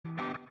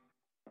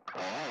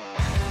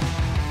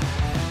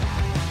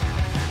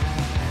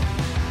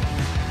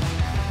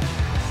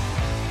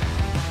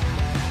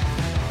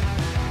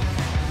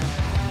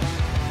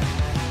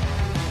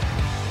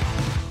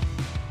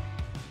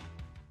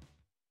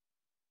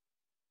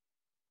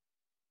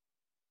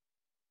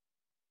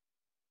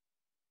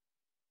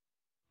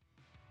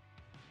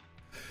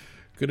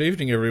Good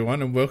evening,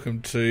 everyone, and welcome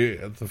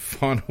to the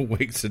final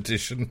week's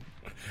edition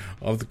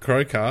of the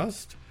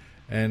CrowCast.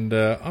 And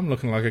I'm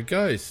looking like a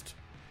ghost,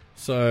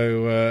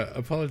 so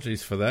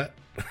apologies for that.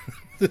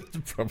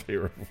 It's probably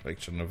a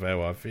reflection of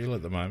how I feel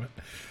at the moment.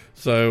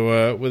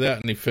 So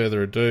without any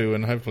further ado,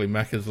 and hopefully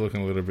Mac is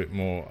looking a little bit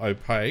more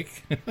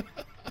opaque.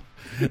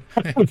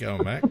 How you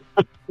going, Mac?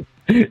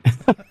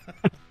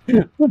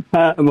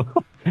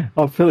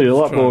 I'm feeling a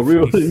lot more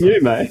real than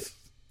you, mate.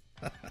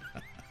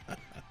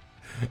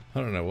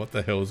 I don't know what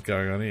the hell's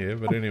going on here,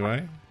 but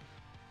anyway.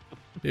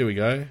 Here we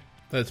go.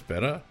 That's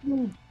better.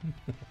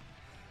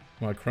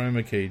 My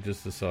chroma key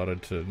just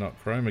decided to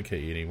not chroma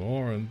key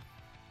anymore, and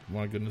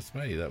my goodness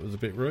me, that was a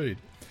bit rude.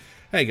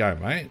 How you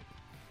going, mate?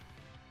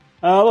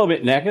 A little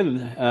bit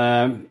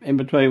knackered. In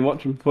between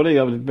watching footy,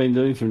 I've been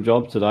doing some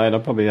jobs today, and I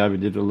probably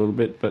overdid it a little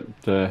bit, but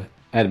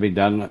had to be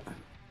done.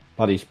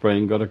 Bloody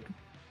spring, got a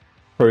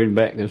prune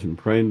back. There's some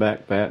prune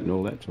back, bat, and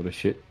all that sort of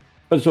shit.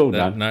 But it's all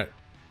done.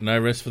 No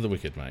rest for the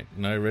wicked, mate.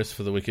 No rest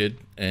for the wicked,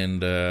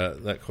 and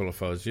that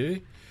qualifies you.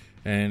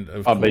 And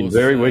of I've been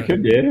very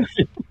wicked, yeah.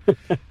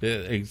 Yeah,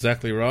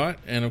 exactly right.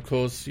 And of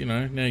course,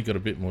 now you've got a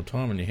bit more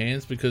time on your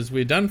hands because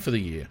we're done for the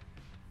year.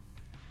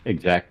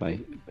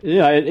 Exactly.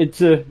 Yeah, it's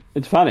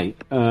funny.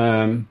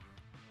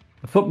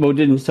 Football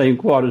didn't seem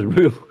quite as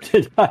real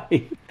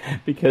today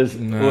because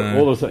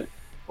all of a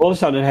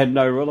sudden it had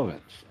no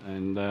relevance.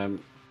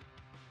 And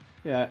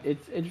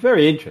it's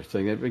very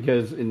interesting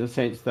because in the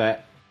sense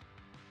that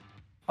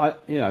the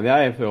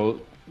AFL,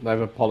 they've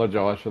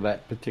apologised for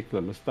that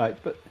particular mistake,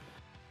 but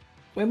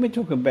when we're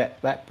talking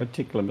about that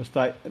particular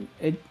mistake,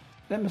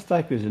 that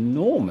mistake is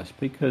enormous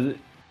because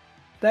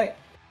that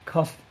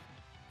cost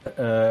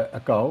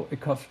a goal,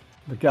 it cost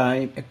the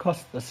game, it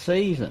cost the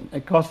season,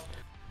 it cost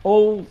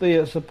all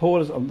the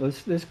supporters of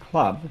this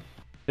club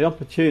the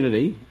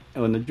opportunity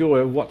and the joy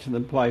of watching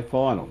them play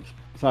finals.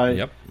 So,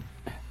 yep.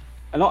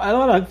 And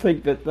I don't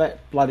think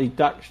that bloody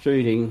duck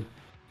shooting,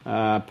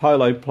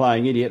 polo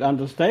playing idiot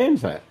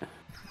understands that.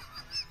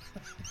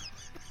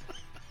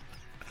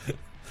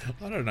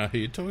 I don't know who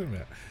you're talking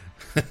about.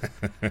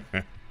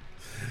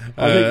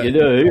 I think you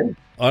do.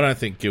 I don't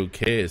think Gil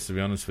cares, to be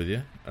honest with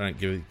you. I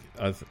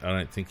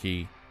don't think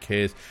he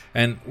cares.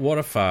 And what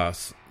a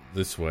farce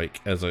this week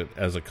as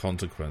a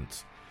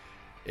consequence.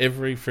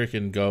 Every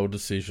freaking goal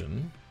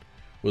decision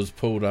was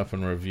pulled up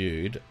and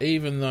reviewed,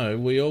 even though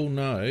we all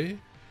know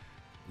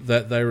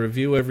that they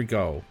review every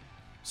goal.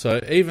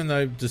 So even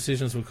though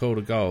decisions were called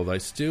a goal, they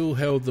still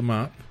held them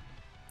up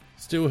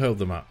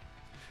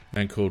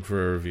and called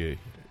for a review,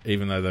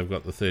 even though they've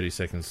got the 30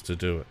 seconds to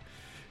do it.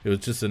 It was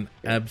just an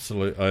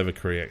absolute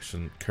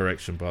correction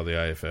by the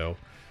AFL,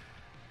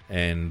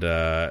 and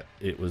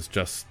it was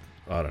just,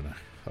 I don't know.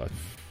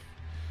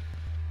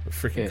 The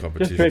freaking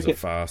competition's a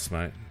farce,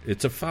 mate.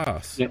 It's a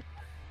farce. Yeah.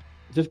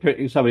 Just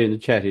correcting somebody in the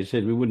chat who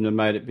said we wouldn't have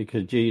made it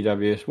because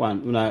GWS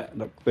won. No,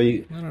 look,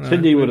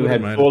 Sydney would have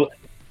had four.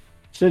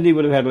 Sydney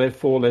would have had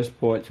 4 less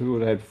points. We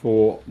would have had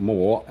 4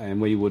 more, and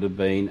we would have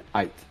been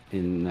 8th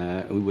in.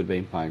 We would have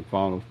been playing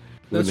finals.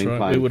 That's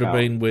right. We would have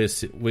been where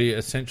we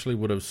essentially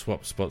would have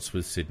swapped spots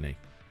with Sydney.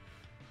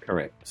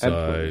 Correct.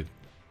 So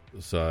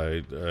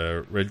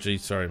Reggie,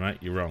 sorry mate,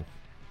 you're wrong.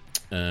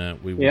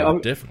 We would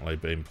have definitely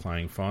been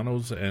playing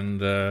finals, and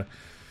would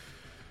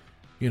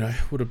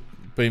have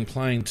been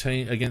playing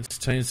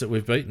against teams that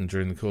we've beaten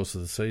during the course of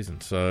the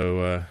season.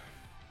 So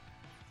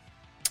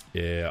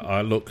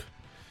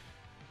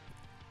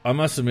I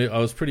must admit I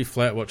was pretty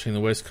flat watching the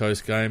West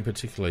Coast game,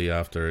 particularly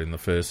after in the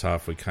first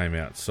half we came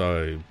out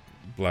so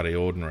bloody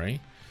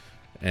ordinary,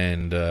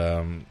 and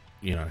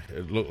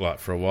it looked like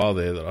for a while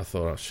there that I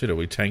thought, oh shit, are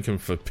we tanking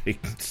for pick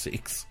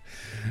 6?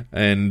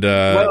 And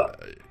I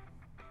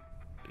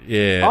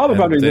was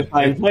wondering the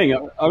same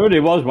thing. I really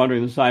was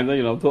wondering the same thing,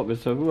 and I thought to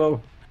myself,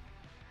 well,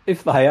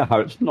 if they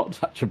are, it's not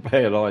such a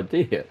bad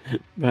idea.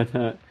 But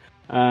well,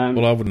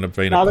 I wouldn't have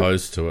been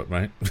opposed to it,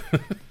 mate.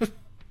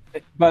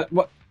 But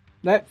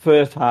that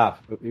first half,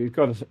 you've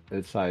got to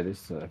say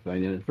this,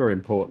 and it's very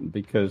important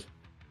because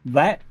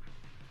that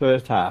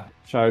first half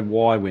showed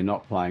why we're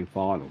not playing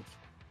finals,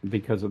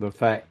 because of the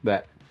fact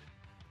that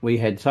we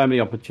had so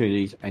many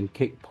opportunities and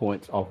kicked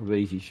points off of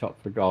easy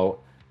shots for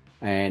goal.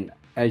 And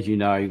as you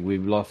know, I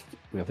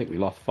think we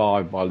lost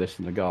 5 by less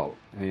than a goal.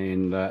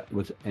 And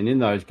in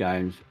those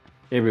games,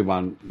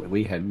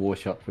 we had more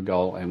shots for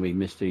goal and we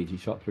missed easy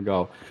shots for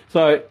goal.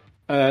 So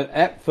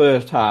that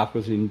first half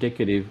was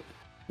indicative.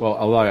 Well,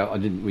 although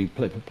we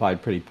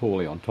played pretty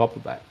poorly on top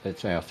of that.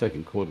 That's our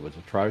second quarter was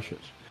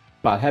atrocious.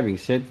 But having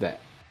said that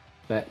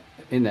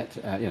in that,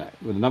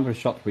 with the number of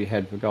shots we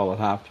had for goal at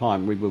half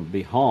time, we were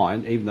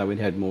behind, even though we'd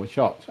had more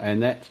shots.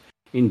 And that's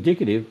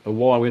indicative of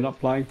why we're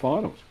not playing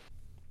finals.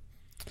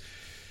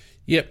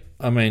 Yep.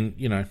 I mean,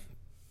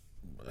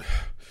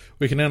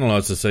 we can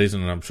analyse the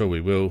season, and I'm sure we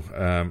will,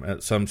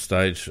 at some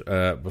stage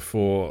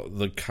before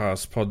the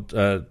cast pod.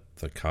 That's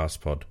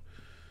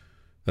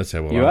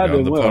how well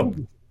I'm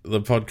going. The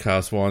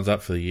podcast winds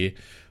up for the year.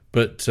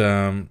 But,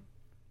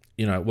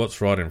 what's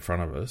right in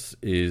front of us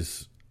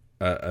is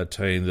a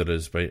team that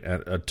has been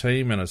a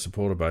team and a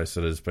supporter base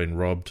that has been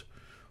robbed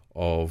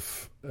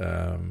of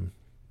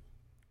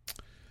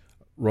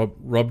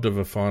robbed of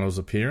a finals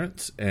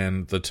appearance,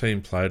 and the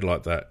team played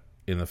like that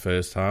in the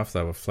first half.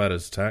 They were flat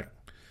as tack,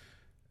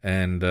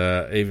 and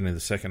even in the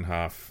second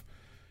half,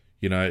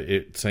 you know,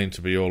 it seemed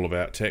to be all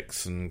about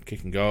Tex and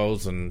kicking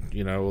goals and,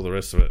 you know, all the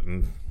rest of it.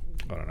 And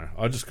I don't know,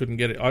 I just couldn't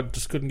get it. I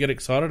just couldn't get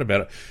excited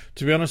about it.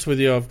 To be honest with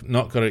you, I've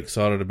not got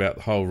excited about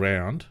the whole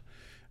round,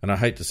 and I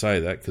hate to say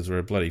that because we're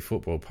a bloody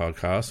football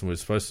podcast and we're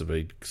supposed to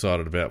be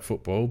excited about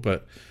football,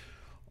 but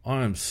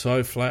I am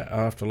so flat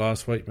after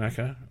last week,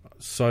 Macca.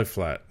 So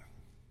flat.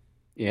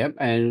 Yeah,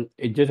 and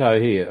it ditto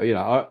here. You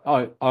know,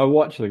 I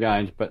watch the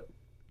games, but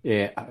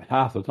yeah,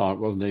 half the time it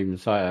wasn't even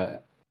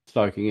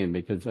soaking in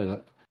because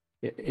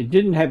it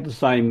didn't have the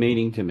same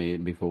meaning to me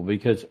before,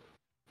 because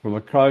from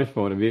a Crow's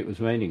point of view, it was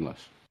meaningless.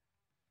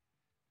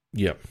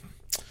 Yep.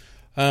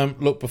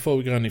 Look, before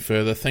we go any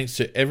further, thanks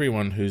to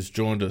everyone who's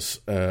joined us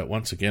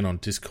once again on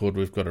Discord.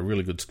 We've got a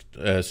really good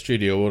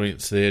studio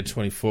audience there,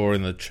 24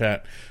 in the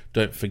chat.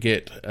 Don't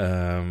forget,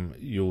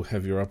 you'll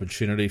have your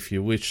opportunity if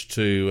you wish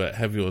to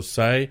have your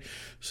say.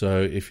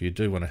 So if you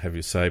do want to have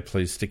your say,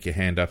 please stick your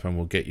hand up and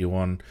we'll get you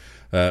on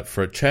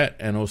for a chat.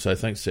 And also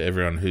thanks to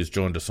everyone who's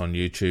joined us on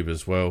YouTube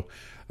as well.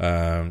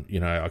 You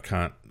know, I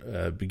can't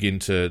begin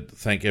to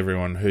thank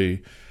everyone who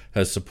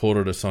has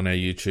supported us on our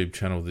YouTube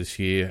channel this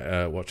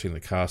year, watching the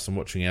cast and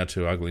watching our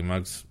two ugly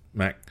mugs,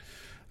 Mac.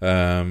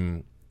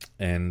 I'm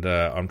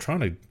trying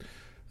to...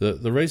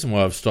 The reason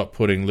why I've stopped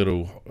putting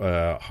little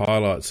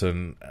highlights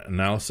and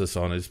analysis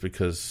on is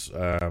because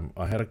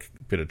I had a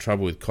bit of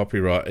trouble with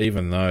copyright,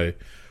 even though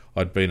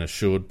I'd been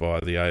assured by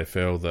the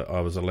AFL that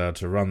I was allowed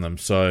to run them.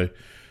 So,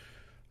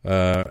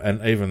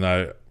 and even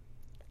though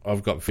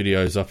I've got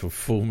videos up of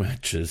full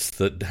matches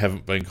that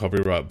haven't been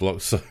copyright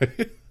blocked,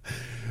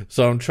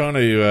 so I'm trying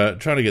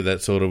to get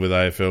that sorted with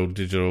AFL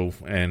Digital,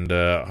 and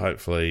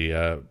hopefully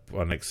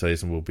by next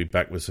season we'll be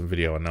back with some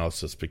video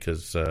analysis,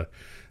 because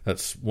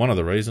that's one of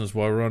the reasons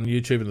why we're on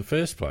YouTube in the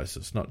first place.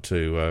 It's not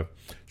to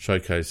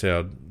showcase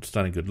our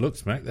stunning good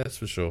looks, Mac, that's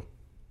for sure.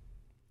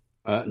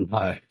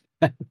 No.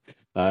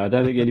 I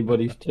don't think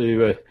anybody's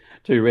too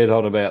red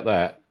hot about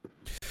that.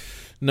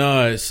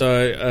 No,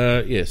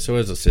 so so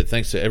as I said,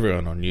 thanks to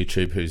everyone on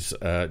YouTube who's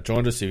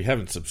joined us. If you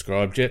haven't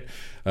subscribed yet,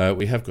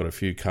 we have got a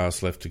few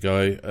casts left to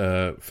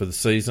go for the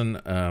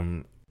season.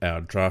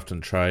 Our draft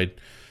and trade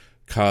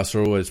casts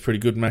are always pretty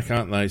good, Mac,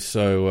 aren't they?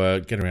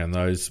 So get around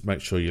those. Make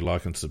sure you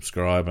like and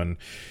subscribe and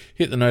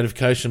hit the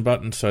notification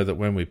button so that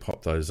when we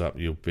pop those up,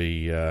 you'll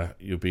be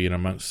in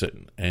amongst it.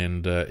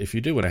 And if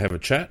you do want to have a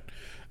chat,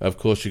 of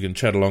course, you can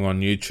chat along on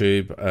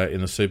YouTube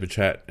in the super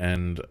chat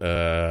and in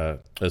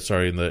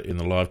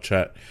the live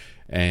chat,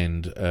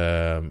 and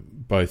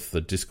both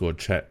the Discord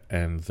chat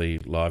and the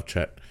live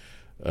chat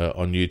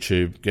on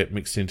YouTube get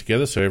mixed in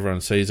together so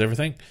everyone sees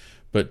everything.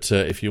 But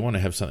if you want to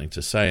have something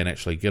to say and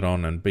actually get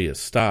on and be a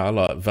star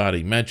like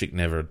Vardy Magic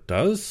never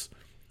does,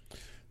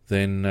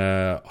 then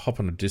hop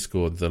on a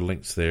Discord. The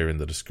link's there in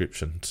the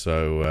description,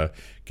 so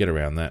get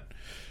around that.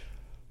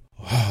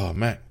 Oh,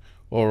 Mac.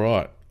 All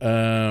right.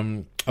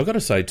 I've got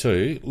to say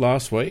too,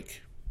 last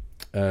week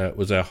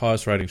was our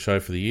highest rating show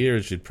for the year,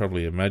 as you'd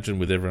probably imagine,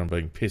 with everyone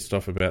being pissed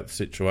off about the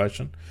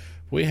situation.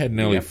 We had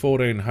nearly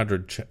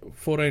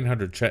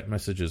 1,400 chat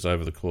messages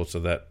over the course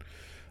of that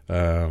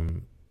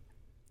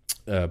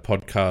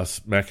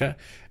podcast, Macca,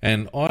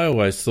 and I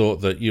always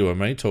thought that you and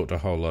me talked a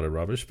whole lot of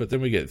rubbish, but then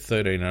we get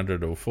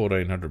 1,300 or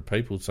 1,400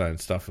 people saying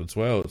stuff as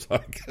well. It's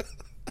like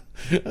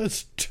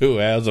that's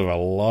 2 hours of a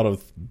lot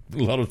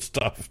of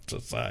stuff to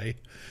say.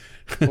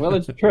 Well,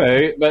 it's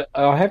true, but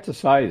I have to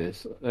say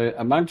this: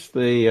 amongst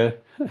the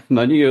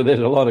menu, there's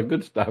a lot of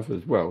good stuff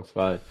as well.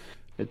 So,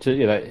 it's,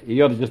 you know, you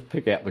got to just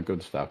pick out the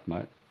good stuff,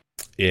 mate.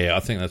 Yeah, I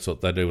think that's what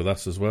they do with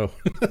us as well.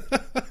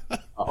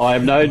 I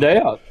have no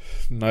doubt.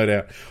 No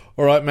doubt.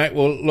 All right, Mac.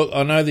 Well, look,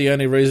 I know the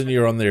only reason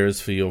you're on there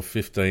is for your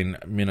 15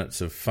 minutes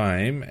of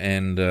fame,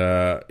 and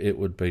it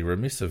would be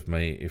remiss of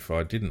me if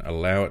I didn't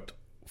allow it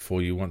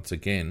for you once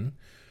again.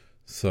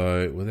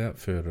 So, without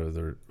further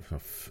ado,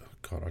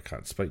 God, I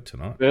can't speak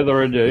tonight.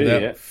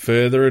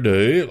 Further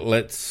ado,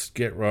 let's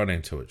get right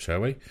into it,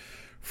 shall we?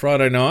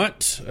 Friday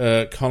night,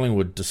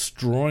 Collingwood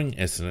destroying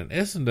Essendon.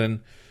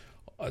 Essendon,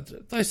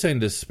 they seem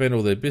to spend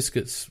all their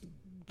biscuits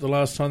the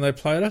last time they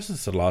played us.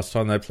 It's the last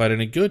time they played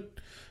any good.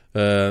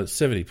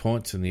 70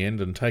 points in the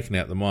end and taking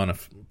out the minor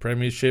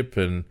premiership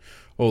and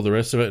all the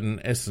rest of it. And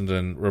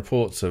Essendon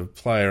reports of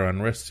player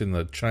unrest in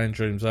the change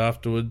rooms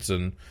afterwards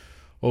and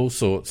all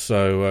sorts.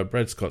 So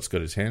Brad Scott's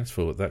got his hands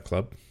full at that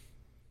club.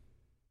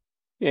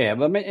 Yeah,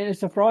 but I mean,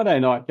 it's a Friday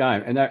night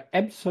game, and they're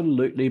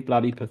absolutely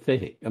bloody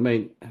pathetic. I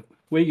mean,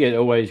 we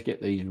always get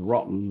these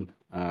rotten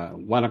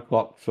 1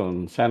 o'clocks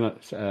on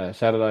Saturday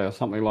or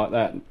something like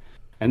that,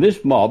 and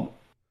this mob,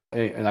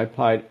 and they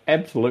played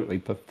absolutely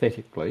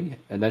pathetically,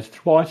 and that's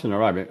twice in a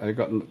row. They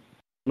got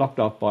knocked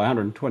off by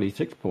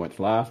 126 points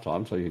last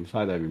time, so you can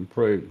say they've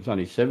improved. It's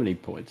only 70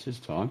 points this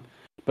time,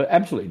 but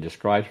absolutely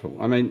disgraceful.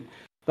 I mean,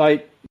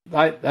 they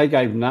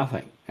gave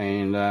nothing,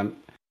 and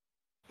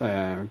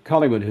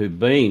Collingwood, who'd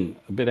been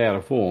a bit out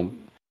of form,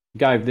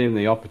 gave them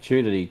the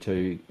opportunity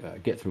to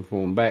get some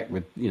form back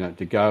with,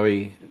 De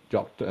Goey,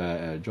 Josh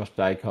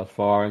Dacos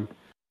firing.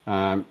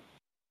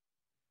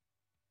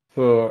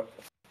 For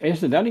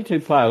Essendon, the only two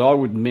players I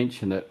would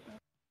mention that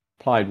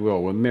played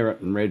well were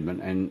Merritt and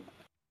Redmond, and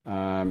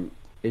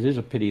it is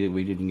a pity that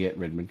we didn't get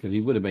Redmond because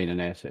he would have been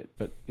an asset,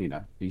 but he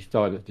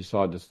decided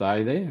to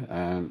stay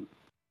there.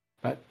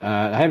 But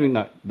I've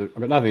got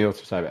nothing else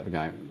to say about the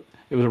game.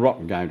 It was a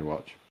rotten game to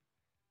watch.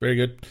 Very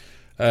good.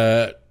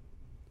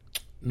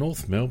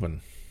 North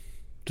Melbourne,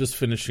 just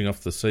finishing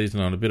off the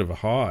season on a bit of a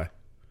high.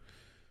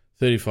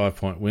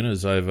 35-point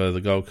winners over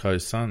the Gold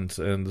Coast Suns,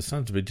 and the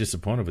Suns will be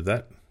disappointed with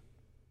that.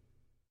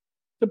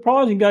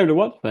 Surprising game to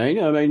watch,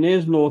 Dean. I mean,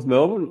 there's North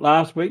Melbourne.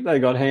 Last week they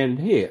got handed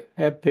here,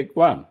 have pick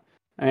one.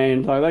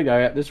 And so they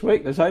go out this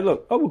week, they say,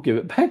 look, I will give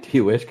it back to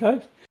you, West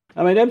Coast.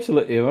 I mean,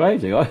 absolutely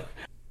amazing. I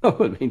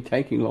would have been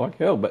tanking like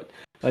hell, but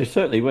they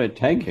certainly weren't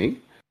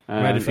tanking.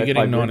 Mate, if you're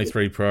getting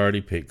 93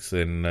 priority picks,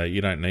 then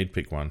you don't need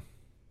pick one.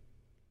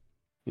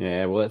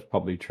 Yeah, well, that's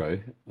probably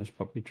true.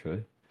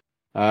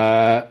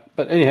 But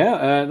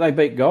anyhow, they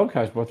beat Gold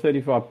Coast by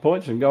 35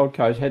 points, and Gold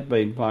Coast had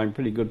been playing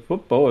pretty good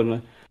football,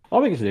 and I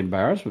think it's an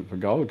embarrassment for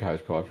Gold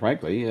Coast, quite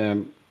frankly.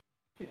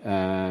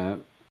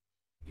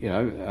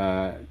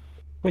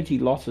 20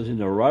 losses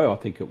in a row, I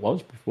think it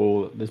was,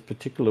 before this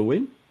particular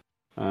win.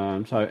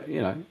 Harbeck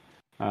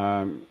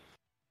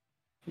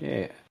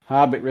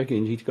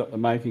reckons he's got the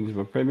makings of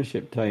a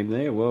premiership team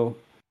there. Well,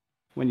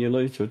 when you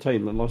lose to a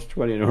team that lost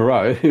 20 in a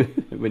row,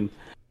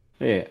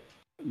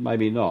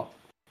 maybe not.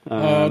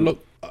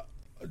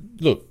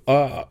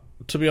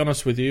 To be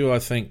honest with you, I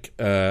think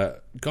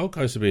Gold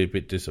Coast would be a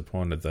bit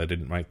disappointed they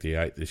didn't make the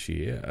 8 this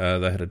year.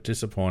 They had a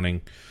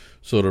disappointing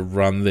sort of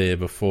run there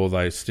before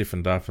they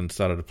stiffened up and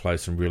started to play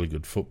some really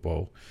good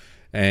football.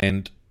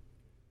 And,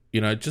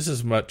 just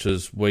as much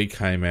as we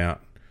came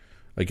out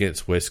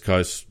against West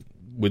Coast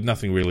with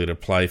nothing really to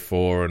play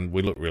for and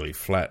we looked really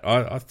flat,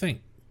 I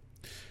think,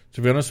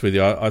 to be honest with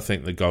you, I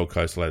think the Gold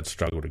Coast lads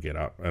struggle to get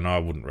up, and I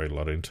wouldn't read a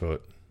lot into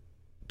it,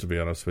 to be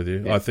honest with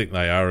you. Yeah. I think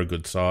they are a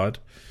good side,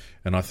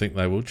 and I think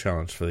they will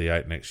challenge for the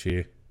 8 next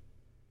year.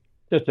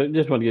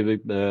 Just want to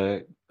give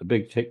a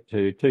big tick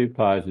to two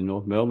players in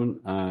North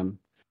Melbourne.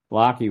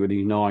 Larkey with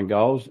his 9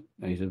 goals.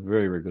 He's a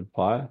very, very good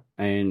player.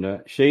 And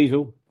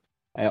Sheasel,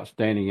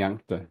 outstanding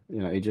youngster.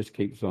 He just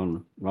keeps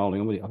on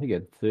rolling on with it. I think he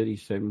had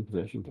 37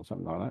 possessions or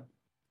something like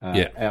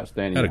that.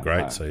 Outstanding. Had a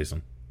great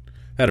season.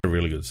 Had a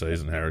really good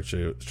season, Harry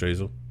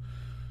Sheasel.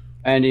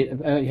 And he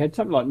had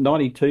something like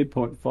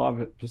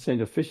 92.5%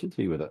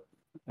 efficiency with it.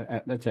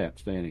 That's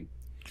outstanding.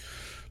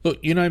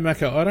 Look,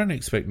 Macca, I don't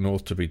expect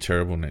North to be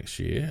terrible next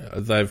year.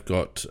 They've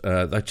got,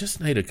 they just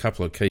need a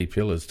couple of key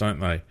pillars, don't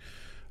they?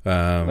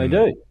 They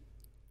do.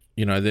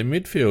 Their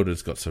midfield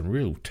has got some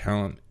real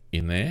talent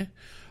in there.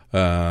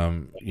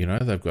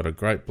 They've got a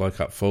great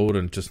bloke up forward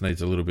and just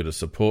needs a little bit of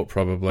support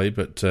probably,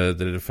 but the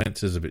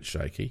defence is a bit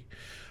shaky.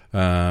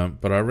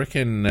 But I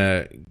reckon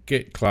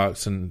get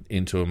Clarkson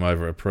into him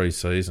over a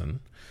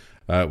pre-season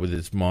with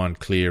his mind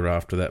clear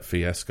after that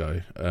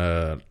fiasco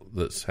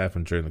that's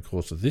happened during the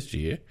course of this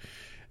year.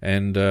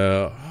 And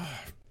I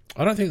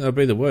don't think they'll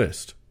be the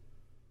worst.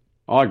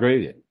 I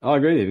agree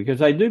with you because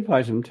they do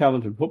play some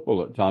talented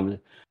football at times.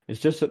 It's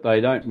just that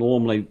they don't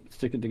normally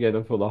stick it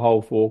together for the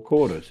whole 4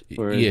 quarters,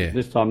 whereas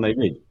this time they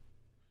did.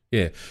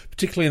 Yeah,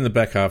 particularly in the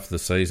back half of the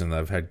season,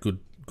 they've had good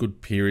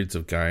periods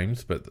of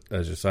games, but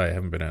as you say,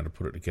 haven't been able to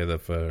put it together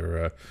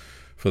for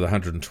the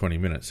 120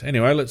 minutes.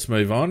 Anyway, let's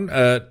move on.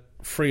 Freo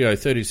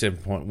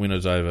 37-point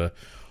winners over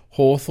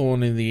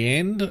Hawthorn in the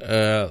end.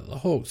 The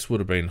Hawks would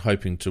have been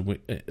hoping to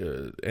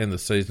end the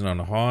season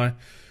on a high,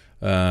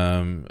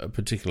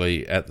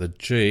 particularly at the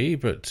G,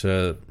 but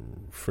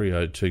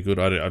Freo too good.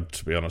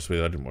 To be honest with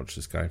you, I didn't watch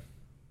this game.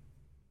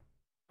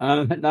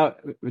 No,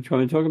 which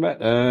one are you talking about?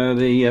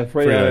 The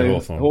Freo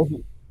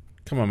Hawthorn.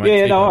 Come on,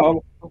 mate.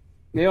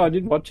 I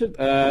did watch it.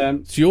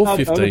 It's your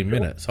 15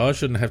 minutes. I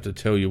shouldn't have to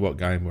tell you what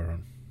game we're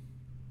on.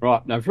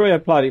 Right. No,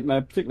 Freo played it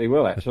particularly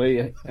well, actually.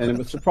 And it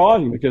was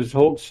surprising because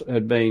Hawks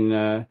had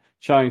been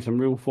showing some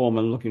real form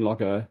and looking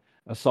like a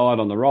side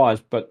on the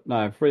rise. But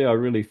no, Freo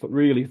really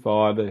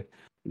fired.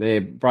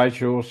 They're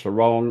Brayshaw,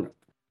 Sarong.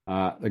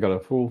 They've got a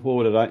full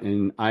forward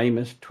in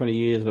Amos, 20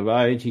 years of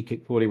age. He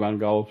kicked 41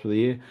 goals for the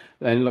year.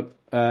 And look,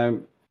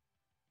 Freo...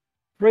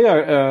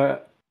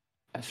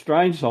 a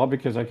strange side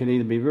because they can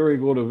either be very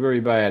good or very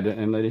bad,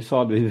 and they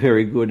decide to be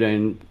very good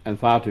and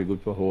far too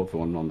good for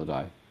Hawthorn on the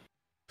day.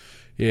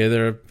 Yeah,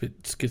 they're a bit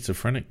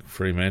schizophrenic,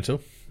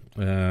 Fremantle,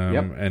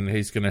 and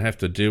he's going to have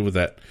to deal with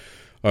that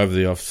over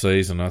the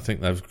off-season. I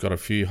think they've got a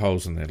few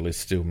holes in their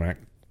list still, Mac,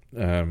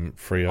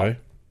 Freo.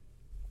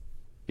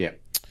 Yeah.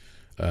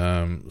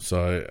 And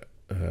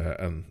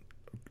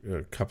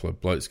a couple of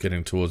blokes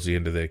getting towards the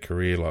end of their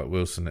career, like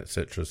Wilson,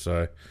 etc.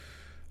 So,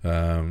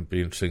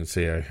 be interesting to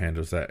see how he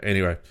handles that.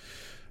 Anyway,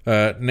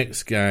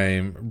 next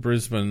game,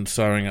 Brisbane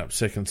soaring up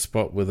second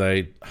spot with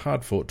a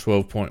hard-fought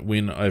 12-point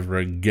win over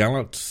a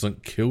gallant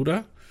St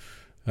Kilda.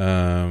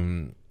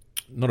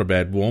 not a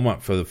bad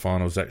warm-up for the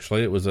finals,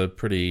 actually. It was a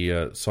pretty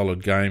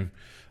solid game,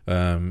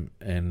 and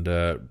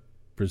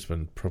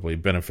Brisbane probably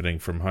benefiting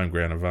from home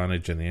ground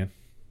advantage in the end.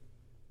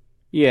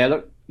 Yeah,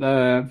 look,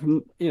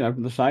 from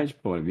the Saints'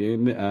 point of view,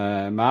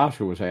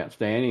 Marshall was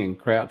outstanding, and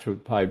Crouch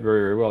played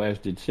very, very well, as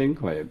did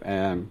Sinclair.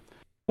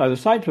 So the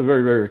Saints were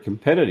very, very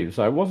competitive.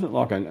 So it wasn't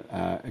like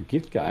a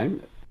gift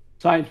game.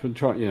 Saints were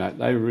trying,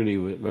 they really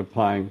were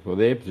playing for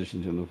their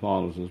positions in the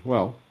finals as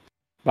well.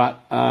 But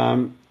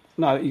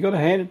no, you got to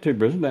hand it to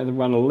Brisbane. They've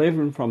won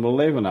 11 from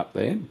 11 up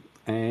there,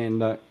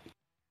 and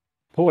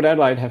Port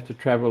Adelaide have to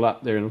travel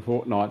up there in a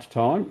fortnight's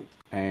time,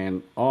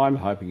 and I'm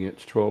hoping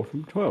it's 12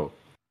 from 12.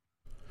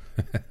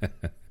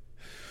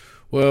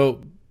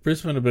 Well,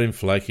 Brisbane have been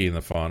flaky in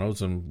the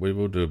finals, and we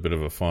will do a bit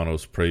of a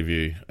finals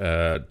preview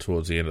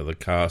towards the end of the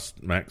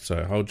cast, Max,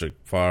 so hold your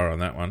fire on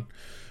that one.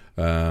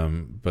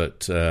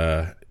 But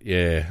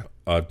yeah,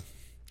 I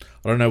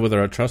don't know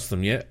whether I trust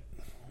them yet,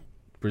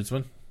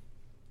 Brisbane.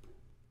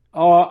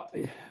 Oh,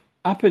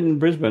 up in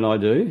Brisbane I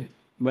do.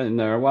 When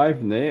they're away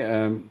from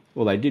there,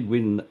 well, they did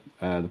win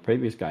the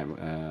previous game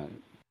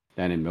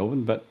down in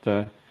Melbourne, but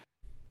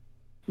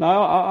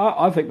no,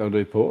 I think they'll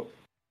do Port.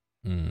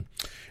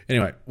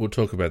 Anyway, we'll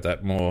talk about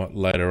that more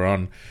later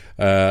on.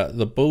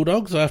 The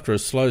Bulldogs, after a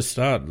slow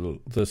start,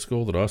 the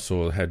score that I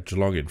saw had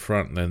Geelong in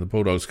front, and then the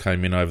Bulldogs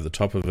came in over the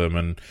top of them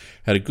and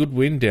had a good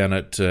win down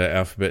at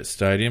Alphabet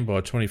Stadium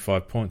by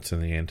 25 points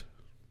in the end.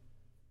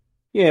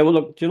 Yeah, well,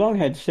 look, Geelong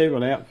had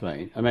 7 out for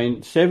me. I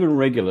mean, 7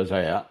 regulars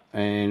out,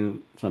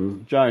 and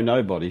some Joe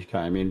Nobodies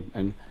came in,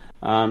 and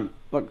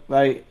look,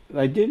 they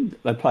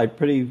played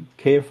pretty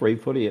carefree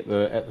footy at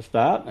the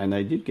start, and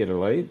they did get a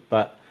lead,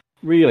 but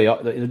really,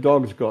 the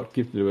Dogs got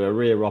gifted a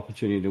rare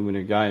opportunity to win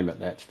a game at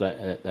that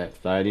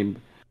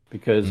stadium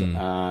because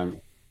I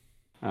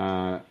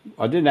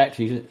didn't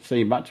actually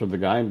see much of the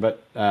game,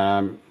 but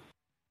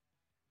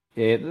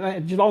yeah,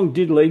 Geelong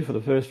did lead for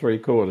the first 3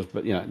 quarters,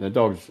 but the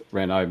Dogs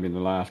ran over in the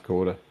last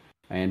quarter,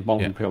 and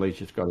Bontempelli's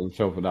just got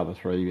himself another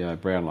 3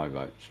 Brownlow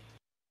votes.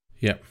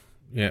 Yep,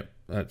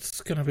 that's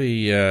going to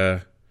be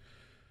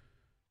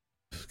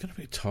it's going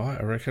to be tight,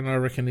 I reckon. I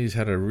reckon he's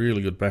had a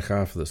really good back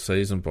half of the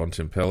season,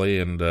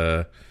 Bontempelli, and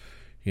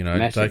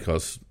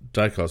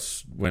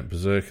Dacos went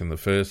berserk in the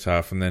first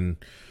half, and then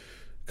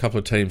a couple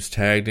of teams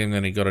tagged him,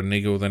 then he got a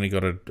niggle, then he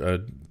got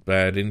a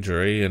bad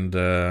injury, and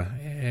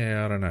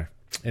I don't know.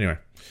 Anyway,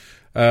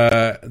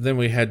 then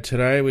we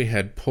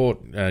had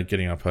Port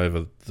getting up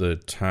over the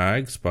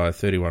Tags by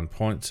 31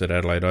 points at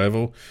Adelaide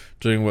Oval,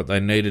 doing what they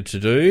needed to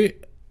do.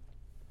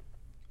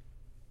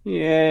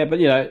 Yeah,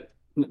 but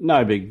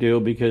no big deal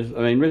because,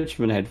 I mean,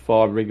 Richmond had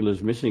 5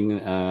 regulars missing.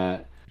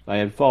 They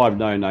had 5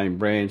 no-name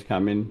brands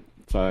come in.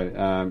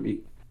 So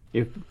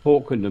if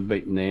Port couldn't have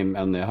beaten them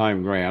on their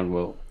home ground,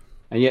 well,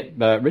 and yet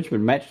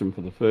Richmond matched them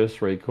for the first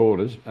 3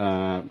 quarters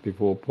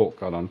before Port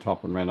got on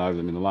top and ran over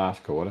them in the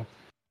last quarter.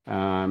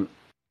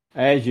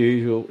 As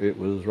usual, it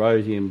was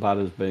Rosie and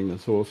Butters being the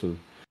source of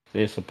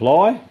their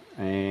supply.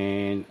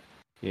 And,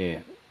 yeah,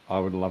 I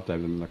would love to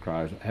have them in the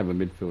Crows, have a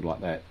midfield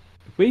like that.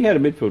 If we had a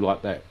midfield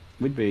like that,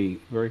 we'd be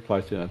very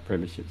close to our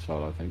premiership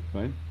side, I think,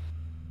 mate.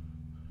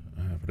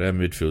 But our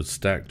midfield's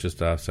stacked,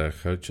 just ask our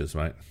coaches,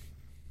 mate.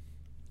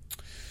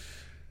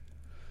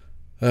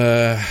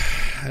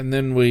 And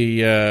then we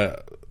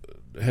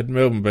had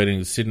Melbourne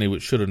beating Sydney,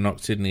 which should have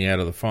knocked Sydney out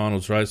of the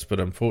finals race, but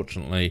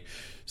unfortunately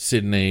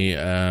Sydney,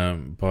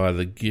 by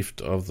the gift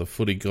of the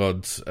footy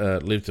gods,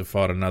 lived to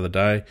fight another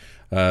day.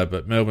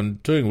 But Melbourne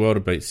doing well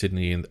to beat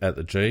Sydney at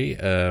the G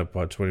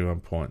by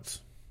 21 points.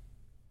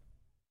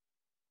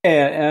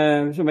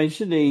 Yeah, so I mean,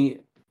 Sydney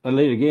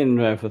lead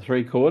again for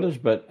 3 quarters,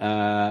 but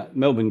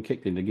Melbourne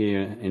kicked into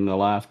gear in the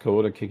last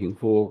quarter, kicking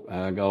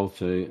 4 goals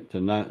to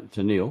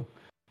nil.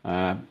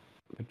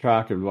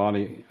 Petrarca and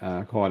Riley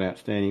quite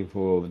outstanding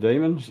for the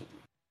Demons,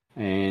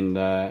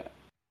 and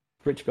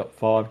Fritz got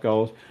 5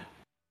 goals.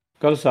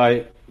 Got to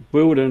say,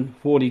 Wilden,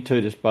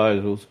 42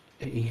 disposals.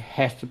 He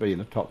has to be in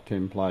the top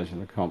 10 players in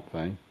the comp,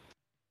 thing.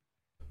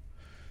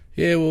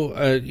 Yeah,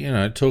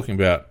 well, talking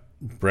about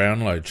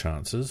Brownlow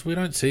chances, we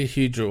don't see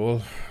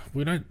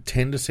we don't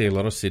tend to see a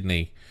lot of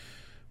Sydney,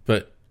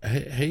 but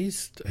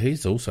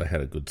he's also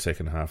had a good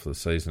second half of the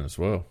season as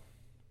well.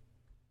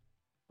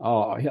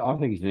 Oh, I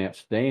think he's an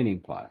outstanding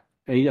player.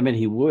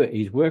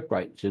 His work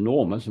rate's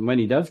enormous, and when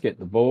he does get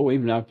the ball,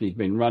 even after he's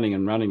been running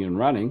and running and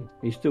running,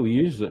 he still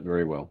uses it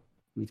very well.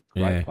 He's a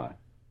great player.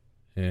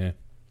 Yeah.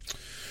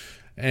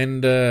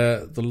 And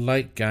the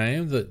late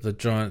game that the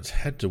Giants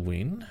had to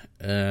win,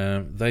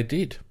 they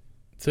did.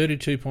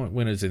 32-point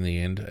winners in the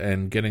end,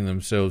 and getting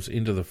themselves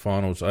into the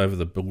finals over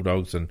the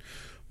Bulldogs. And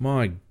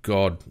my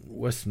God,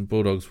 Western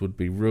Bulldogs would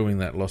be ruining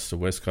that loss to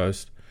West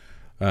Coast.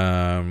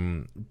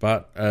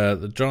 But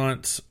the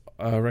Giants,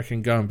 I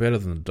reckon, going better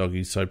than the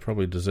Doggies, so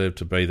probably deserve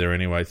to be there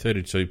anyway.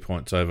 32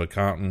 points over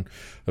Carlton.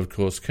 Of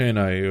course,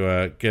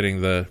 Curnow getting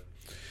the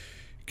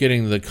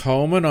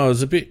Coleman. I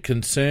was a bit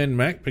concerned,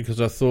 Mac, because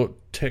I thought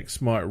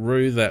Tex might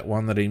rue that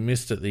one that he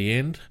missed at the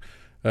end.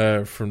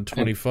 From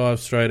 25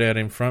 straight out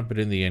in front, but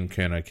in the end,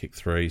 Curnow kicked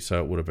 3,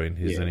 so it would have been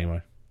his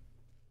anyway.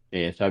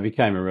 Yeah, so it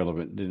became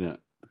irrelevant, didn't it?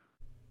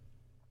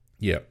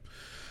 Yeah.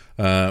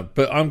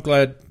 But I'm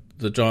glad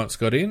the Giants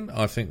got in.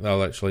 I think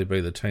they'll actually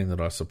be the team that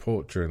I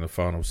support during the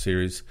final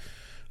series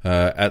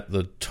at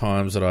the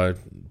times that I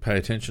pay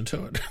attention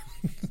to it.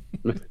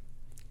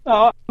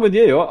 No, I'm with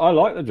you. I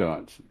like the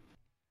Giants.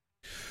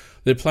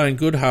 They're playing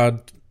good, hard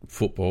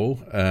football.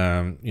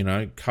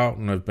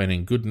 Carlton have been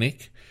in good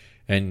nick,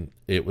 and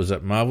it was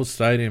at Marvel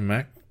Stadium,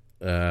 Mac.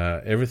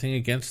 Everything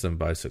against them,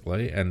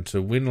 basically. And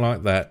to win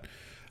like that,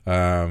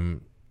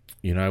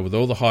 with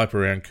all the hype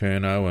around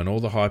Curnow and all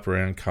the hype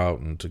around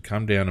Carlton, to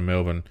come down to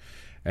Melbourne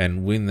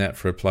and win that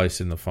for a place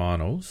in the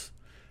finals,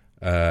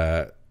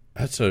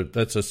 that's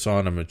a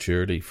sign of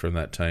maturity from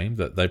that team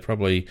that they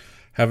probably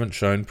haven't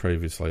shown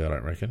previously, I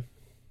don't reckon.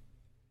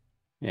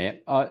 Yeah,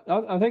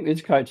 I think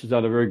this coach has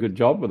done a very good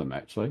job with them,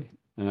 actually,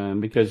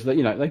 because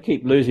they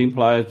keep losing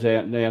players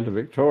down to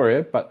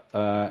Victoria, but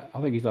I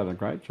think he's done a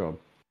great job.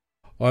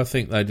 I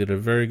think they did a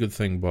very good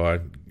thing by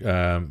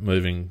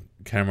moving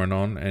Cameron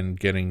on and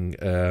getting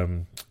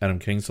Adam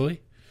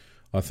Kingsley.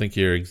 I think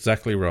you're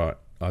exactly right.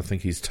 I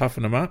think he's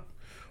toughened them up.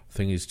 I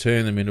think he's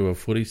turned them into a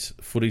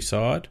footy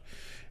side.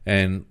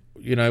 And,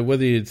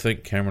 whether you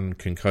think Cameron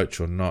can coach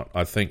or not,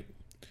 I think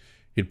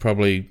he'd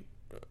probably...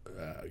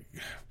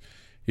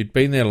 he'd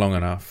been there long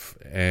enough,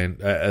 and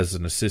as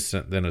an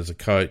assistant, then as a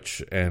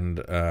coach, and,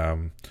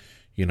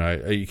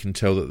 you can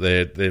tell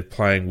that they're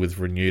playing with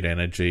renewed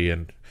energy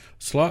and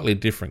slightly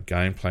different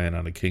game plan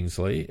under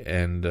Kingsley,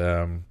 and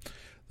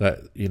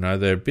that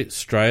they're a bit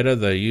straighter.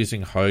 They're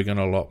using Hogan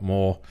a lot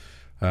more,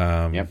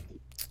 Yep.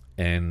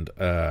 And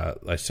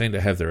they seem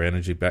to have their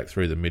energy back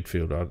through the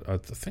midfield. I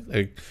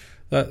think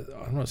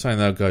I'm not saying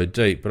they'll go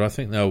deep, but I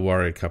think they'll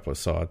worry a couple of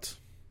sides.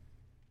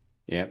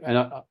 Yeah,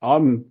 and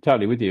I'm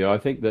totally with you. I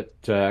think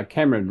that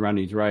Cameron ran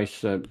his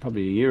race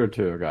probably a year or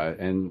two ago,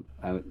 and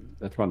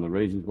that's one of the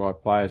reasons why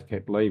players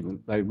kept leaving.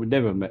 They would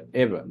never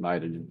ever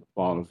made it into the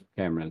finals if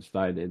Cameron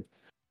stayed in.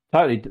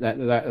 Totally,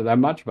 they're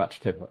much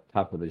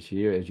tougher this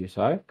year, as you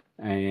say,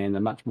 and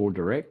they're much more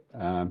direct.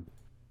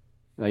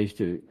 They used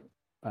to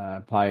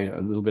play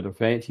a little bit of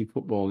fancy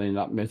football and end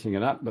up messing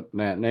it up, but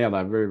now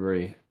they're very,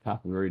 very tough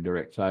and very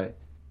direct. So,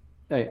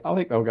 yeah, I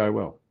think they'll go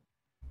well.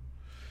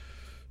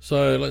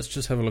 So let's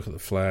just have a look at the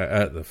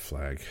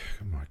flag.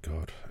 Oh my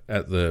God,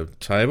 at the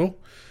table.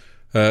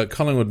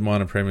 Collingwood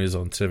minor premiers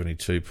on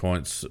 72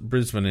 points.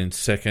 Brisbane in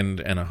second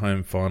and a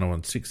home final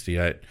on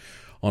 68.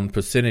 On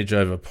percentage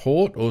over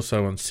Port,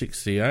 also on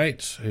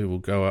 68, who will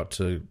go up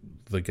to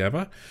the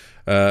Gabba.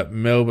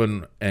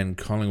 Melbourne and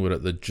Collingwood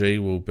at the G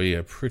will be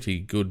a pretty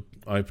good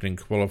opening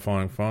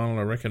qualifying final,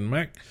 I reckon,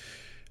 Mac.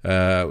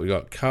 We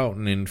got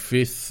Carlton in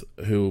fifth,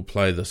 who will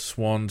play the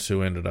Swans,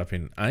 who ended up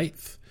in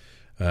eighth.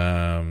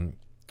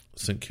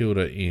 St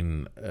Kilda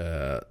in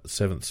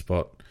seventh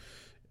spot,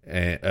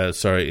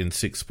 in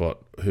sixth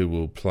spot, who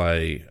will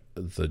play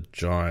the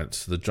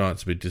Giants. The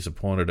Giants will be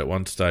disappointed. At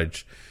one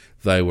stage,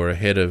 they were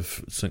ahead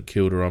of St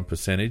Kilda on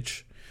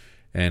percentage,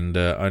 and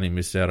only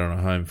missed out on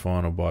a home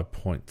final by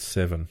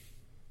 0.7.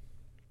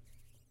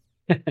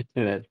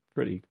 That's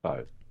pretty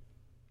close.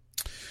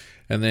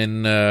 And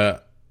then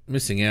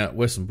missing out,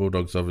 Western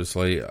Bulldogs,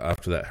 obviously,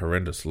 after that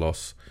horrendous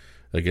loss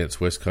against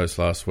West Coast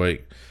last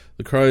week.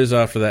 The Crows,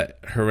 after that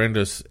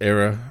horrendous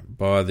error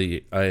by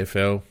the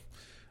AFL.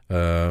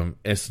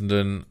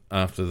 Essendon,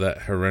 after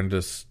that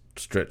horrendous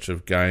stretch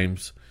of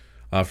games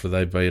after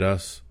they beat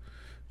us.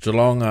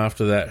 Geelong,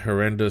 after that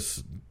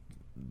horrendous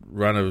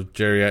run of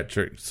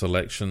geriatric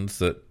selections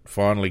that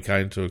finally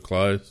came to a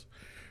close.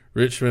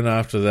 Richmond,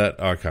 after that,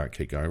 I can't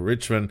keep going.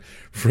 Richmond,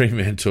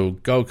 Fremantle,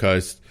 Gold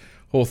Coast,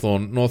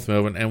 Hawthorn, North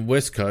Melbourne and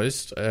West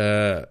Coast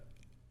right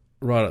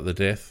at the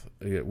death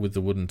with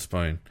the wooden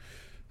spoon.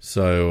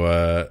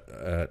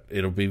 So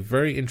it'll be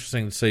very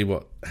interesting to see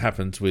what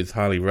happens with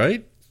Harley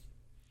Reid,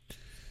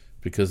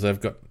 because they've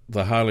got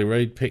the Harley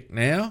Reid pick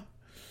now,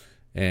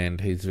 and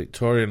he's a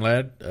Victorian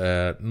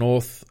lad.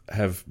 North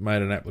have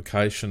made an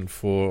application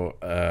for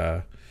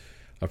a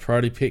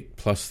priority pick,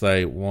 plus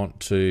they want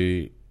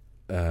to,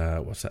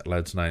 what's that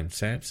lad's name?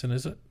 Sampson,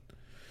 is it?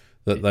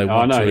 That they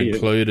want to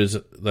include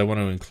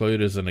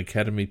as an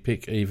academy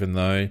pick, even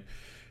though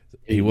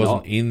he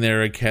wasn't in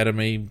their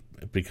academy,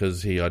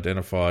 because he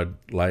identified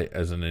late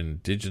as an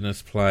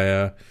Indigenous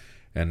player,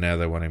 and now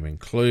they want him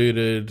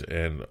included.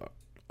 And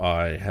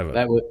I have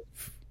that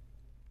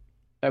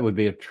would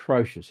be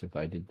atrocious if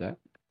they did that.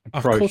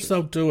 Of course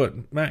they'll do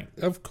it, Mac.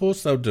 Of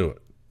course they'll do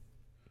it.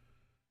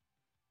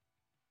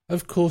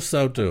 Of course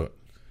they'll do it.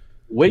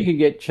 We could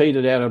get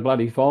cheated out of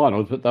bloody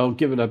finals, but they'll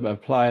give it a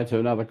player to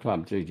another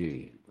club.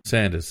 GG.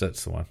 Sanders,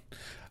 that's the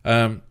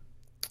one.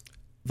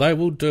 They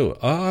will do it.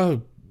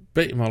 I'll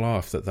bet my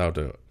life that they'll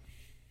do it.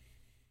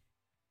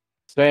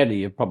 Sadly,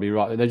 you're probably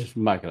right. They just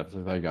make it up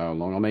as they go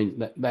along. I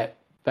mean,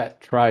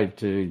 that trade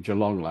to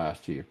Geelong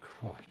last year,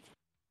 Christ.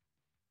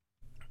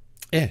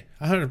 Yeah,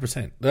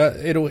 100%.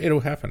 It'll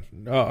happen.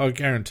 I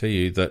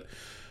guarantee you that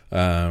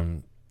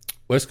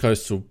West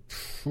Coast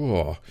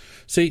will...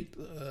 see,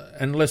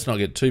 and let's not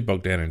get too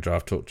bogged down in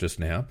draft talk just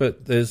now,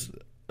 but there's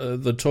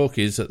the talk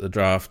is that the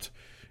draft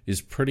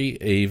is pretty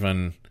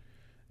even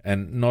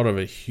and not of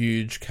a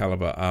huge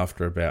calibre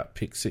after about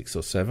pick 6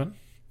 or 7.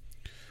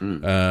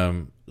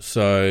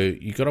 So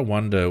you got to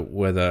wonder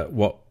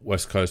what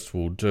West Coast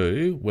will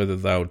do, whether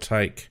they'll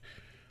take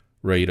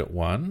Reed at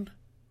 1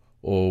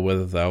 or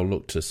whether they'll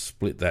look to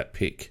split that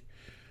pick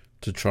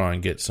to try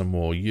and get some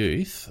more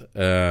youth.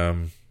 But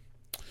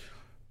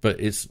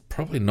it's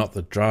probably not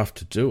the draft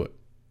to do it.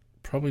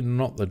 Probably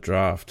not the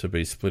draft to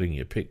be splitting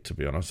your pick, to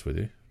be honest with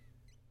you.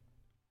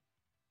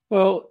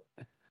 Well,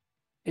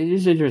 it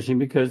is interesting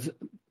because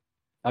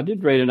I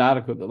did read an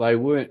article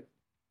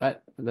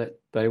that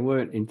they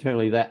weren't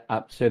entirely that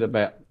upset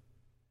about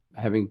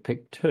having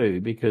picked 2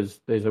 because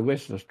there's a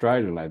Western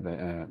Australian lad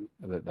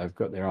that they've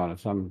got their eye on,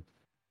 some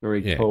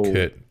very tall.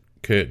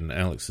 Curtin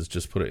Alex has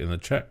just put it in the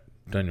chat.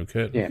 Daniel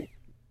Curtin.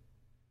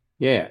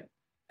 Yeah,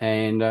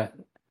 and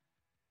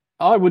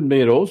I wouldn't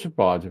be at all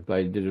surprised if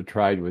they did a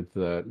trade with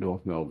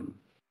North Melbourne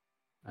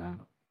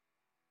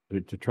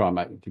to try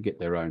and to get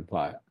their own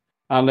player.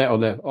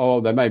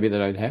 Maybe they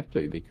don't have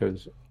to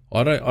because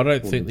I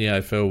don't think the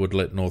AFL would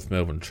let North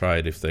Melbourne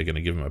trade if they're going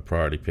to give them a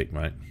priority pick,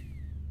 mate.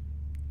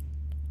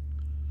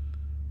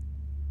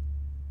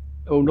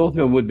 Well, North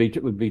Melbourne would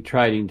be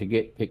trading to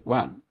get pick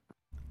 1.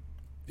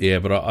 Yeah,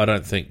 but I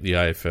don't think the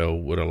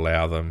AFL would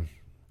allow them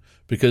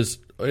because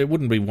it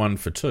wouldn't be 1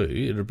 for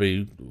 2. It'd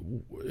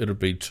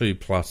be 2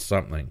 plus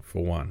something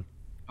for 1.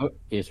 Oh,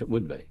 yes, it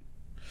would be.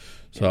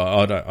 So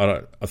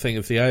yeah. I think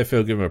if the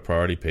AFL give them a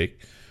priority pick,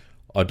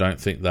 I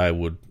don't think they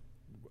would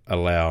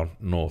allow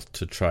North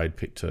to trade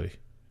pick 2.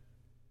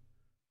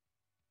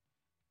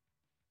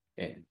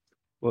 Yeah.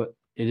 Well,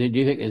 do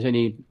you think there's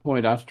any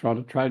point us trying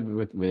to trade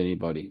with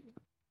anybody?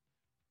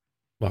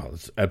 Well,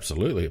 it's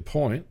absolutely a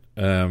point.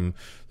 The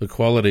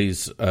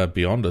qualities are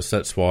beyond us.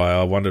 That's why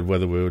I wondered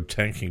whether we were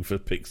tanking for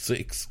pick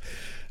 6,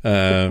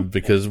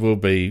 because we'll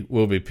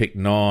be pick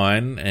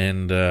 9,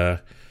 and I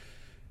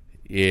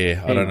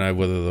don't know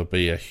whether there'll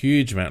be a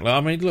huge amount.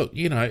 I mean, look,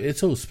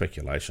 it's all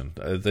speculation.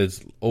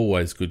 There's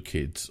always good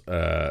kids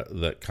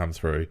that come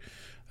through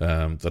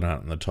that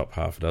aren't in the top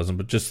half a dozen.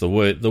 But just the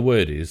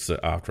word is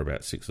that after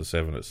about 6 or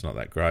 7, it's not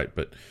that great.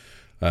 But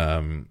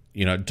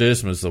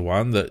Dersma's the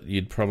one that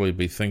you'd probably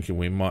be thinking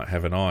we might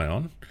have an eye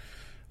on.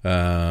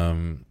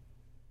 I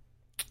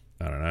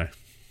don't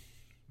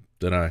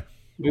know.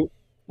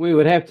 We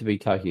would have to be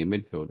taking a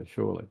midfielder,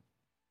 surely.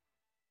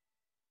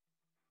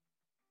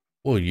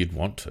 Well, you'd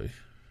want to.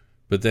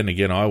 But then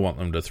again, I want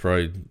them to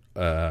throw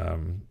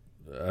 $1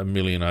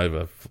 million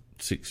over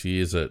 6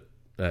 years at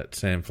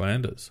Sam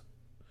Flanders.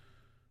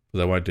 But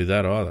they won't do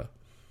that either.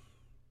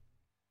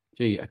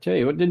 Gee, I tell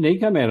you what, didn't he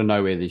come out of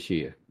nowhere this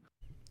year?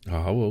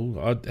 Oh,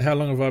 well, how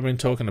long have I been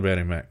talking about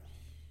him, Mac?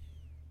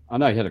 I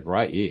know he had a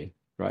great year.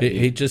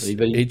 He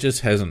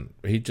just hasn't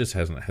had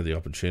the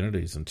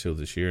opportunities until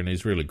this year, and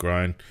he's really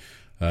grown.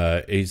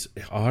 I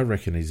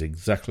reckon he's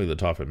exactly the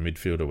type of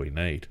midfielder we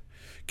need.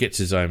 Gets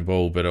his own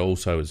ball, but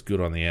also is good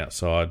on the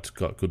outside.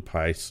 Got good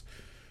pace.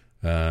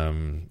 I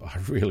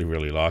really,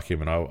 really like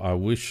him, and I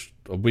wish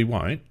we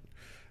won't.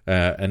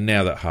 And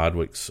now that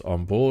Hardwick's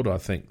on board, I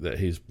think that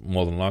he's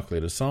more than likely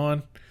to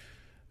sign.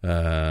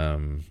 I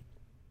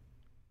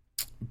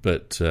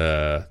would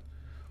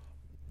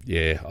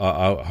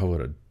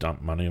have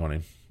dumped money on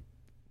him.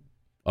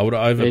 I would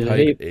have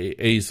overpaid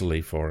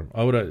easily for him.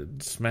 I would have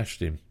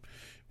smashed him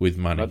with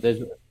money. But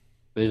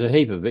there's a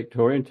heap of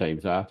Victorian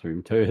teams after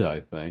him too,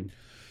 though, Thane.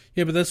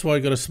 Yeah, but that's why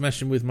you got to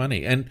smash him with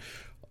money. And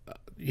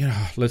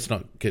let's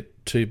not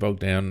get too bogged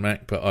down,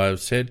 Mac. But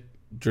I've said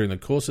during the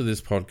course of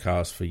this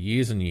podcast for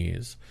years and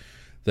years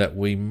that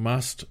we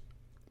must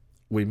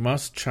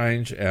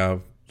change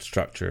our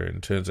structure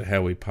in terms of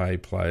how we pay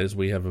players.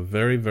 We have a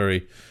very,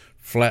 very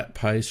flat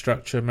pay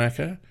structure,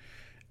 Macca.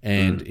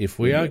 And if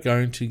we are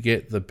going to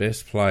get the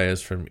best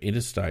players from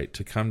interstate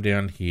to come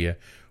down here,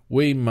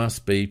 we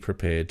must be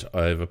prepared to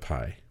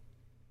overpay.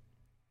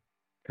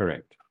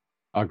 Correct.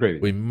 I agree with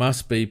you. We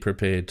must be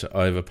prepared to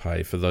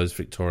overpay for those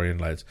Victorian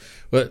lads.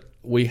 But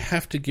we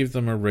have to give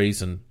them a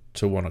reason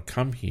to want to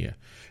come here.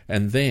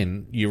 And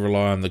then you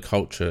rely on the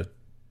culture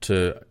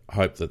to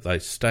hope that they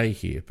stay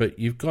here. But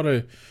you've got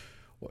to...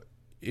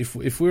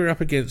 If we're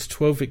up against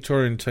 12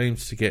 Victorian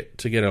teams to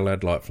get a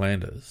lad like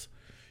Flanders,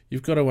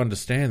 you've got to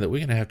understand that we're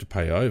going to have to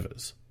pay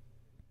overs.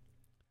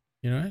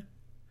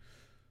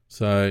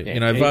 So,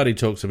 Vardy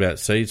talks about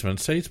Seedsman.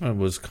 Seedsman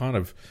was kind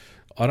of...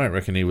 I don't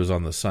reckon he was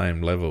on the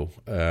same level.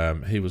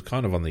 He was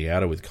kind of on the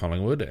outer with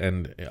Collingwood,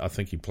 and I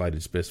think he played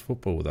his best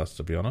football with us,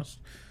 to be honest.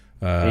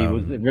 He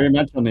was very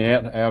much on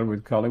the outer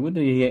with Collingwood.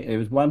 There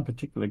was one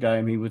particular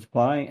game he was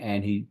playing,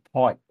 and he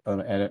piked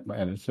at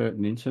a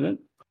certain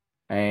incident,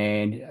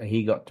 and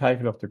he got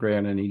taken off the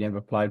ground, and he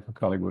never played for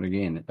Collingwood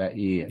again that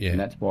year, and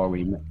that's why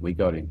we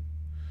got him.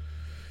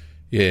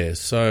 Yeah,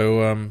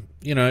 so,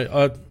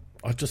 I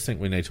just think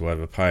we need to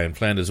overpay, and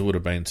Flanders would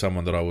have been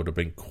someone that I would have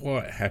been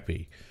quite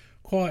happy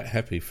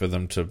for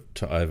them to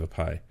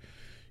overpay.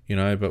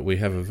 But we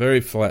have a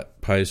very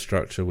flat pay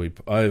structure. We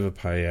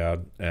overpay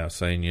our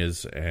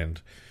seniors,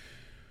 and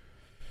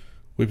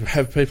we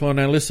have people on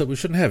our list that we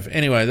shouldn't have.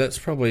 Anyway, that's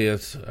probably a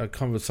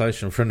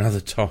conversation for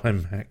another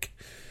time, Mac.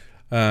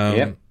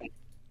 Yep.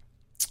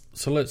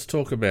 So let's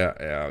talk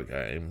about our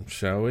game,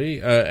 shall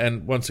we?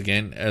 And once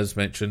again, as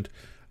mentioned,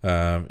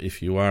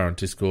 if you are on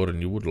Discord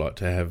and you would like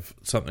to have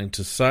something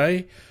to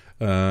say,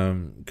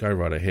 go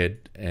right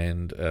ahead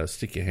and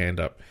stick your hand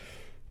up.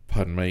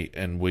 Pardon me,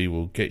 and we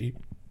will get you.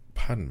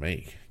 Pardon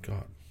me,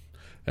 God,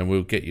 and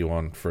we'll get you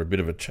on for a bit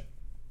of a chat.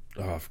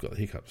 Oh, I've got the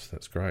hiccups.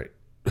 That's great.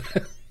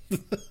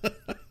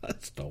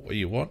 That's not what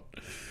you want.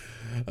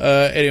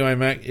 Anyway,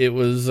 Mac, it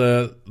was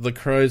the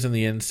Crows in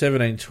the end,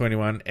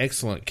 17-21.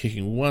 Excellent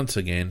kicking once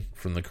again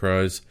from the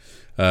Crows,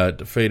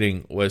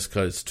 defeating West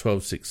Coast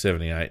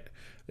 12-6-78.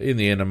 In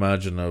the end, a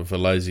margin of a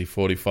lazy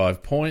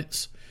 45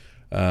 points.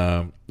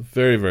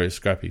 Very, very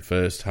scrappy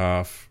first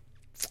half.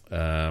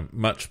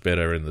 Much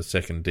better in the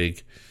second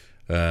dig.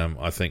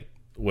 I think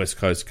West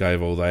Coast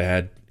gave all they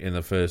had in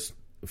the first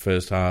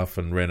half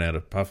and ran out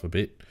of puff a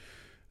bit.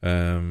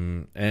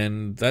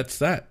 And that's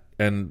that.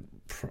 And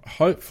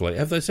hopefully,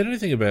 have they said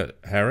anything about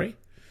Harry?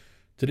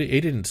 He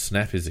didn't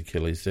snap his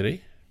Achilles, did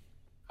he?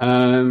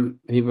 No,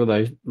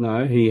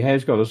 he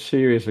has got a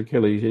serious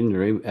Achilles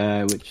injury,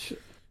 which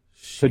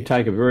could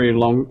take a very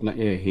long.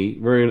 Yeah,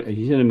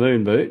 he's in a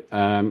moon boot,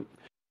 and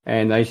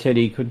they said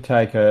he could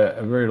take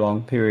a very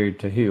long period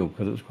to heal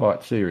because it's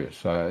quite serious.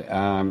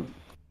 So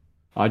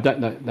I don't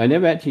know. They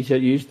never actually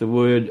used the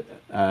word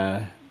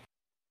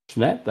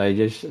snap. They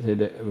just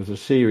said it was a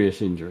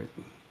serious injury.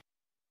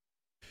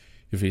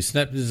 If he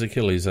snapped his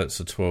Achilles, that's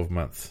a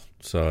 12-month.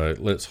 So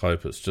let's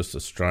hope it's just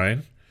a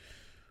strain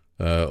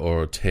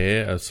or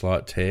a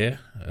slight tear.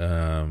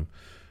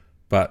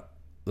 But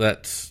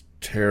that's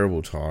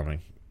terrible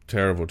timing.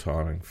 Terrible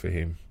timing for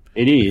him.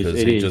 It is.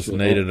 Because he just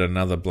needed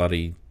another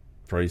bloody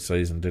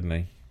pre-season, didn't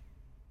he?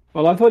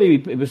 Well, I thought he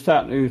was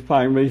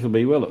playing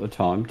reasonably well at the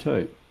time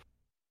too.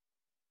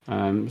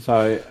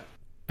 So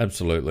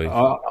absolutely.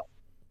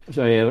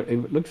 So yeah,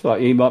 it looks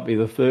like he might be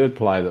the third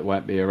player that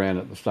won't be around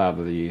at the start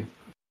of the year.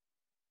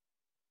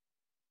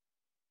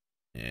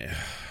 Yeah,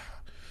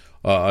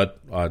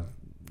 I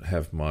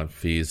have my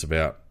fears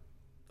about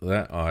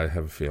that. I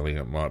have a feeling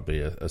it might be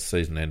a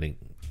season-ending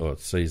or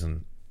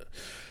season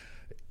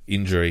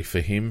injury for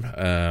him,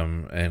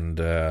 and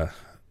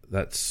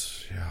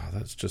that's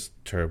just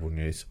terrible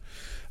news.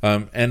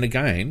 And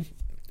again,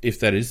 if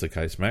that is the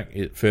case, Mac,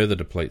 it further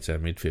depletes our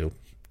midfield.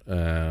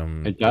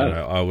 It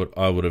does.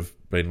 I would have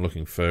been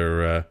looking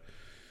for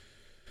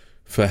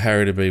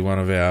Harry to be one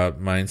of our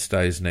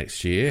mainstays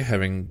next year,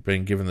 having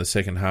been given the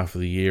second half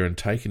of the year and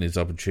taken his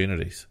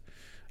opportunities.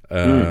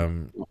 I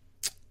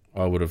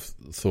would have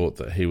thought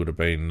that he would have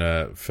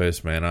been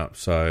first man up.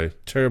 So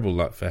terrible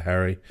luck for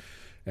Harry,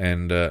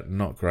 and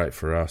not great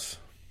for us.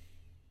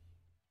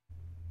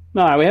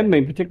 No, we haven't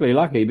been particularly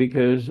lucky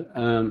because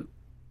to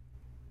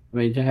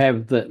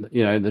have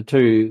the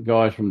two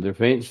guys from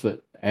defence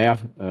that out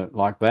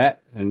like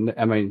that,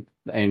 and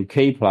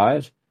key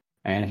players.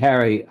 And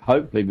Harry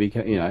hopefully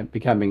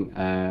becoming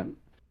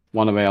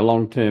one of our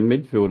long-term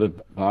midfielder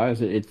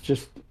players.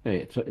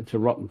 It's a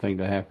rotten thing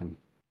to happen.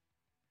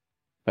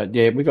 But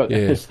yeah, we got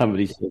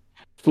somebody said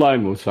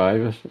Sloan will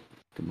save us.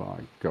 My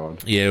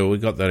God. Yeah, well, we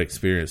got that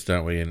experience,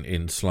 don't we,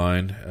 in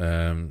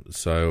Sloan?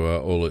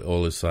 So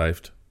all is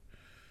saved.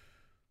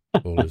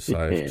 All is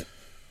saved.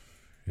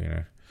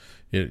 Yeah.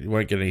 You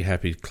won't get any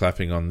happy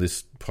clapping on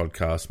this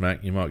podcast,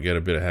 Mac. You might get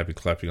a bit of happy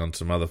clapping on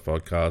some other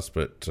podcasts,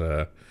 but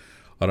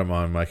I don't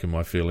mind making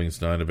my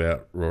feelings known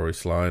about Rory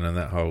Sloane and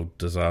that whole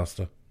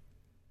disaster.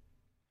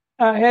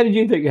 How did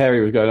you think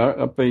Harry was going?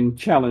 I've been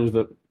challenged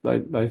that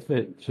they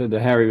said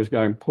that Harry was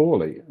going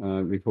poorly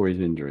before his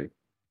injury.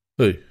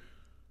 Who?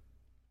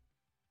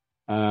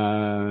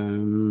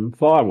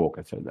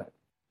 Firewalker said that.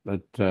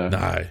 But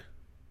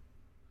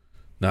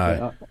No.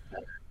 I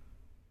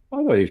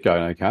thought he was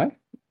going okay.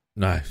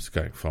 No, he's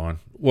going fine.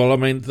 Well,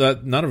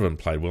 none of them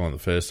played well in the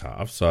first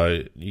half,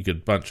 so you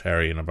could bunch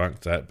Harry in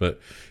amongst that. But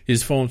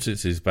his form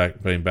since he's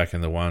been back in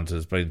the ones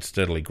has been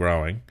steadily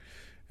growing,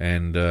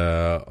 and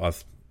I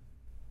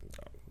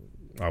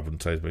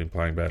wouldn't say he's been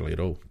playing badly at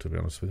all, to be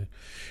honest with you.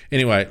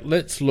 Anyway,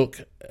 let's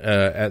look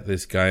at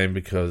this game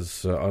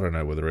because I don't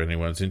know whether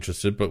anyone's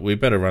interested, but we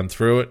better run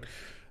through it.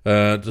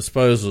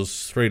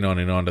 Disposals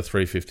 399 to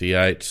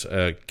 358,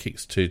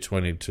 kicks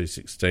 220 to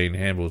 216,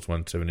 handballs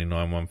 179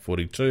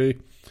 142.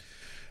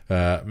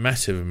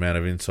 Massive amount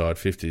of inside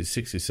 50s,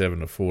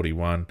 67 to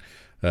 41,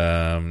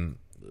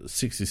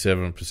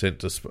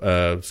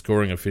 67%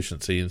 scoring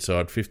efficiency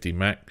inside 50,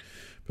 Mac.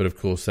 But of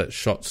course, that's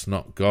shots,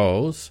 not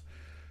goals.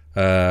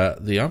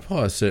 The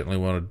umpire certainly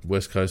wanted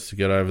West Coast to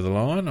get over the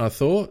line, I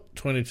thought.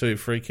 22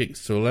 free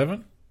kicks to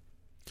 11.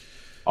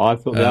 I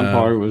thought the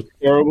umpire was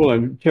terrible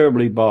and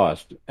terribly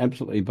biased,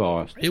 absolutely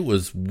biased. It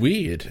was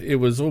weird. They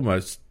were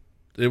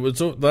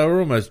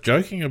almost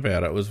joking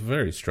about it. It was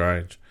very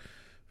strange.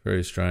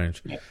 Very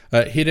strange. Yeah.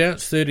 Hit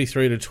outs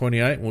 33 to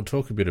 28. We'll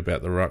talk a bit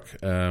about the ruck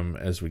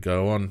as we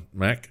go on,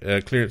 Mac.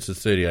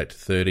 Clearances 38 to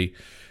 30.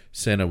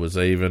 Centre was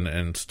even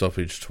and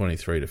stoppage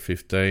 23 to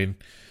 15.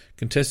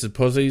 Contested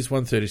posies,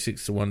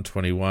 136 to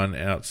 121.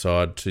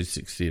 Outside,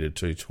 260 to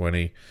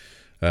 220.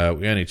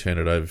 We only turned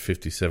it over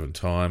 57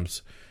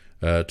 times.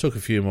 Took a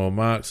few more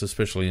marks,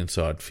 especially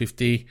inside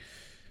 50,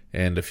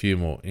 and a few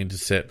more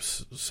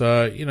intercepts.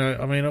 So,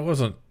 it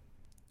wasn't...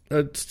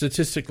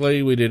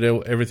 statistically, we did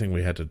everything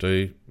we had to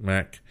do,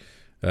 Mac.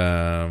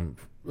 A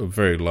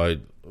very low,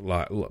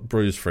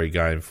 bruise-free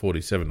game,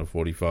 47 to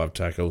 45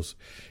 tackles,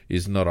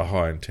 is not a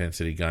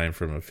high-intensity game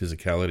from a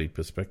physicality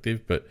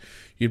perspective, but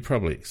you'd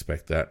probably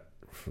expect that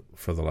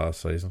for the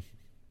last season.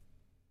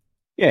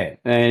 Yeah,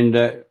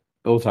 and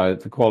also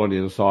the quality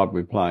of the side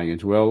we're playing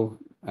as well.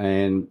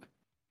 And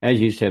as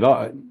you said,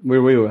 we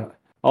were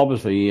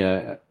obviously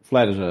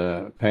flat as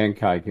a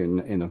pancake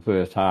in the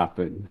first half,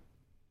 but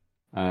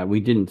we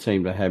didn't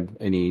seem to have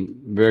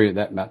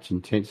that much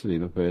intensity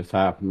in the first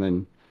half. And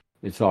then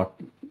it's like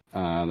they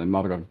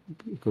might have got a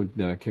good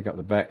kick up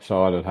the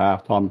backside at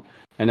halftime.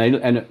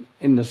 And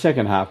in the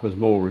second half was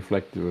more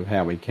reflective of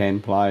how we can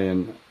play.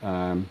 And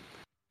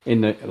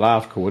in the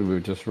last quarter, we were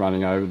just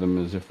running over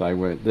them as if they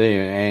weren't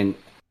there.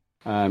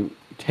 And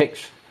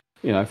Tex,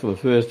 for the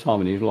first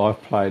time in his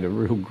life, played a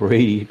real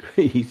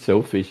greedy,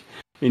 selfish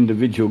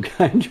individual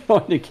game,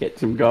 trying to get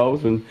some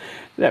goals. And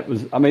that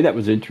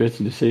was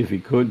interesting to see if he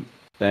could.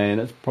 And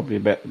that's probably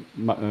about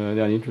the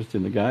only interest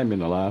in the game in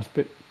the last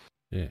bit.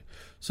 Yeah.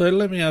 So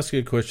let me ask you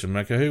a question,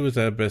 Maka. Who was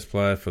our best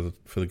player for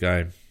the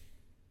game?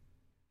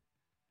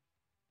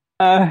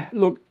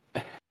 Look,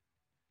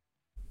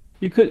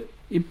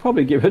 you'd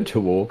probably give it to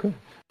Walker.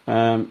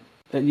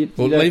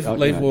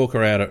 Leave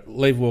Walker out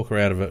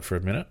of it for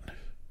a minute.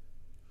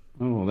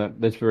 Oh,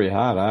 that's very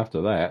hard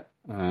after that.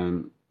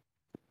 A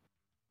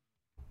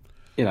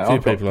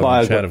few people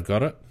on the chat have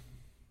got it.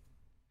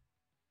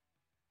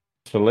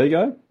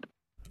 Soligo?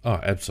 Oh,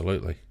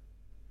 absolutely.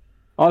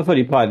 I thought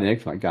he played an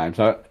excellent game,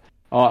 so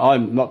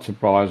I'm not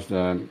surprised.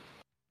 Some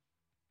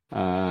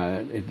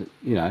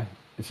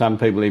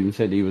people even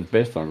said he was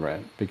best on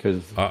ground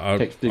because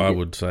I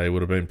would say it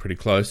would have been pretty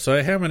close.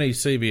 So, how many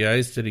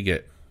CBAs did he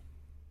get?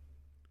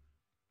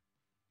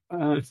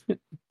 Did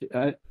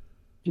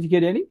he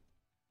get any?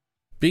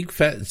 Big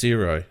fat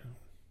 0.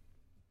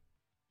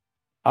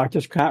 I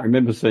just can't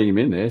remember seeing him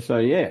in there. So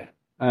yeah,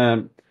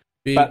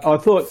 Big but I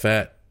thought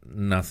fat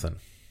nothing.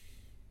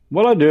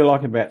 What I do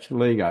like about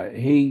Soligo,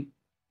 he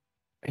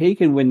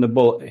can win the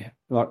ball,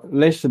 like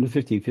less than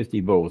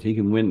 50-50 balls. He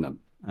can win them.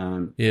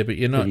 Yeah, but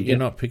you're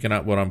not picking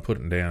up what I'm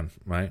putting down,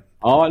 mate.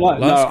 Oh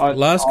no!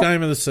 Last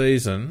game of the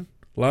season,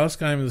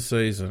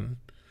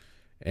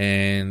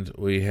 and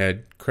we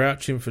had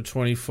Crouch in for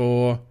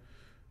 24.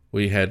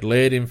 We had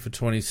Laird in for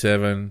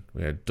 27.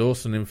 We had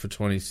Dawson in for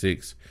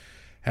 26.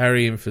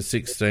 Harry in for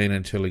 16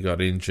 until he got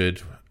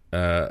injured,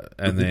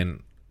 and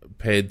then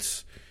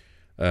Peds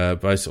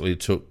basically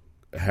took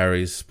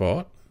Harry's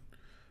spot.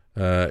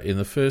 In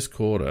the first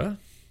quarter,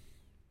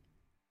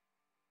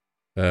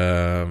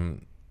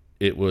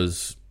 it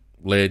was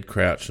Laird,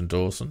 Crouch, and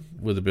Dawson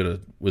with a bit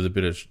of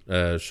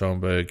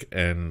Schomburg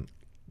and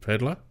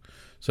Pedler.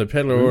 So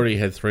Pedler already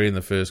had 3 in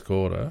the first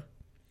quarter.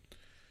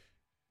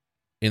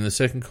 In the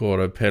second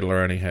quarter,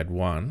 Pedler only had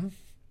 1.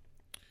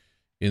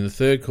 In the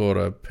third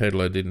quarter,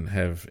 Pedler didn't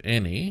have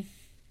any.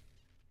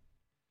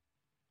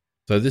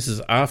 So this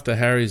is after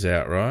Harry's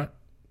out, right?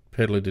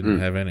 Pedler didn't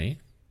have any,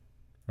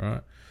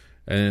 right?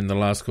 And in the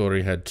last quarter,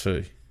 he had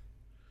 2.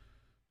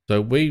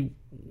 So we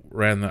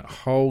ran that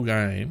whole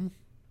game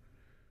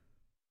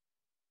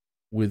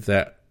with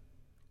that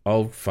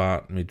old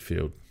fart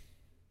midfield.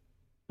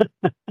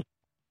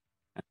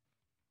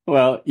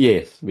 Well,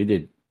 yes, we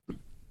did.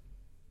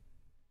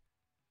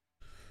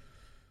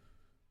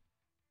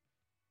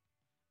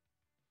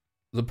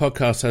 The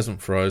podcast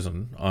hasn't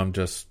frozen. I'm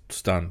just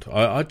stunned.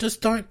 I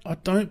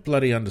don't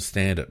bloody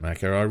understand it,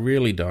 Macca. I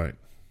really don't.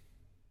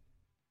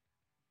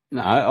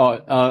 No,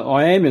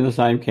 I am in the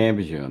same camp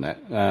as you on that.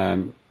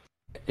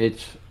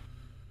 There's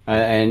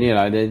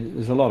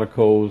a lot of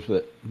calls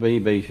that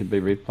VB should be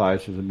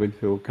replaced as a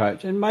midfield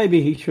coach, and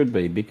maybe he should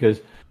be because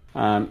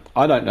I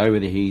don't know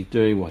whether he's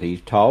doing what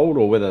he's told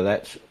or whether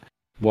that's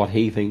what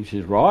he thinks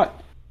is right.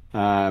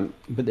 But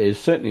there's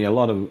certainly a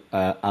lot of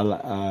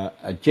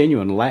a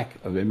genuine lack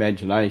of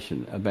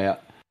imagination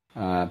about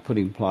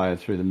putting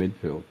players through the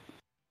midfield.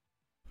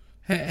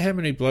 How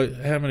many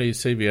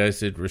CBAs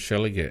did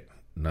Rochelle get?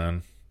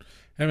 None.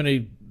 How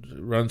many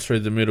runs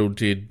through the middle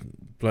did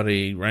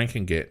bloody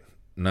Rankin get?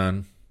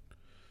 None.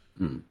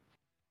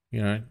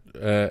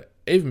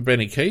 Even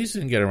Benny Keys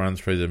didn't get a run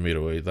through the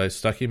middle. They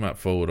stuck him up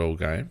forward all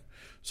game.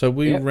 So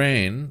we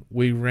ran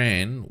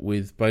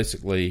with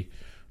basically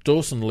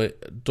Dawson,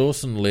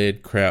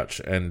 Laird, Crouch,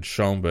 and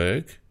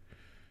Schomburg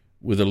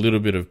with a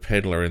little bit of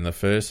Pedler in the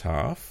first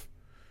half,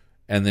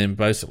 and then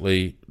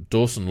basically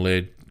Dawson,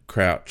 Laird,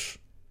 Crouch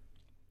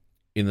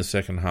in the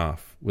second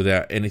half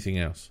without anything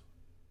else.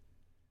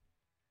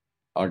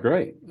 I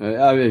agree.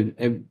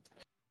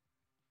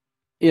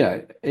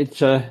 It's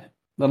the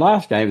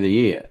last game of the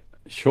year.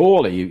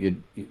 Surely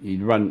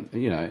you'd run,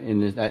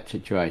 in that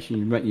situation,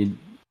 you'd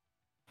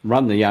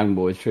run the young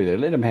boys through there,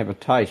 let them have a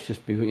taste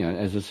just before,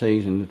 as the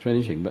season is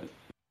finishing. But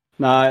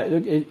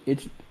No,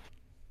 it's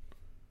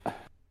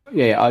I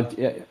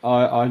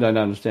don't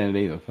understand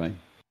it either, Finn.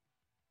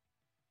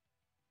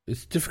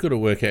 It's difficult to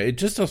work out. It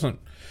just doesn't.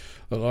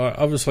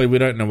 Obviously, we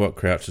don't know what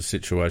Crouch's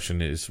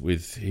situation is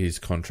with his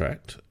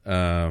contract,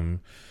 but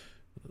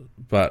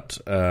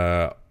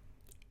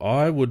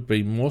I would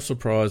be more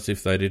surprised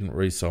if they didn't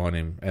re-sign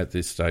him at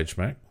this stage,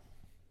 Mac.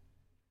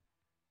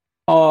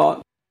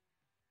 I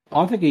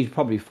think he's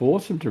probably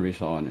forced them to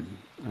resign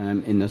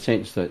him, in the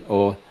sense that,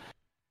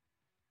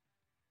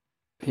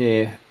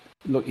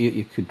 look,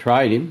 you could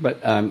trade him,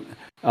 but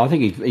I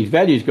think his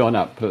value's gone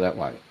up, put it that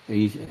way.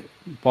 He's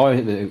by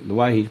the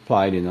way he's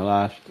played in the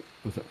last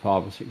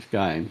 5 or 6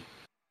 games.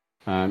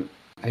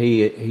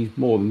 He's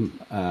more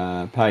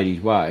than paid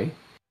his way,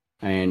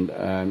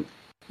 and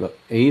look,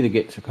 he either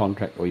gets a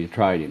contract or you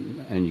trade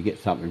him and you get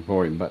something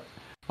for him. But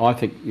I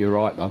think you're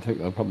right. I think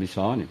they'll probably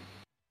sign him.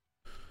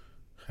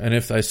 And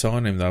if they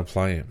sign him, they'll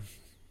play him.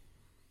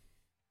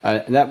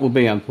 That will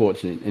be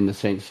unfortunate in the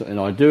sense, and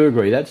I do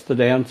agree that's the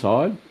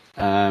downside,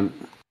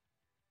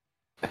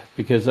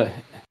 because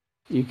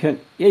you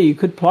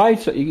could play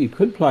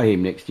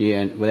him next year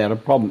and without a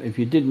problem if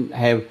you didn't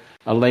have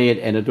a Laird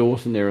and a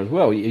Dawson there as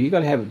well. You've got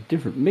to have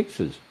different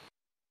mixes.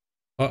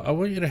 I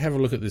want you to have a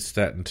look at this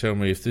stat and tell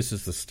me if this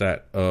is the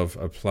stat of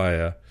a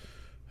player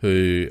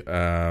who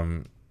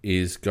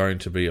is going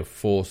to be a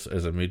force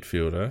as a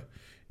midfielder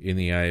in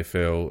the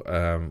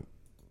AFL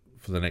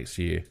for the next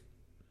year.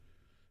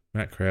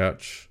 Matt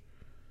Crouch,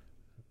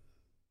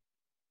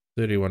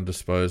 31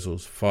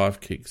 disposals, 5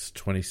 kicks,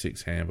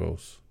 26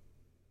 handballs.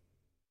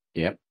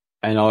 Yep.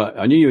 And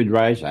I knew you would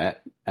raise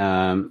that.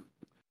 The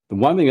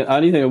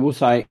only thing I will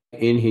say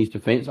in his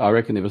defence, I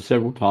reckon there were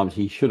several times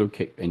he should have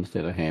kicked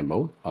instead of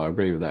handball. I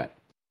agree with that.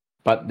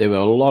 But there were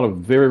a lot of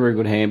very, very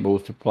good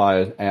handballs to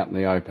players out in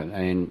the open,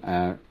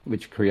 and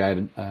which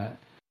created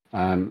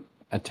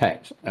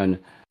attacks. And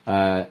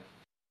I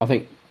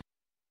think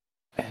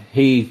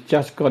he's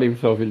just got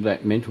himself into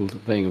that mental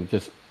thing of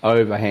just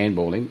over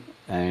handballing,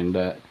 and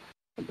the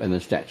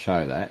stats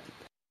show that.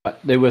 But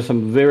there were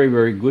some very,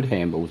 very good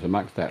handballs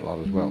amongst that lot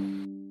as well.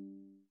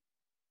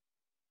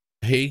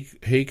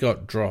 He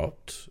got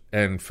dropped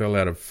and fell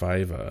out of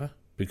favour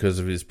because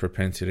of his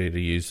propensity to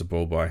use the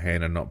ball by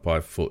hand and not by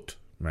foot,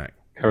 Mac.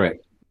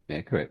 Correct. Yeah,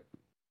 correct.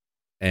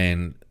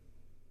 And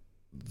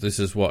this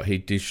is what he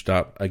dished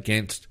up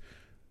against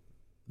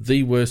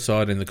the worst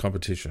side in the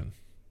competition.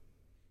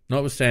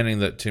 Notwithstanding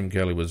that Tim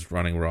Kelly was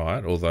running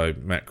riot, although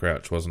Matt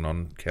Crouch wasn't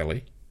on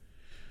Kelly.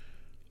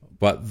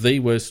 But the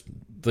worst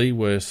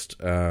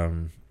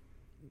team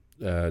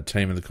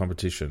in the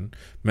competition,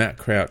 Matt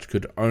Crouch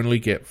could only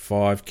get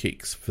 5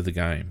 kicks for the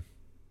game.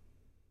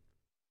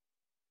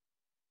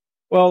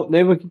 Well,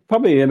 there were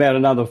probably about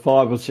another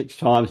 5 or 6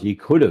 times he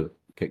could have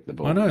kicked the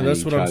ball. I know,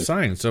 that's what I'm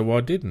saying. So why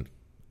didn't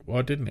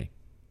he?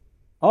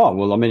 Oh,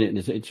 well, I mean,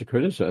 it's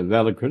a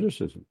valid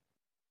criticism.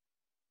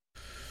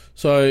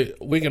 So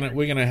we're gonna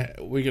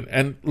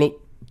and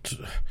look.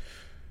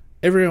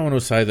 Everyone will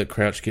say that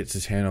Crouch gets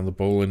his hand on the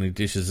ball and he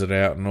dishes it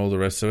out and all the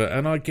rest of it,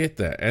 and I get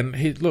that. And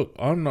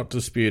I'm not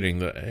disputing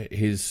that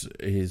his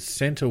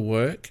centre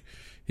work,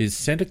 his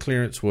centre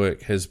clearance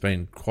work has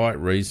been quite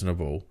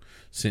reasonable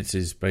since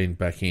he's been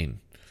back in.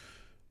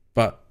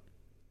 But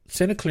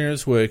centre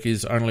clearance work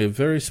is only a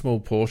very small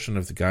portion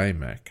of the game,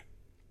 Mac.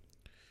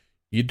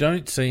 You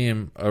don't see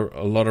him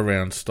a lot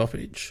around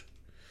stoppage,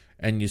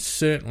 and you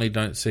certainly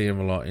don't see him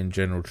a lot in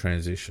general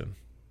transition.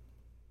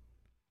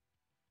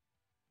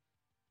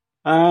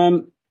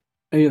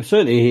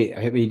 Certainly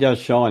he does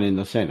shine in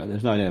the centre.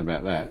 There's no doubt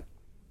about that.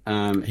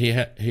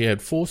 He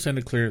had 4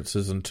 centre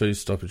clearances and 2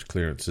 stoppage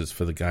clearances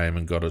for the game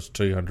and got us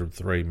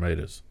 203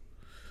 metres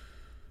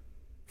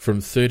from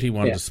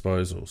 31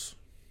 disposals.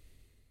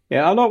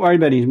 Yeah, I'm not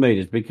worried about his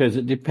metres because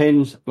it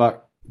depends.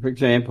 Like, for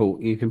example,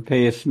 you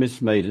compare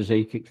Smith's metres.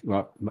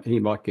 He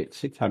might get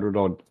 600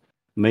 odd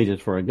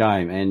metres for a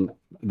game, and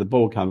the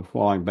ball comes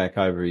flying back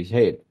over his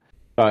head.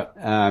 But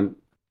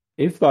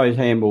if those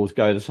handballs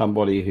go to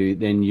somebody who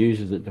then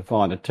uses it to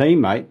find a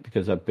teammate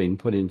because they've been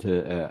put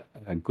into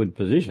a good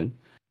position,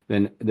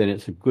 then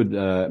it's a good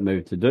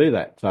move to do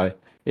that. So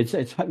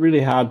it's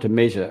really hard to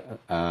measure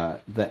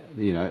that,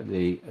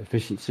 the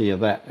efficiency of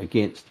that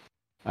against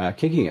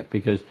kicking it,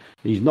 because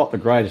he's not the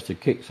greatest to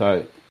kick.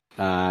 So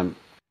look,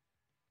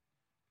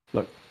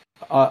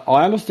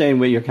 I understand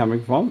where you're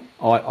coming from.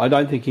 I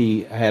don't think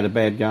he had a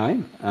bad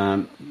game,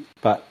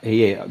 but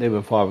there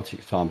were 5 or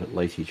 6 times at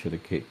least he should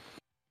have kicked.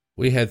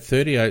 We had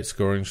 38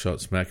 scoring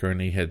shots, Macca, and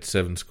he had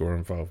 7 score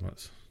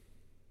involvements.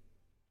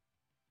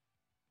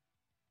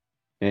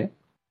 Yeah.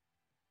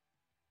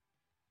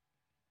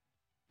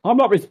 I'm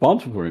not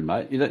responsible for him,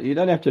 mate. You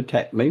don't have to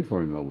attack me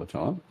for him all the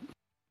time.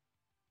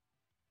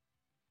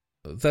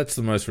 That's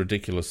the most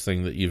ridiculous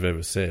thing that you've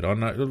ever said. I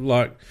know,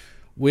 like,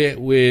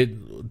 we're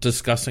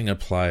discussing a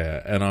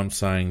player, and I'm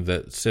saying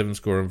that 7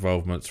 score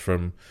involvements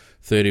from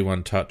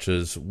 31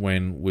 touches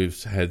when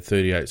we've had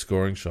 38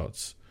 scoring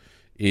shots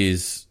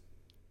is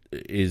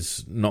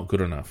not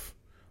good enough.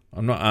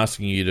 I'm not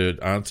asking you to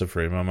answer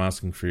for him. I'm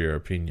asking for your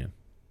opinion.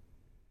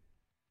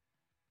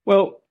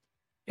 Well,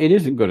 it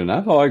isn't good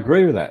enough. I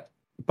agree with that.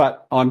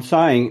 But I'm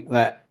saying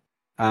that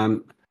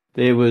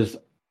there was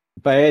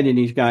bad in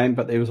his game,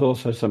 but there was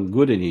also some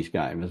good in his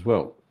game as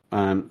well.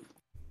 I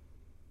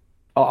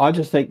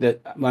just think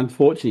that,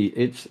 unfortunately,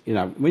 it's,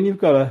 when you've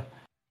got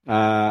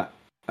a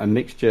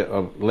mixture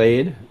of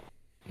Laird,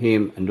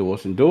 him and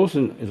Dawson.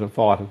 Dawson is a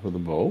fighter for the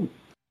ball.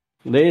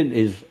 Laird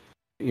is,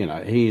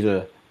 he's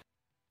a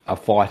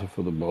fighter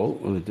for the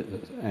ball.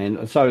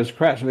 And so is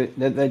Crouch.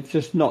 They're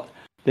just not,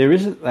 there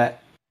isn't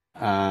that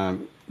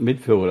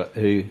midfielder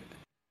who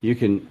you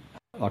can,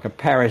 like a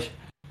Parrish.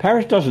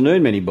 Parrish doesn't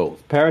earn many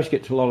balls. Parrish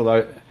gets a lot of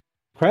those.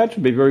 Crouch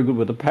would be very good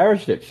with the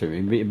Parrish next to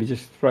him. He'd be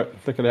just flick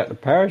it out to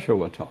Parrish all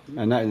the time.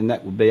 And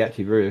that would be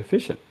actually very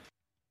efficient.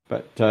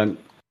 But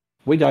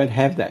we don't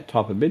have that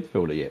type of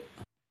midfielder yet.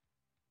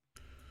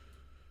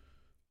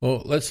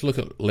 Well, let's look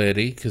at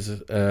Lairdy, because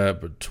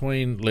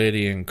between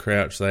Lairdy and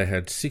Crouch, they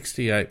had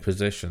 68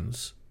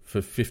 possessions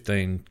for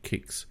 15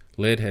 kicks.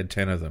 Laird had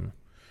 10 of them,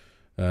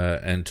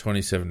 and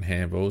 27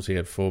 handballs. He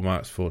had 4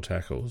 marks, 4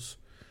 tackles,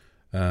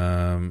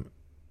 14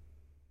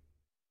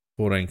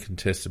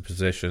 contested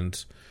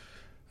possessions.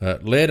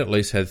 Laird at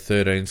least had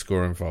 13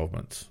 score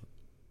involvements,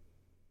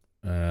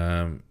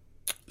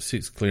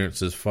 6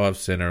 clearances, 5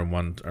 centre and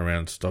 1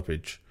 around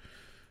stoppage.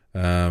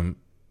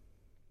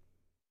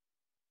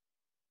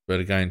 But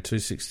again,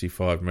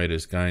 265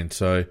 metres gained.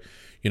 So,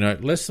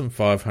 less than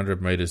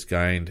 500 metres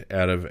gained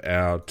out of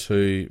our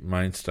 2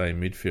 mainstay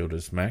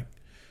midfielders, Mac.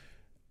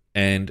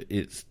 And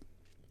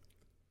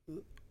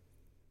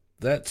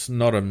that's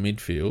not a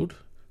midfield.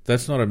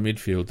 That's not a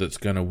midfield that's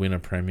going to win a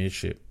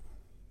premiership.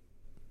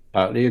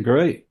 Totally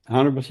agree.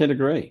 100%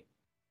 agree.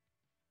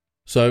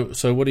 So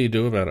what do you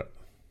do about it?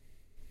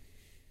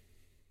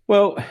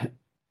 Well,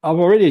 I've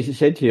already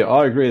said to you,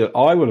 I agree that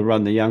I would have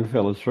run the young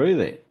fellas through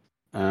there.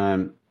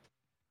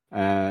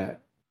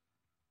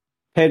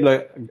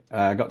 Pedler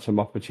got some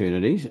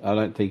opportunities. I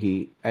don't think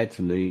he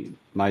actually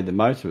made the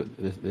most of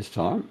it this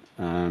time.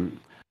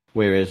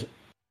 Whereas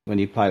when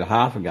he played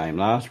half a game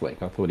last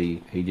week, I thought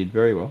he did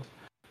very well.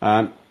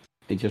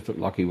 He just looked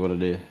like he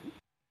wanted to.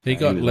 He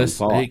got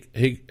less.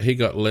 He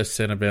got less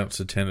centre bounce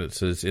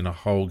attendances in a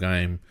whole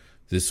game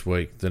this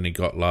week than he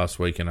got last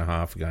week in a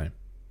half game.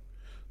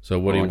 So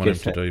what do you want him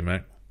to do,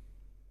 Mac?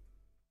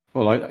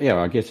 Well,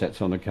 I guess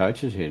that's on the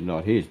coach's head,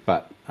 not his.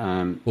 But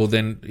well,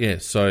 then, yeah.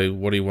 So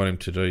what do you want him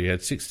to do? He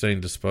had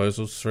 16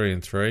 disposals, 3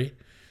 and 3,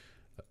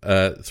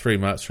 3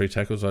 marks, 3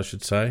 tackles, I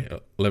should say.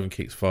 11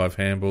 kicks, 5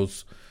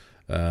 handballs.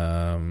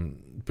 Burnt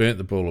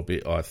the ball a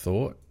bit, I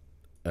thought.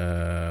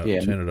 Turned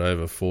it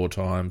over 4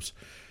 times.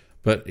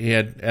 But he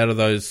had, out of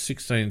those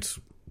 16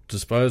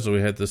 disposal,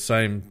 he had the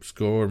same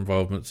score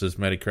involvements as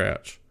Matty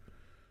Crouch.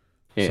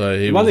 Yeah. So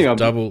he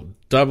was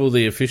double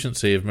the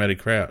efficiency of Matty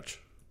Crouch.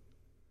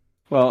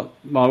 Well,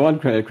 my one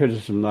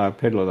criticism of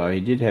Pedler, though,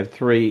 he did have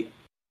 3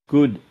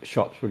 good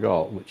shots for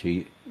goal, which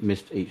he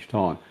missed each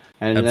time.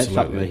 And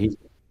Absolutely.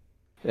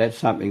 that's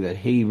something that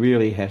he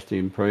really has to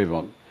improve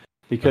on.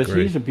 Because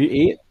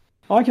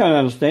I can't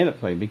understand it,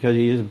 please, because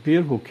he is a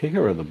beautiful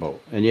kicker of the ball.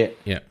 And yet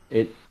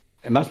it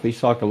must be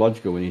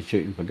psychological when he's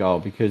shooting for goal,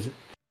 because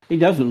he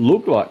doesn't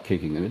look like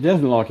kicking them. He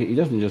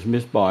doesn't just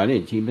miss by an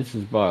inch. He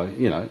misses by,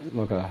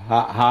 like a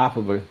half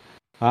of a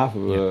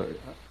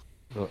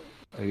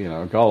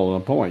goal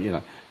and a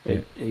point.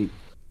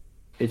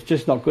 It's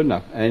just not good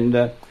enough.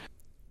 And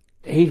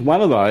he's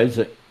one of those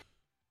that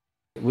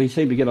we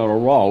seem to get on a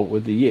roll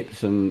with the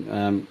yips,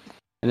 and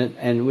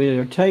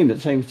we're a team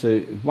that seems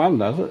to, if one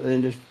does it,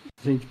 then just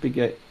seems to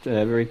get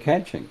very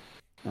catching.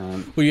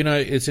 Well,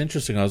 it's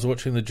interesting. I was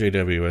watching the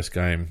GWS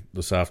game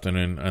this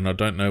afternoon, and I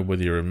don't know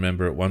whether you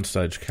remember, at one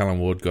stage Callum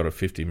Ward got a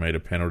 50-metre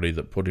penalty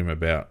that put him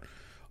about,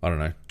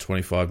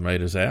 25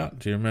 metres out.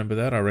 Do you remember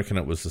that? I reckon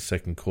it was the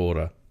second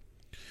quarter.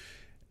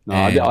 No,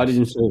 I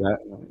didn't see that.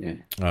 Yeah.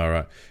 All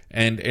right.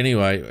 And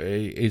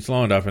anyway, he's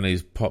lined up and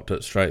he's popped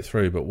it straight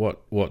through. But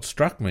what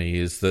struck me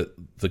is that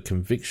the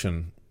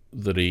conviction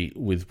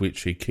with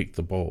which he kicked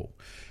the ball.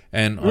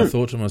 And I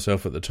thought to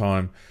myself at the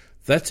time,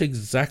 that's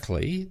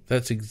exactly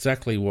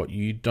what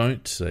you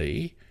don't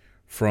see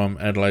from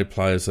Adelaide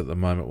players at the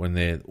moment when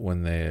they're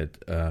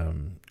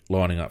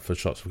lining up for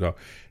shots for goal.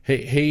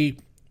 He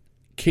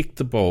kicked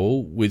the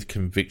ball with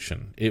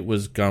conviction. It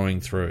was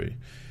going through.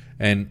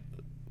 And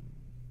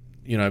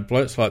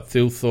blokes like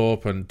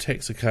Thilthorpe and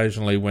Tex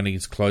occasionally, when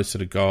he's closer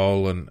to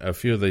goal, and a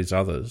few of these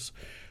others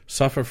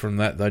suffer from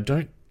that. They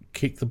don't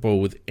kick the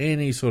ball with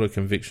any sort of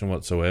conviction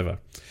whatsoever.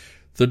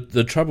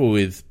 The trouble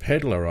with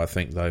Pedler, I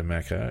think, though,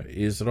 Macca,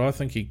 is that I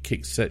think he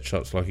kicks set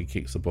shots like he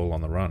kicks the ball on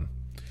the run,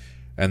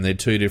 and they're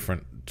two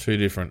different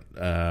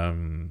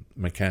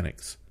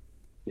mechanics.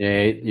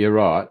 Yeah, you're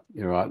right.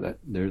 That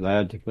they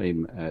are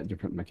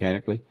different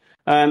mechanically,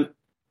 and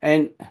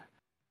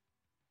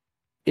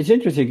it's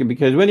interesting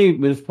because when he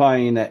was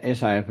playing in that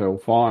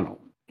SAFL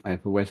final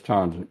for West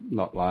Torrens,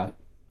 not last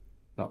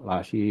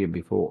year,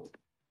 before,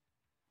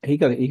 I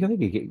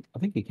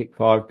think he kicked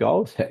 5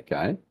 goals that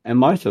game, and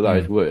most of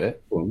those were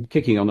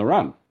kicking on the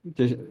run,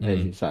 as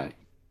you say.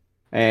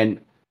 And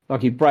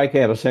like he'd break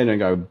out of centre and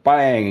go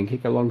bang and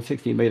kick a long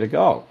 60-metre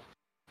goal.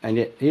 And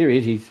yet here he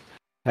is, he's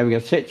having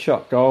a set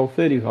shot goal,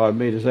 35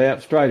 metres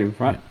out, straight in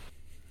front. Yeah.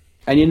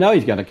 And you know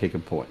he's going to kick a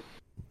point.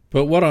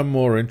 But what I'm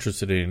more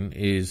interested in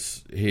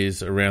is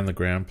his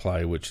around-the-ground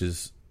play, which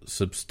is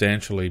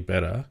substantially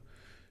better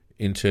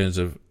in terms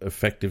of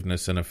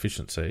effectiveness and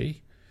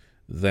efficiency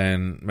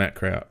than Matt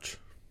Crouch.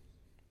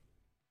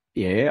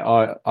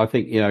 Yeah, I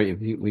think, if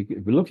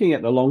we're looking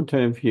at the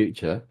long-term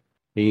future,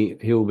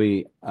 he'll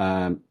be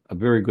a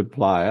very good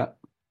player,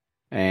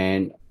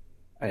 and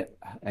I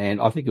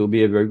think he'll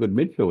be a very good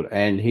midfielder.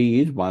 And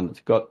he is one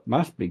that's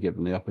must be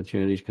given the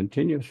opportunities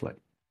continuously.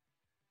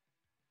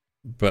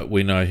 But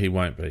we know he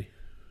won't be.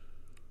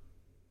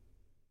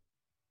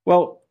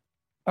 Well,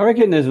 I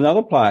reckon there's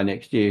another player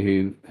next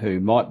year who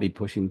might be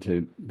pushing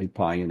to be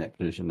playing in that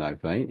position, though,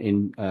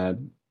 in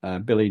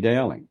Billy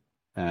Dowling.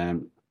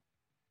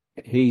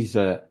 He's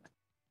they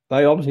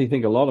obviously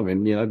think a lot of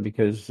him,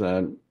 because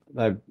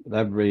they've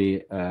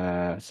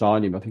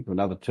signed him, I think, for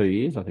another 2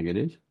 years, I think it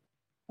is.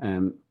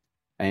 And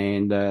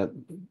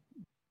from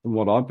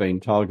what I've been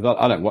told, because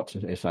I don't watch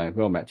the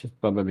SAFL matches,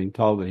 but I've been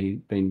told that he's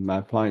been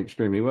playing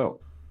extremely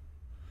well.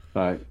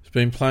 So he's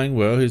been playing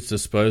well. His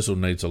disposal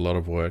needs a lot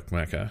of work,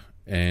 Macca.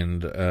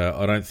 And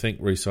I don't think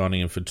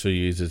re-signing him for 2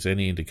 years is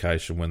any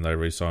indication when they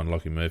re-sign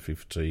Lockie Murphy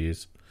for 2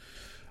 years.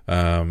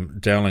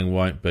 Dowling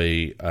won't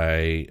be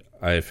a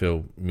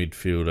AFL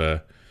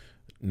midfielder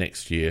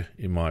next year,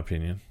 in my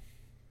opinion.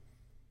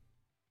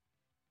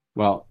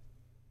 Well,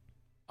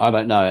 I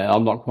don't know.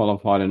 I'm not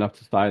qualified enough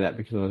to say that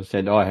because, as I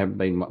said, I haven't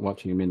been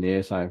watching him in the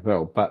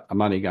SAFL, but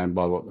I'm only going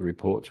by what the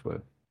reports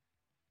were.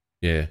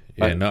 Yeah.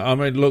 No, I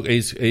mean, look,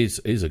 he's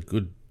a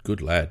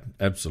good lad.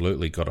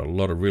 Absolutely, got a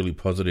lot of really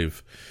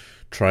positive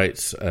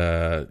traits.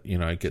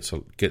 Gets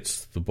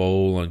the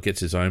ball and gets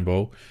his own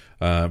ball,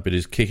 but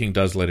his kicking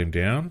does let him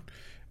down.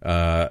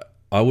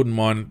 I wouldn't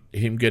mind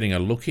him getting a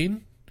look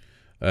in,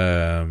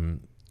 but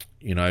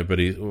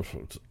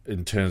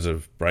in terms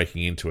of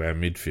breaking into our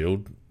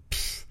midfield,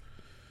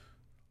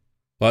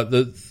 our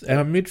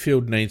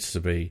midfield needs to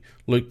be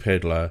Luke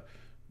Pedler,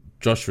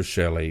 Josh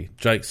Rochelle,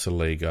 Jake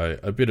Saligo,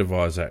 a bit of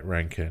Isaac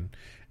Rankin,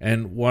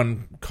 and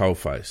one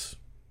coalface.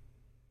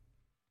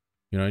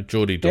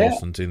 Geordie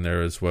Dawson's in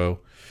there as well.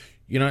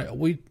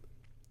 If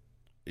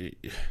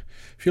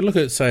you look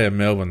at, say,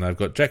 Melbourne, they've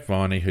got Jack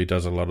Viney, who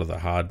does a lot of the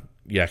hard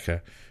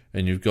yakka,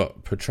 and you've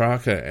got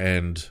Petrarca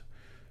and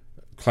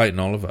Clayton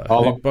Oliver,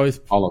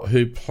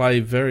 who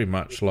play very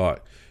much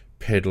like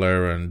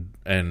Pedler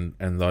and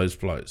those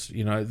blokes.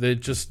 They're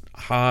just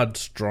hard,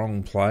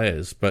 strong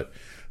players, but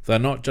they're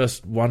not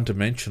just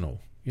one-dimensional.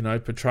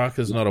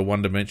 Petrarca's not a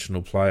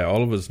one-dimensional player.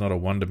 Oliver's not a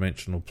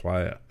one-dimensional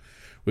player.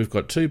 We've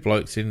got two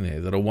blokes in there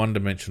that are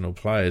one-dimensional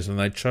players, and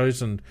they chose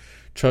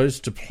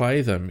to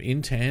play them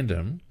in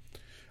tandem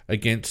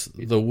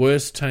against the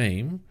worst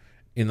team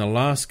in the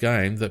last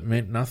game that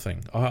meant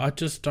nothing. I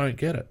just don't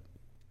get it.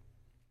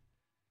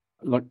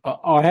 Look,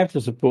 I have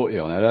to support you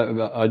on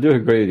that. I do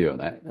agree with you on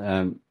that,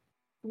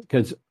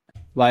 because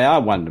they are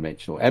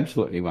one-dimensional,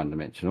 absolutely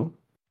one-dimensional.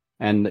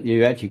 And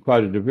you actually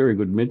quoted a very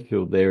good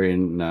midfield there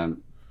in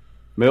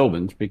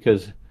Melbourne's,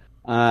 because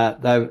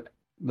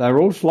they're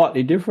all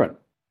slightly different.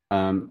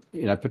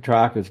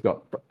 Petrarca's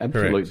got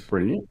absolute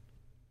brilliant.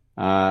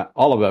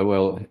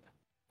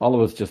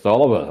 Oliver's just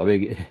Oliver. I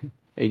mean,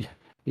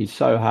 he's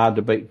so hard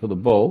to beat for the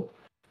ball,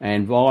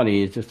 and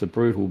Viney is just a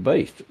brutal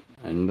beast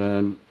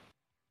and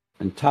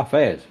tough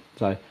as.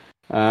 So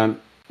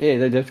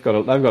they've got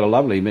a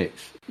lovely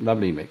mix,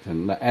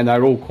 and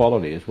they're all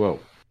quality as well.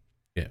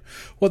 Yeah.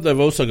 What they've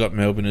also got,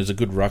 Melbourne, is a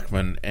good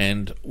ruckman,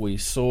 and we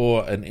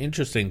saw an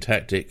interesting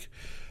tactic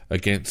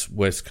against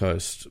West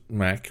Coast,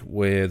 Mac,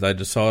 where they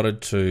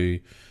decided to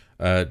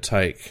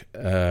take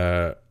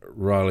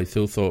Riley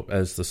Thilthorpe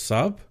as the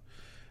sub,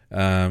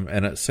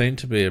 and it seemed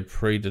to be a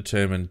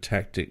predetermined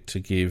tactic to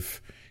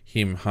give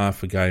him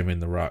half a game in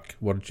the ruck.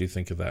 What did you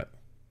think of that?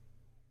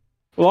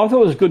 Well, I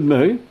thought it was a good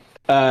move.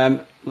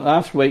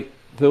 Last week,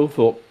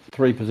 Thilthorpe,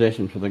 3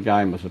 possessions for the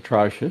game was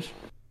atrocious,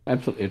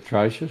 absolutely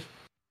atrocious.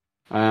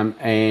 I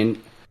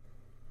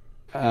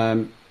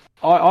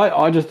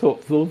just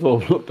thought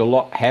Thilthorpe looked a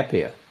lot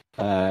happier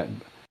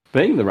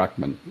being the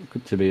ruckman,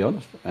 to be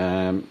honest.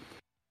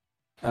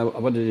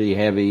 What did he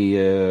have? He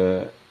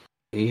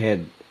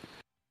had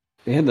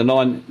the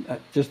 9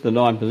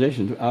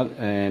 possessions,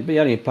 but he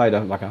only played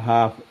like a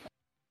half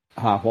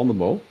on the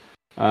ball.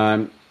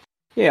 I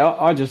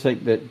just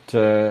think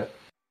that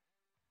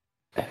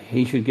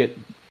he should get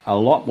a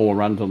lot more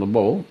runs on the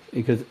ball,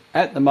 because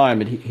at the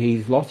moment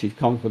he's lost his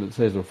confidence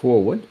as a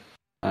forward,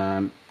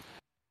 and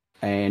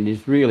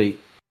is really,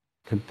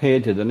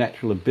 compared to the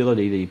natural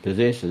ability that he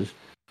possesses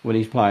when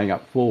he's playing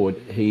up forward,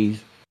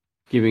 he's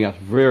giving us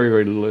very,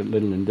 very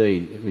little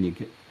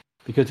indeed.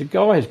 Because the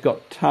guy has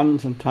got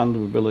tons and tons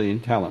of ability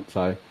and talent.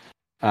 So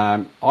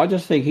I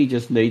just think he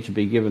just needs to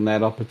be given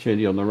that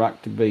opportunity on the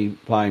ruck to be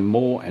playing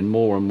more and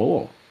more and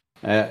more.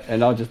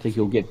 And I just think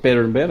he'll get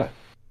better and better.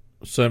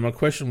 So my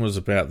question was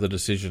about the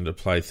decision to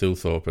play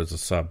Thilthorpe as a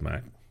sub,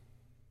 Mac.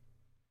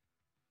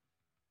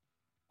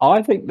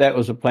 I think that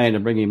was a plan to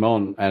bring him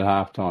on at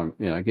halftime.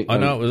 I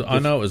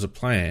know it was a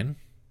plan.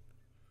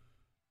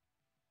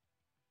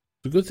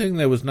 The good thing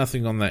there was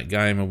nothing on that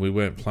game, and we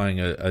weren't playing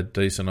a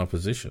decent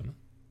opposition.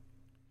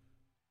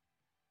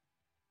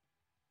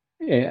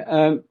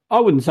 Yeah, I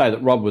wouldn't say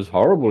that Rob was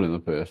horrible in the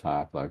first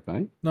half, though,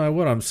 Pete. No,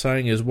 what I'm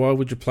saying is, why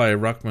would you play a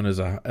ruckman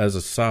as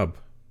a sub?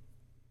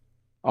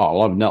 Oh,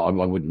 well, no, I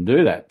wouldn't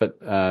do that. But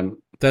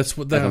that's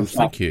what.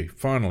 Thank you.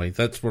 Finally,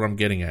 that's what I'm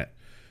getting at.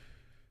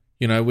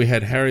 We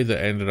had Harry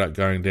that ended up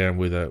going down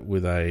with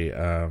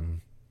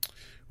an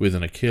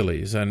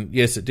Achilles, and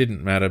yes, it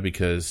didn't matter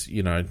because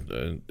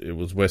it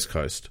was West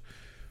Coast,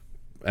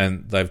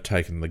 and they've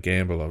taken the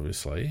gamble,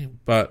 obviously,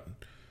 but.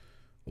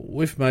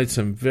 We've made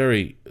some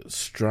very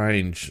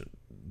strange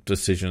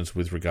decisions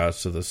with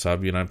regards to the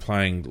sub.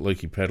 Playing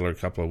Lukey Pedler a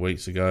couple of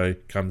weeks ago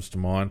comes to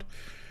mind,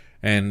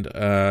 and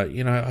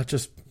I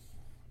just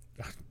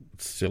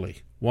it's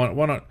silly. Why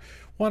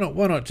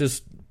not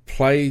just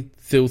play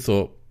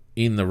Thilthorpe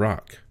in the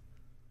ruck?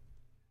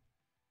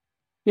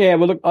 Yeah,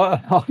 well, look,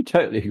 I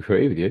totally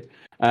agree with you.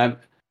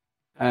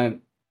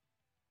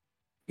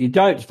 You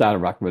don't start a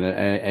ruckman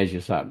as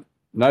your sub.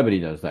 Nobody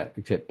does that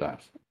except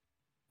us.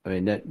 I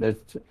mean,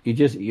 that's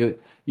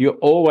you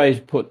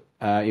always put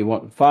you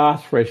want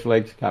fast, fresh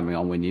legs coming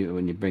on when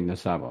you bring the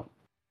sub on.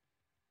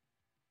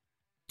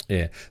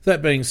 Yeah.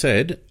 That being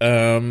said,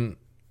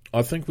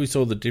 I think we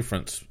saw the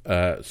difference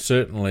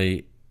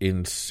certainly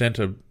in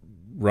centre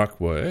ruck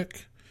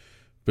work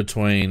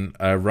between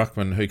a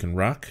ruckman who can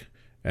ruck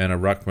and a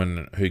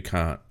ruckman who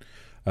can't.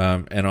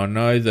 And I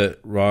know that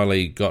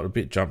Riley got a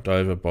bit jumped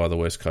over by the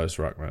West Coast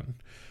ruckman.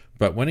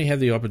 But when he had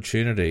the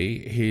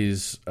opportunity,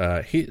 his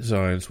hit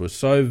zones were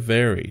so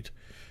varied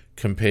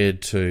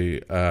compared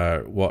to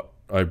what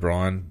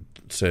O'Brien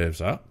serves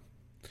up.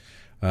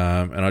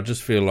 And I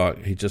just feel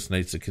like he just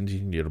needs to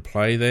continue to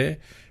play there.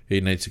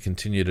 He needs to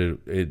continue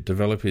to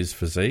develop his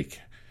physique.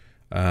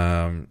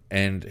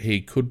 And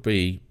he could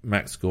be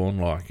Max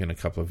Gawn-like in a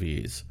couple of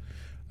years.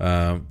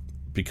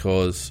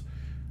 Because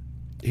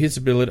his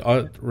ability...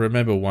 I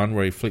remember one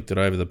where he flicked it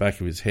over the back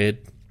of his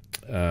head.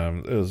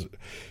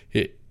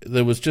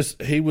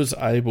 He was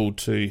able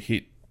to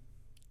hit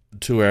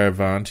to our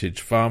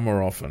advantage far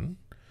more often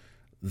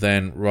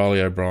than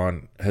Riley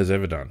O'Brien has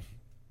ever done.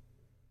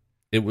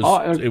 It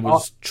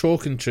was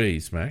chalk and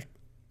cheese, Mac.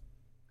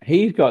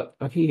 He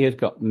has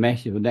got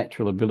massive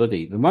natural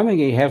ability. The one thing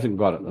he hasn't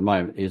got at the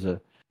moment is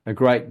a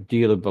great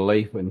deal of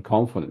belief and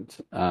confidence.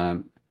 I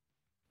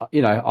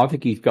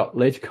think he's got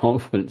less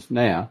confidence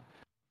now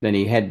than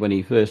he had when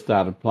he first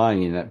started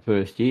playing in that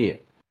first year.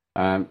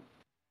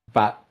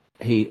 But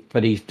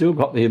he's still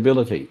got the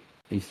ability.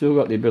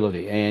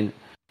 And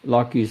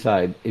like you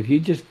say, if you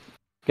just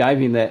gave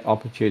him that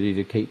opportunity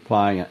to keep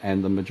playing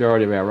and the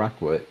majority of our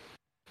ruck work,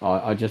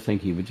 I just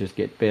think he would just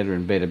get better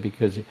and better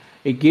because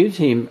it gives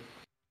him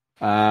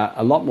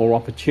a lot more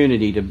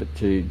opportunity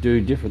to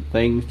do different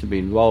things, to be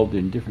involved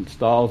in different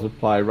styles of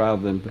play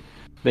rather than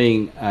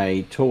being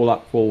a tall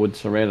up forward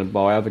surrounded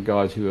by other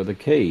guys who are the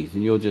keys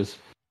and you're just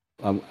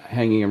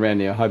hanging around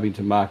there hoping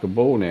to mark a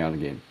ball now and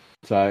again.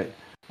 So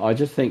I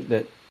just think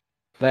that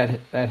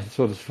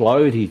sort of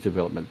slowed his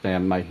development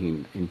down, making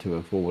him into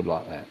a forward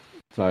like that.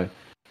 So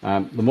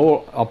the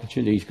more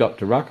opportunity he's got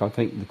to ruck, I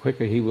think the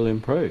quicker he will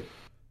improve.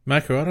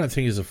 Macca, I don't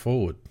think he's a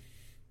forward.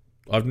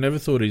 I've never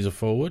thought he's a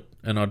forward,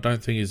 and I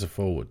don't think he's a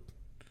forward.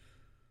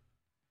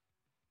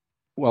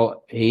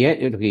 Well, he had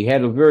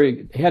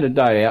a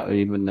day out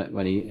even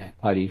when he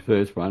played his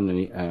first one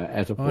and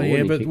as a forward. Oh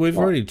yeah, but we've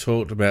already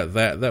talked about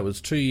that. That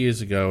was 2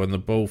 years ago, and the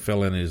ball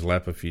fell in his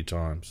lap a few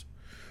times.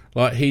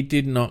 Like, he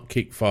did not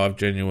kick 5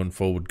 genuine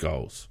forward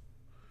goals.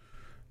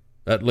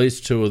 At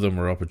least 2 of them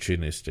were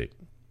opportunistic.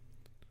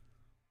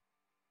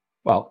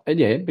 Well,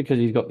 yeah, because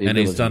he's got the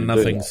ability he's done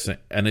nothing.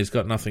 And he's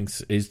got nothing.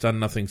 He's done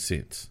nothing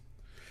since.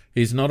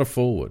 He's not a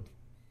forward.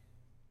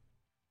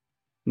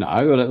 No,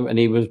 and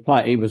he was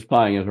playing as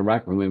a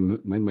ruckman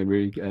when we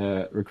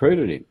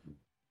recruited him.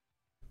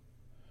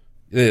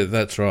 Yeah,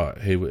 that's right.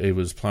 He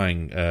was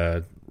playing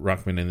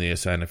ruckman in the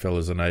SANFL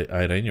as an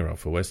 18-year-old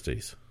for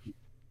Westies.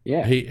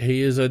 Yeah,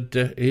 he's a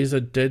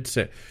dead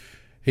set.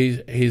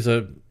 He's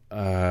a.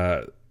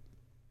 I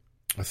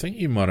think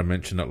you might have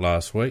mentioned it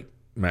last week,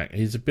 Mac.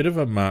 He's a bit of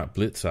a Mark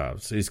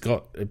Blitzarves.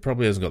 He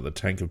probably hasn't got the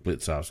tank of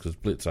Blitzarves because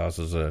Blitzarves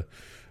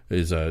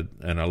is an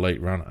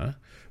elite runner,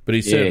 but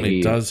he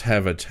certainly does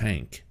have a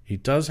tank. He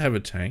does have a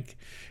tank,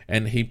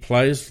 and he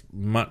plays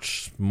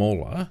much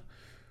smaller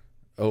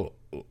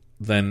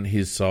than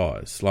his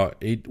size.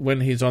 Like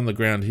when he's on the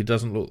ground, he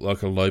doesn't look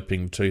like a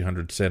loping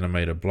 200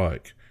 centimetre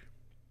bloke.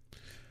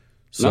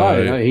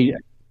 So, no, he's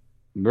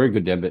very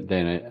good down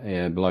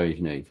below his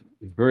knees.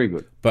 He's very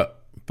good.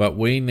 But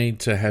we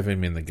need to have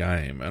him in the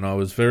game, and I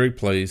was very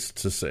pleased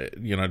to see,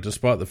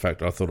 despite the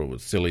fact I thought it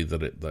was silly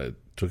that they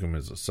took him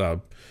as a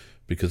sub,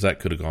 because that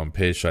could have gone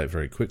pear-shaped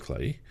very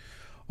quickly.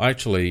 I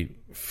actually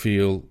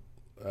feel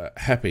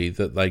happy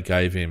that they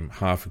gave him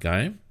half a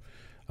game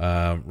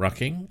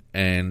rucking,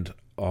 and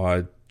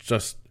I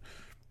just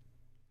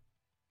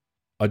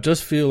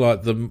feel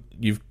like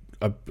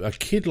a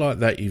kid like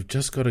that, you've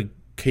just got to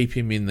keep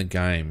him in the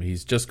game.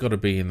 He's just got to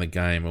be in the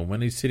game. And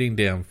when he's sitting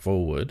down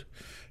forward,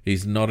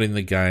 he's not in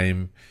the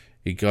game.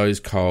 He goes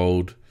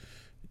cold.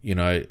 You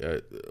know,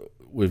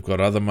 we've got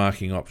other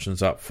marking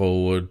options up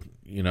forward.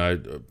 You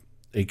know,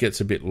 he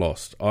gets a bit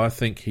lost. I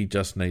think he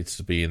just needs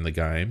to be in the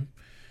game.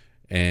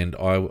 And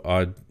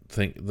I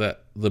think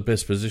that the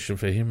best position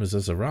for him is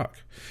as a ruck.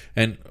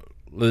 And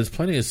there's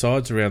plenty of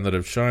sides around that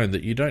have shown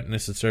that you don't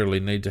necessarily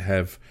need to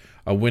have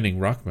a winning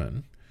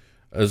ruckman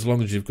as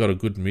long as you've got a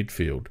good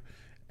midfield.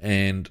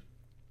 And,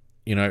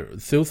 you know,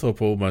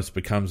 Thilthorpe almost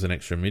becomes an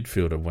extra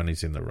midfielder when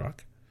he's in the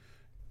ruck.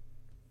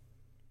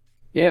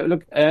 Yeah,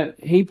 look,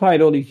 he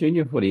played all his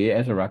junior footy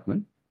as a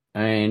ruckman,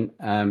 and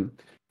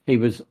he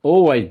was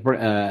always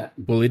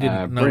well, he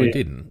didn't. No, he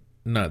didn't.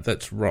 No,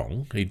 that's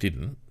wrong. He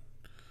didn't.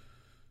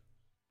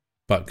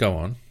 But go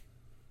on.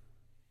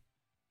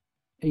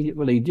 He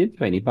did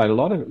play. He played a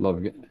lot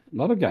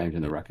of games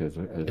in the ruck.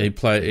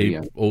 He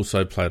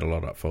also played a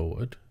lot up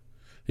forward.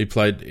 He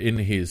played in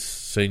his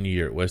senior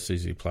year at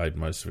Westies. He played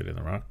most of it in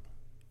the ruck.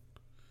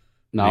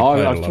 No,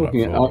 I was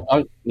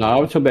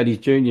talking about his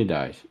junior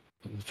days.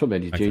 I was talking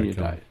about his junior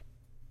days.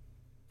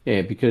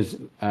 Yeah, because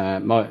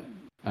my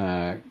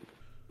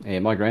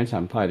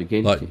grandson played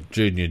against him.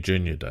 Junior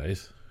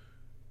days.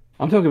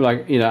 I'm talking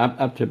like, you know,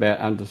 up to about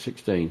under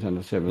 16s,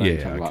 under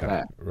 17, something like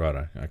that.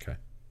 Righto, okay.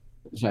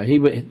 So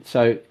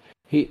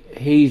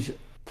his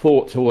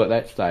thoughts all at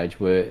that stage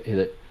were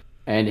that,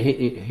 and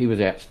he was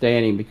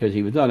outstanding because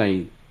he was not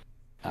only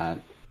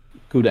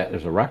good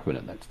as a ruckman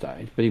at that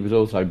stage, but he was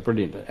also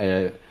brilliant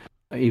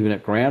even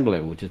at ground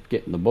level, just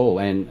getting the ball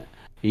and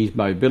his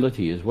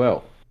mobility as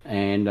well.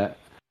 And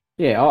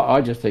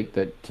I just think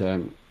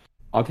that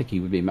I think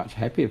he would be much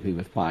happier if he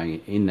was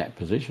playing in that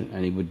position,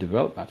 and he would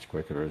develop much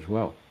quicker as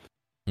well.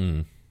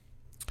 Mm.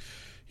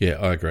 Yeah,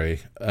 I agree.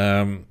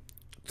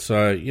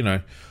 So, you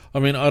know, I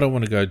mean, I don't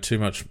want to go too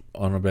much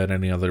on about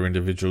any other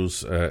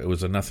individuals. It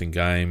was a nothing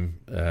game.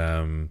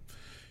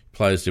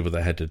 Players did what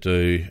they had to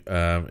do.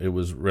 It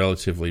was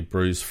relatively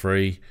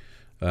bruise-free.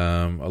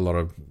 A lot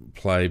of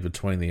play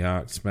between the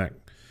arcs, Mac.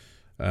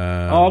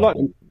 I'd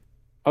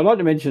like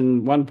to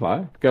mention one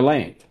player,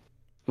 Gallant.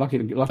 Lockie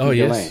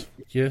Gallant.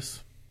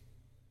 Yes.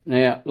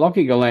 Now,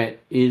 Lockie Gallant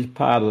is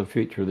part of the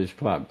future of this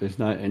club. There's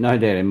no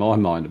doubt in my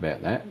mind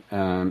about that.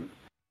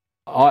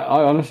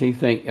 I honestly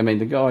think, I mean,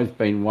 the guy's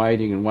been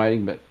waiting,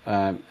 but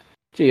I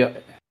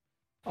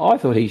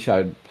thought he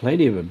showed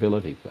plenty of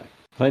ability,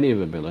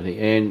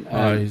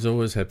 and he's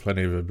always had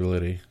plenty of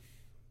ability.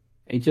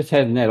 He just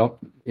hadn't had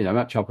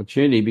much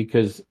opportunity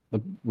because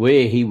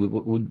where he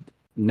would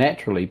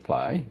naturally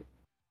play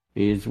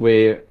is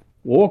where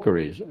Walker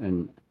is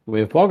and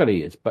where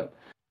Fogarty is, but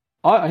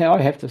I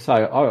have to say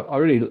I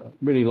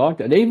really liked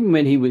it. Even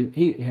when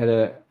he had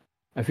a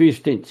few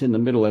stints in the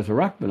middle as a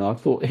ruckman, I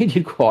thought he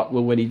did quite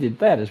well when he did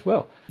that as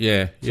well.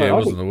 Yeah, so it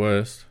wasn't the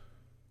worst.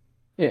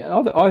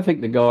 Yeah, I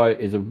think the guy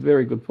is a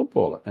very good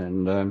footballer,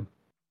 and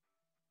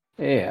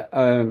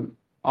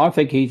I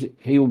think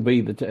he will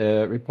be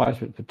the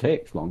replacement for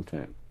Tex long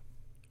term.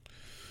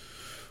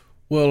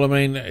 Well, I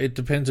mean, it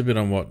depends a bit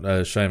on what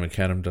Shane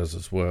McAdam does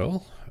as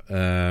well.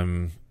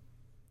 You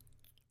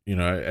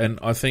know, and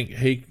I think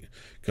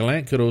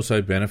Gallant could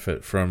also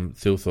benefit from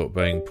Thilthorpe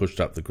being pushed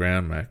up the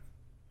ground, Mac.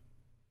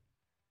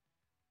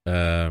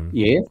 Yeah.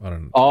 I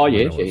don't.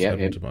 Yes. What's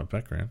happened to my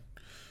background.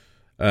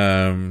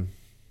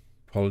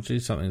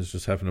 Apologies, something's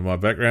just happened to my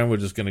background. We're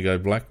just going to go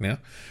black now.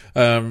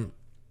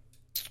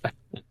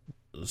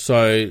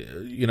 So,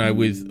 you know,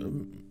 with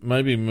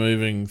maybe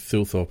moving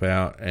Thilthorpe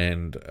out,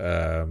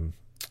 and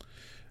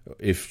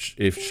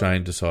if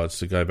Shane decides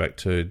to go back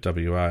to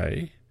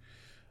WA,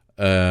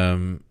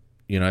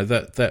 you know,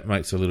 that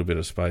makes a little bit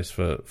of space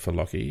for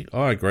Lockie.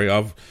 I agree.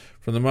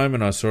 From the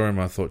moment I saw him,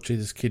 I thought, gee,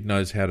 this kid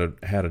knows how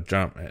to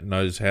jump,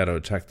 knows how to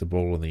attack the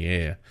ball in the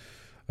air.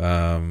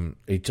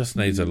 He just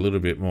needs a little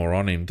bit more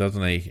on him,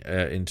 doesn't he,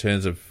 in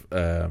terms of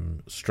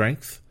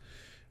strength?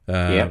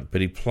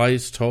 But he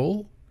plays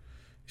tall.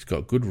 He's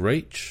got good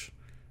reach.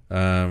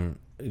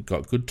 He's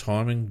got good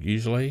timing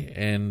usually,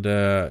 and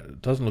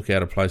doesn't look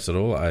out of place at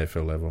all at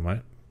AFL level,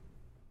 mate.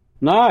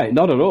 No,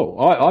 not at all.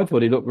 I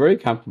thought he looked very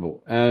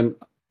comfortable.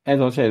 As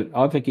I said,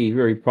 I think he's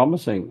very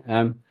promising.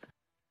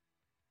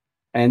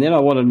 And then I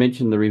want to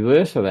mention the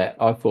reverse of that.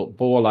 I thought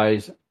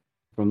Borlase,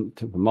 from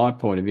my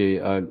point of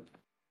view,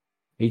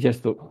 he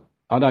just looked.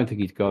 I don't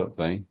think he's got it,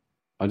 Dean.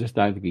 I just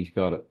don't think he's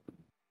got it.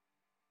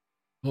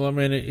 Well, I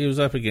mean, he was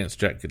up against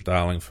Jack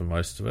Darling for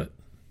most of it.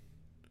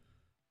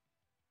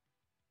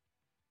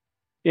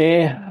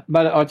 Yeah,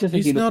 but I just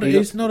think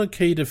he's not a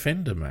key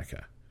defender,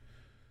 Macca.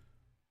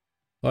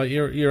 Like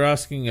you're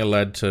asking a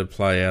lad to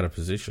play out of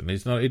position.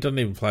 He's not. He doesn't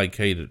even play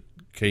key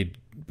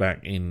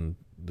back in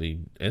the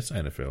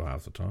SANFL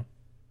half the time.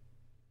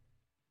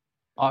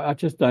 I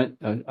just don't.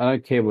 I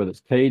don't care whether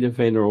it's key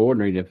defender or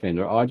ordinary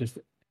defender.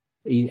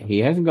 He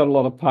hasn't got a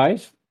lot of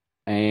pace,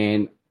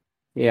 and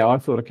I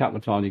thought a couple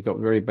of times he got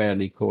very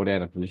badly caught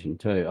out of position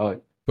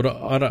too. But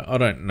I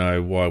don't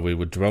know why we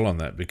would dwell on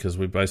that, because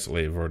we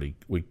basically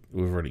we've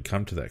already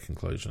come to that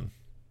conclusion.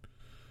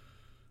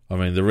 I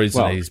mean, the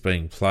reason Well- he's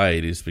being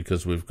played is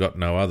because we've got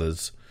no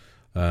others.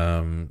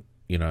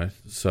 You know,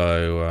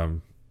 so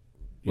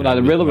Well, no,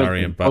 the with relevance Murray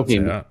of and Butts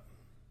talking- out.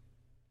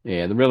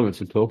 Yeah, the relevance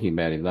of talking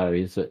about him though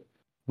is that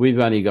we've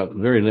only got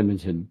very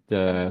limited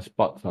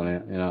spots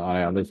on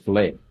our list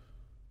left,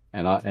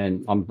 and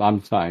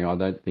I'm saying I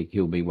don't think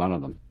he'll be one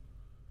of them.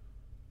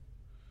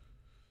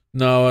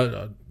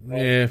 No,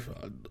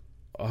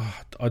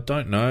 I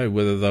don't know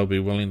whether they'll be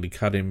willing to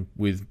cut him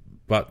with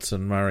Butts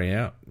and Murray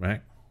out,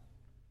 Mac.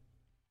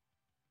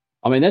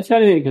 I mean, that's the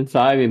only thing that can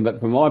save him. But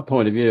from my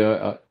point of view,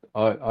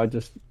 I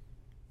just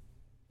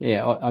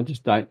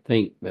don't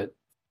think that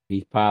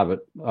he's part of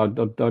it.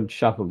 I'd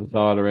shuffle the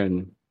side around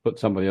and put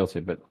somebody else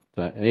in, but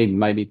even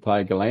maybe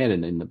play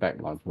Gallandon in the back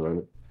line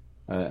for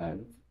a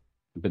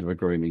bit of a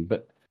grooming.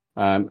 But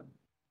I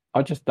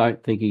just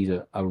don't think he's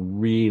a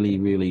really,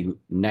 really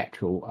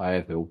natural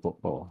AFL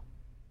footballer.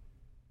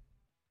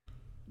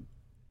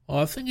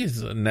 I think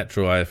he's a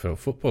natural AFL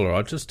footballer.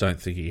 I just don't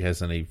think he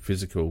has any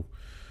physical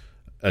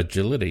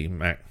agility,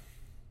 Mac.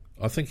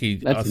 I think he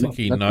knows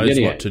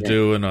what to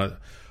do, and I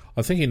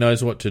think he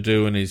knows what to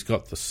do, and he's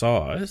got the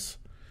size.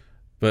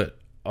 But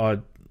I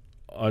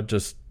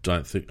just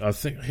don't think. I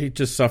think he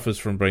just suffers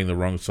from being the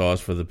wrong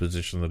size for the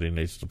position that he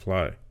needs to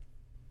play.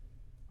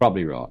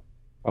 Probably right.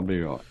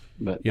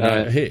 But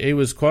he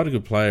was quite a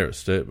good player at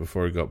Sturt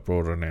before he got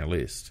brought on our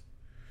list.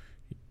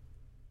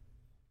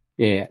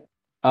 Yeah.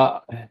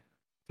 To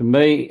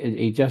me,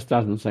 he just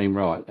doesn't seem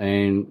right.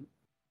 And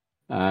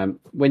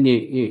when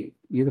you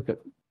look at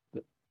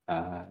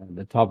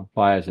the type of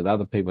players that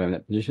other people have in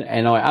that position,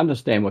 and I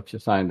understand what you're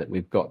saying, that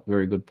we've got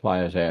very good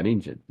players out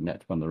injured, and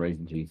that's one of the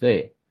reasons he's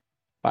there.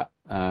 But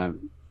still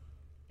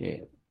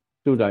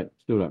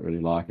don't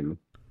really like him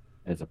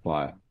as a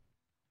player.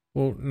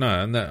 Well,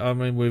 no, and I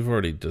mean we've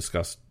already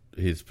discussed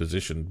his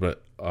position,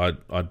 but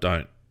I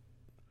don't.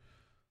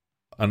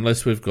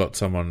 Unless we've got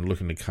someone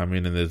looking to come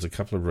in, and there's a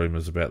couple of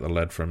rumours about the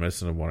lad from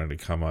Essendon wanting to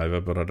come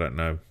over, but I don't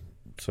know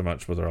so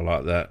much whether I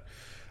like that.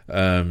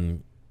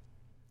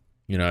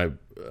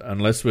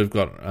 Unless we've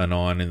got an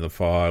iron in the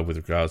fire with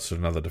regards to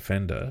another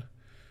defender,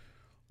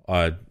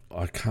 I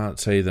can't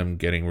see them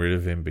getting rid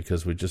of him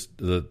because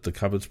the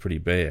cupboard's pretty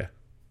bare.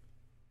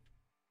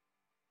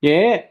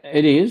 Yeah,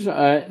 it is.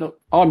 Look,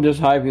 I'm just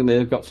hoping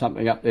they've got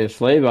something up their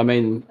sleeve. I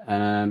mean,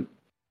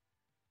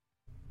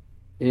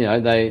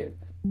 they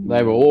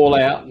were all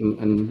out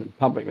and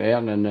publicly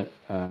out, and it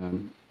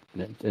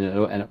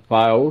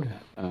failed.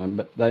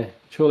 But they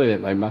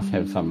must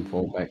have some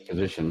fallback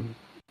position.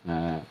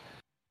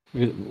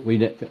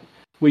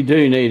 We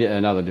do need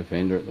another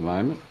defender at the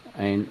moment,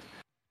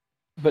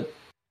 but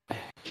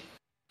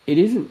it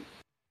isn't.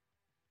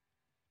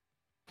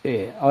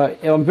 Yeah,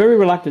 I'm very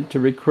reluctant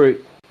to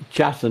recruit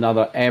just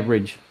another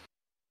average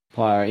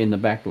player in the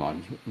back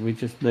line. We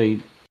just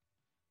need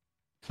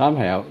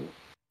somehow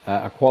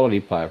a quality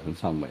player from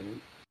somewhere.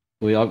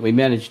 We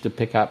managed to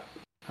pick up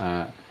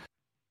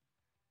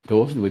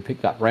Dawson, we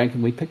picked up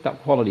Rankin, we picked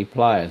up quality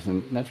players,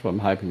 and that's what I'm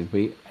hoping. If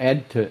we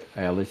add to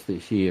our list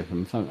this year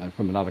from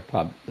another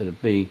club, that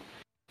it be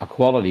a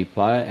quality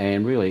player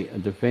and really a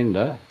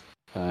defender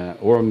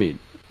or a mid.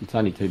 It's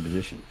only two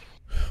positions.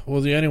 Well,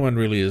 the only one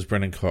really is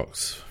Brendan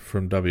Cox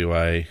from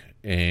WA,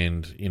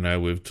 and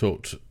we've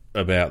talked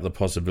about the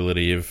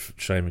possibility of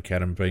Shane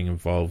McAdam being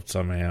involved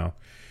somehow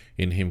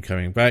in him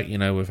coming back.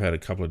 We've had a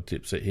couple of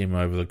dips at him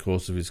over the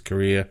course of his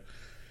career.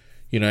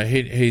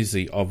 He's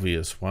the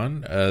obvious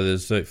one.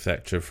 There's Zeke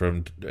Thatcher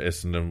from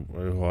Essendon,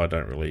 who I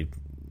don't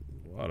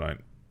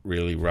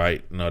really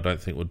rate, and I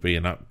don't think would be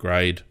an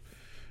upgrade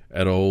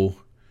at all.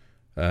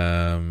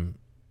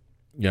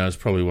 There's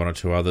probably one or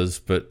two others,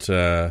 but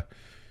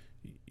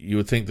you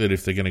would think that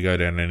if they're going to go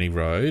down any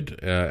road,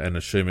 and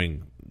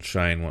assuming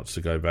Shane wants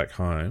to go back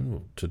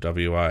home to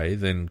WA,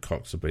 then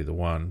Cox would be the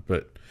one.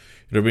 But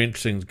it'll be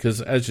interesting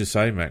because, as you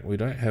say, Mac,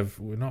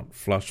 we're not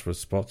flush for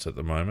spots at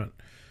the moment.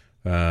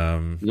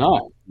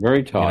 No,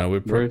 very tight.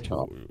 Very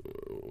tight.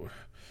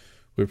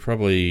 We're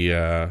probably,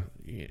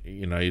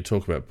 you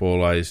talk about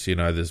ball ace.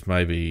 There's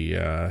maybe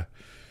a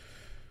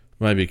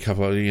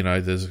couple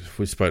of,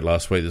 we spoke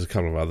last week. There's a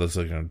couple of others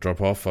that are going to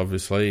drop off,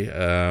 obviously.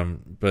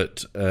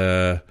 But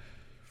the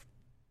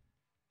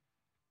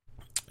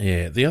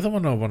other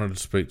one I wanted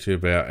to speak to you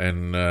about,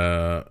 and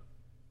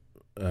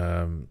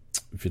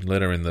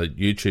Vinletta in the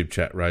YouTube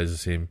chat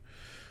raises him.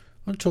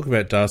 I want to talk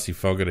about Darcy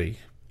Fogarty.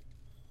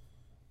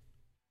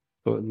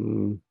 I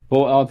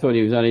thought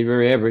he was only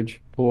very average.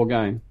 Poor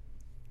game.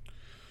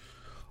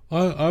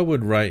 I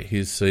would rate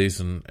his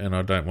season, and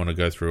I don't want to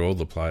go through all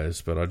the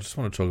players, but I just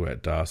want to talk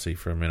about Darcy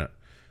for a minute.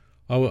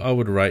 I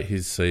would rate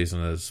his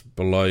season as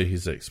below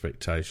his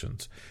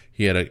expectations.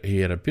 He had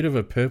a bit of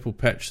a purple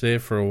patch there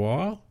for a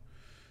while.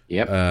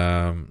 Yep.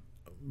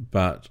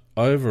 But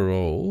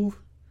overall,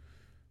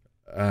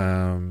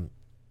 and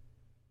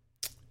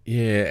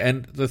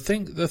the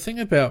thing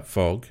about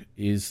Fog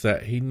is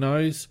that he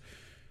knows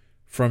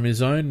from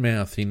his own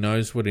mouth, he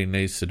knows what he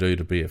needs to do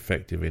to be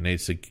effective. He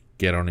needs to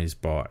get on his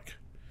bike.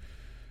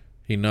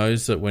 He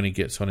knows that when he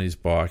gets on his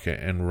bike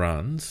and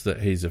runs,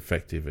 that he's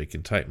effective. He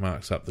can take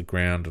marks up the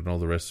ground and all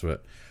the rest of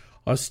it.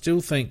 I still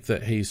think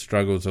that he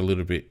struggles a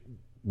little bit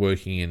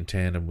working in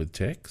tandem with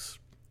Tex,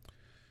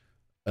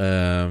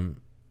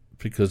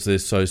 because they're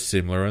so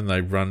similar and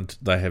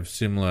they have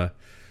similar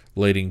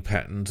leading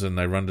patterns and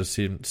they run to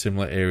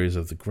similar areas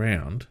of the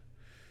ground.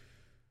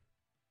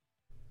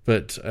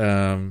 But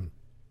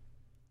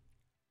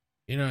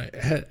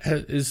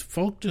is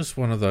Fogg just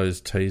one of those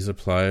teaser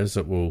players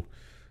that will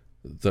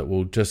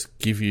just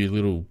give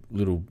you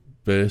little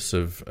bursts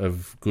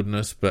of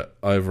goodness, but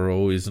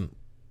overall isn't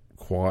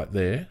quite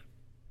there?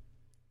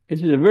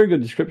 It is a very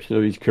good description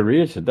of his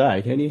career to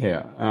date.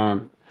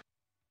 Anyhow,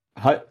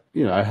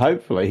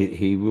 hopefully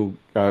he will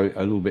go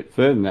a little bit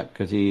further than that,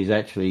 because he's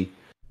actually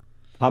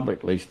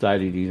publicly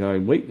stated his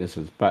own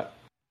weaknesses. But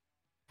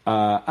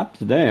up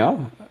to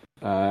now,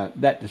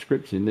 that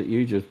description that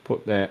you just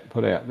put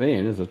out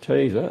there as a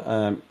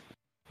teaser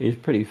is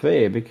pretty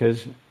fair,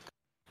 because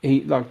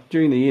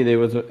during the year there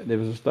was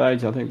a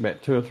stage, I think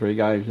about 2 or 3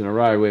 games in a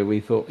row, where we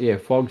thought, yeah,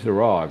 Fogg's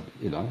arrived.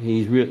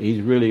 He's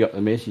really got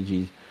the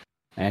message.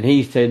 And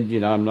he said,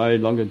 I'm no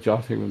longer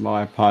jostling with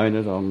my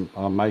opponent.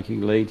 I'm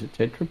making leads,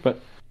 etc. But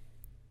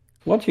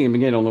watching him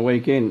again on the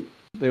weekend,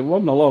 there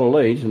wasn't a lot of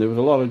leads and there was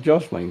a lot of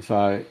jostling.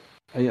 So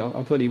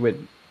I thought he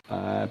went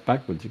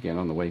backwards again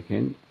on the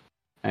weekend.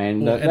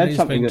 And that's he's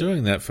something been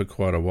doing that for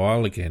quite a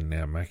while again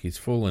now, Mac. He's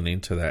fallen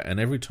into that. And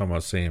every time I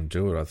see him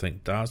do it, I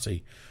think,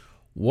 Darcy,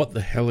 what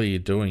the hell are you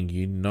doing?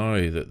 You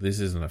know that this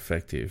isn't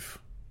effective.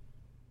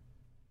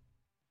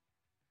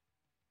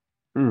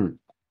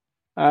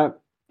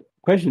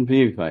 Question for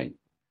you, Clean.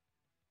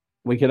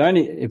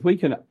 If we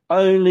can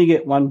only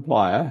get one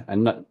player,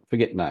 and not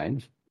forget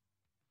names,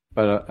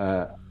 but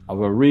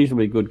of a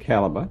reasonably good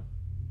calibre,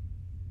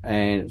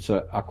 and it's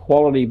a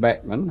quality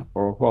backman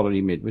or a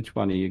quality mid, which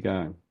one are you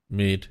going?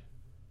 Mid.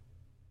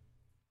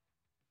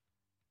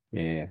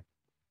 Yeah,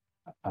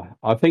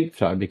 I think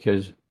so,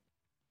 because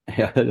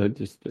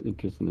just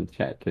interested in the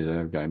chat too.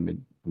 I'm going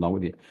mid along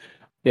with you.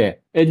 Yeah,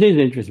 it is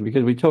interesting,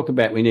 because we talk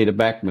about we need a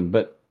backman,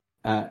 but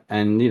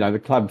and the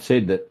club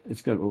said that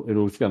it's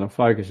going to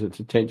focus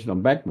its attention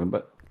on backman,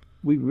 but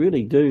we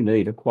really do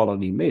need a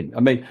quality mid.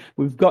 I mean,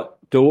 we've got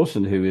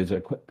Dawson, who is a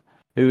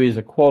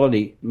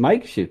quality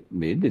makeshift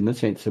mid, in the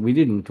sense that we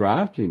didn't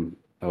draft him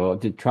or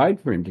did trade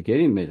for him to get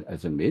him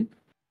as a mid.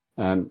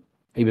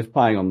 He was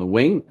playing on the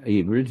wing.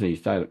 He originally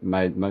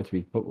made most of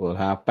his football at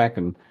half back,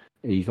 and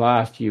his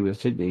last year with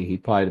Sydney, he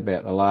played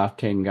about the last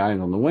 10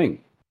 games on the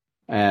wing.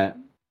 And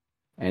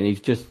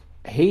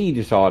he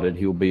decided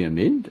he'll be a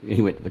mid.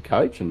 He went to the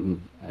coach and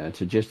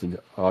suggested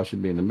I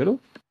should be in the middle,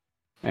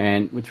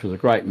 which was a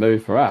great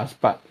move for us.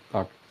 But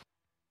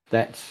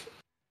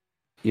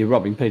you're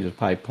robbing Peter's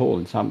pay Paul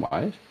in some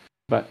ways.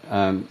 But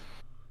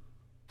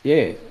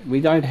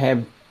we don't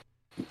have.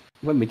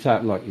 When we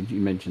talk, like you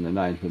mentioned, the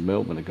names with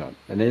Melbourne have got,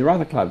 and there are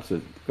other clubs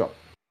that have got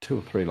 2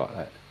 or 3 like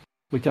that.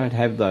 We don't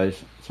have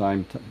those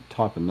same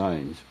type of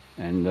names.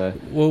 And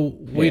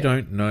we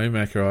don't know,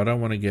 Macca. I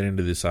don't want to get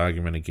into this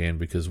argument again,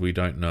 because we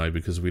don't know,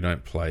 because we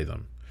don't play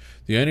them.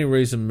 The only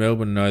reason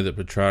Melbourne know that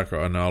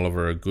Petrarca and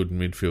Oliver are good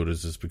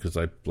midfielders is because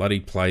they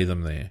bloody play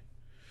them there.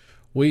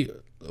 We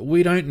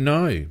don't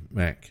know,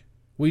 Mac.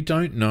 We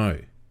don't know.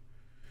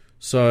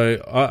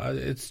 So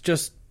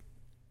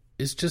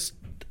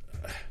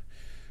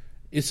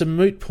it's a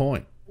moot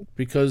point,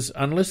 because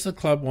unless the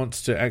club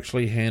wants to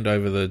actually hand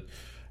over the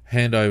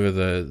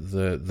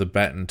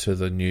baton to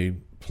the new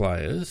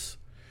players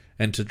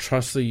and to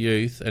trust the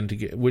youth, and to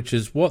get, which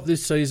is what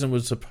this season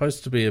was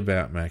supposed to be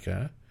about,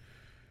 Macca,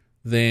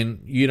 then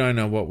you don't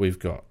know what we've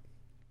got.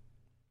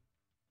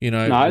 We've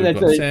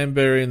got Sam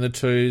Berry in the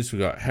twos.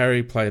 We've got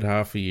Harry, played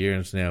half a year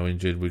and is now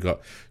injured. We've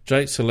got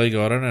Jake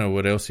Saliga. I don't know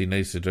what else he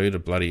needs to do to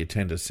bloody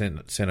attend a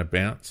centre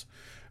bounce.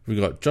 We've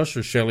got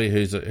Joshua Shelley,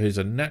 who's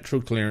a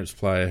natural clearance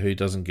player who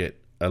doesn't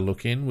get a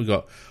look in. We've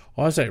got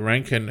Isaac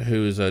Rankin,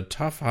 who is a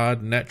tough,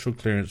 hard, natural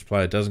clearance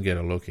player, doesn't get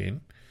a look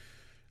in.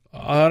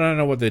 I don't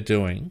know what they're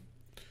doing,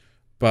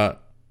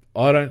 but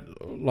I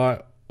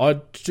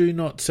do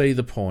not see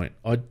the point.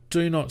 I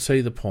do not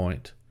see the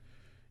point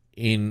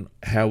in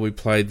how we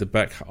played the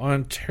back.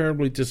 I'm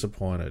terribly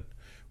disappointed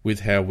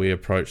with how we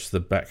approached the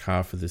back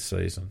half of this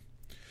season.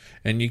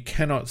 And you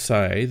cannot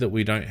say that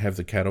we don't have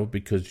the cattle,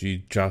 because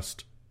you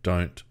just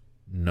don't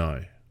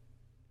know.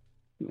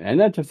 And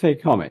that's a fair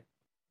comment.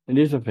 It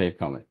is a fair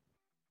comment.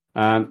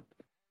 I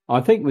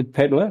think with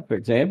Pedler, for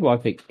example, I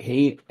think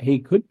he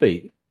could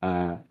be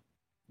potentially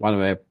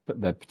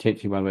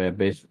one of our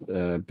best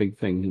big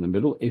things in the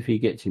middle, if he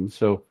gets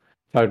himself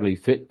totally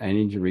fit and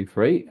injury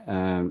free.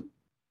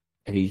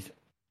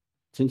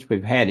 Since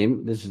we've had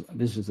him, this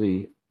is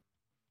the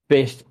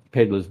best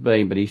Pedler's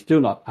been, but he's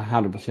still not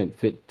 100%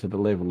 fit to the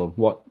level of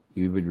what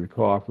you would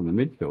require from a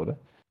midfielder.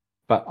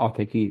 But I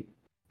think you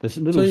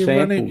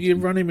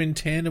run him in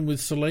tandem with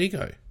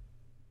Saligo.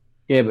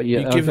 Yeah, but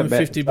you give him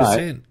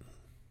 50%.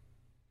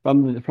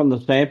 From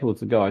the samples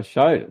the guy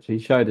showed us, he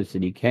showed us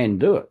that he can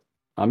do it.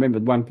 I remember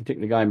one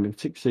particular game with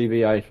 6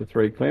 CVAs for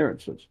 3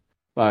 clearances.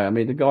 So, I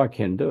mean, the guy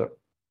can do it.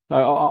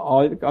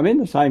 So I'm in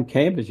the same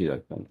camp as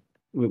you.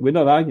 We're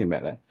not arguing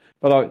about that.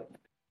 But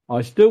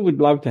I still would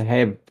love to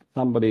have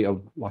somebody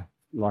of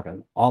like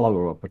an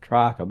Oliver or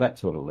Petrarca, that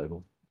sort of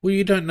level. Well,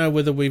 you don't know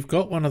whether we've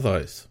got one of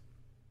those.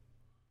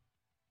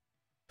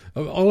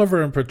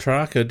 Oliver and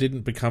Petrarca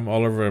didn't become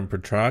Oliver and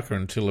Petrarca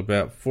until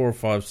about 4 or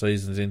 5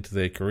 seasons into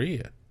their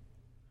career.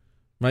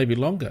 Maybe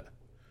longer.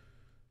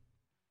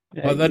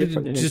 Yeah, They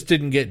just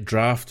didn't get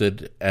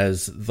drafted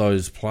as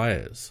those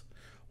players.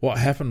 What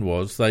happened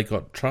was they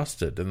got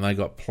trusted and they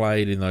got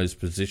played in those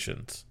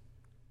positions.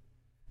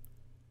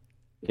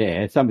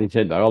 Yeah, somebody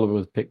said that Oliver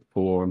was picked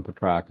 4 and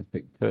Petrarca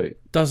picked 2.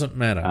 Doesn't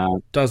matter.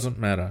 Doesn't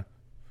matter.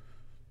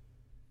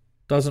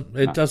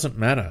 Doesn't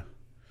matter.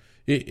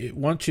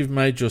 Once you've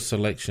made your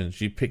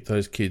selections, you pick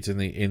those kids in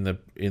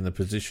the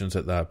positions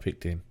that they are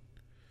picked in.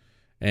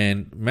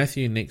 And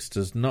Matthew Nicks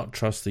does not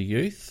trust the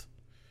youth.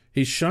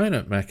 He's shown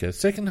it, Macca.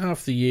 Second half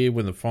of the year,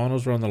 when the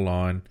finals were on the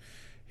line,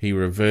 he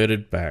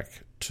reverted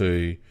back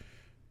to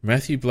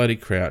Matthew Bloody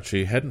Crouch,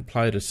 who hadn't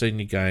played a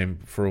senior game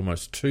for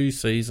almost 2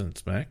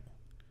 seasons, Mac.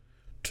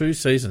 2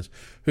 seasons.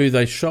 Who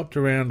they shopped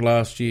around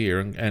last year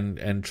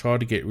and tried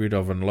to get rid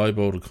of and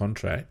lowballed a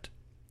contract.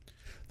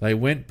 They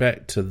went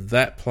back to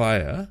that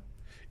player,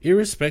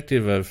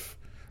 irrespective of...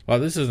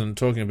 this isn't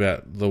talking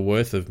about the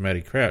worth of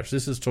Matty Crouch.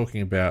 This is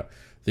talking about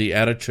the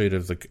attitude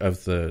of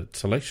the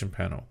selection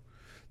panel.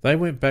 They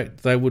went back.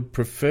 They would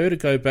prefer to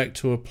go back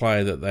to a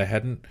player that they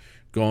hadn't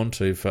gone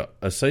to for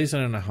a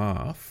season and a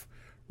half,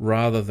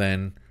 rather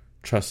than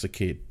trust the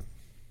kid.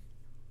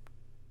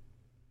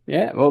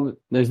 Yeah, well,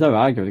 there's no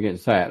argument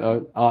against that.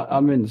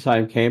 I'm in the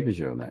same camp as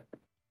you on that.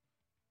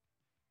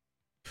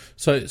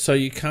 So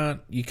you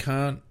can't you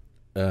can't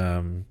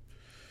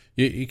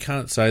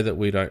say that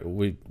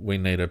we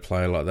need a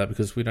player like that,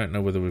 because we don't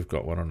know whether we've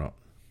got one or not.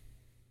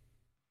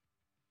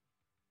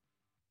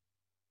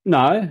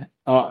 No,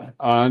 I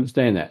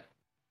understand that.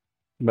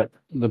 But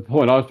the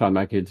point I was trying to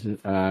make is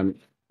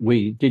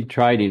we did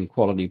trade in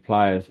quality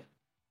players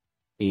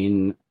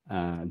in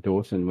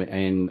Dawson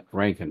and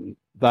Rankin.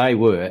 They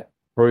were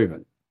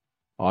proven.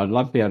 I'd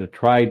love to be able to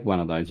trade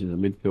one of those in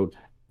the midfield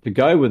to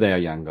go with our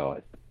young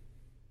guys.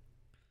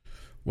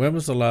 When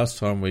was the last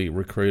time we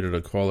recruited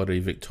a quality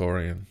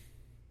Victorian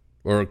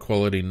or a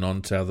quality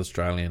non-South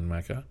Australian,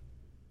 Macca?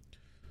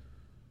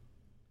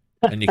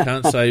 And you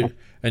can't say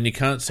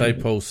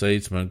Paul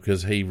Seedsman,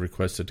 because he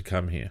requested to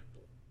come here.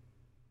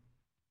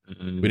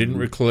 We didn't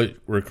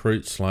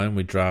recruit Sloan,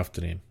 we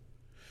drafted him.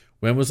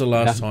 When was the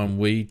last time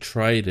we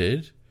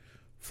traded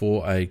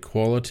for a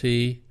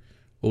quality?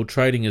 Well,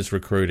 trading is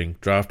recruiting.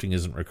 Drafting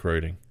isn't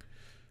recruiting.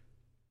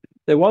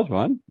 There was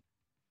one.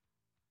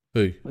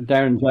 Who?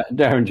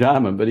 Darren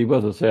Jarman, but he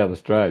was a South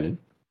Australian.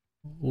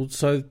 Well,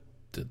 so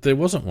there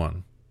wasn't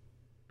one.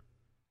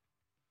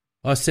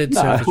 I said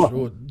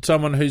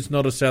someone who's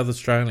not a South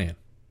Australian.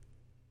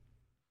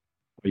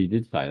 Well, you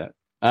did say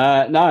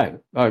that. No,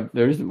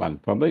 there isn't one,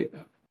 probably.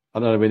 I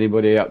don't know if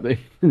anybody out there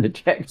in the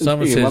chat.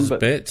 Someone says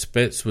Betts.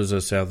 Betts was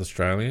a South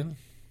Australian.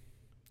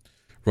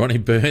 Ronnie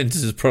Burns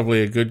is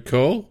probably a good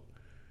call.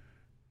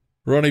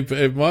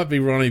 It might be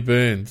Ronnie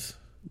Burns.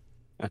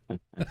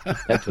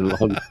 That's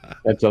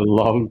a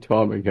long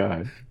time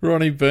ago.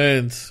 Ronnie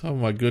Burns. Oh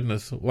my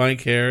goodness. Wayne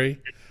Carey.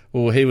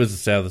 Well, he was a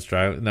South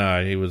Australian.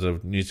 No, he was a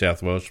New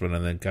South Welshman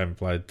and then came and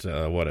played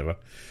whatever.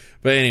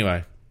 But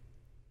anyway.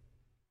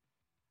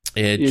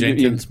 Yeah,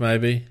 Jenkins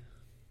maybe.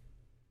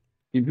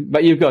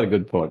 But you've got a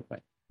good point,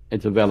 mate.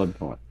 It's a valid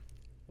point.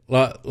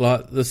 Like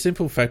the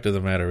simple fact of the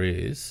matter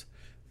is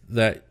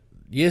that,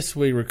 yes,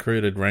 we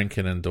recruited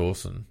Rankin and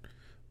Dawson,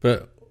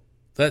 but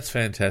that's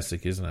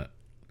fantastic, isn't it?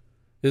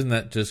 Isn't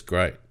that just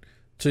great?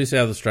 2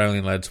 South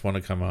Australian lads want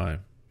to come home.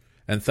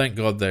 And thank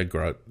God they're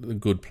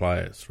good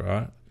players,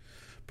 right?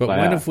 But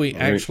when have we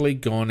actually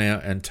gone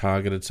out and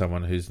targeted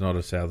someone who's not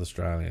a South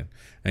Australian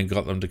and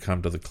got them to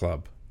come to the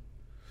club?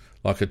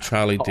 Like a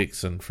Charlie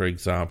Dixon, for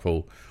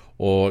example,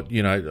 or,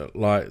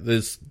 like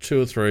there's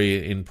 2 or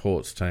 3 in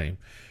Port's team.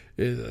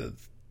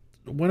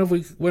 When have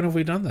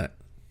we done that?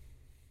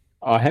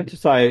 I have to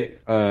say,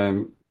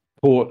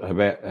 Port have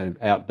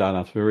outdone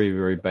us very,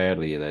 very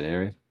badly in that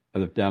area.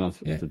 They've done us.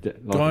 Yeah.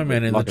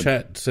 Guyman in the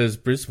chat says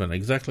Brisbane,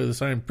 exactly the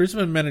same.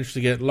 Brisbane managed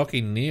to get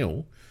Lockie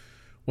Neal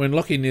when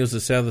Lockie Neal's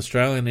a South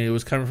Australian. He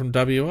was coming from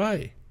WA.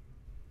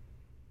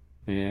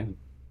 Yeah,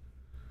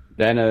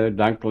 Dano,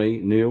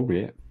 Dunkley, Neal.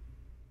 Yeah.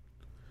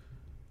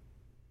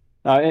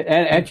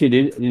 And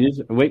actually, it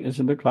is a weakness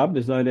of the club.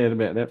 There's no doubt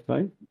about that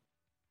thing.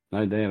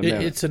 No doubt about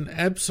it. It's an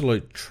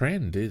absolute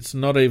trend. It's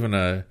not even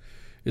a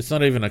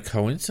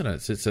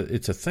coincidence. It's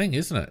a thing,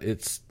 isn't it?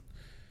 It's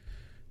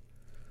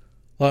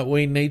like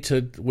we need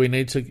to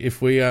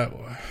if we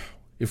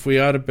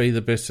are to be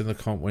the best in the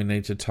comp, we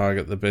need to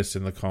target the best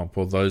in the comp,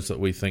 or those that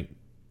we think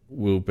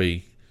will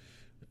be,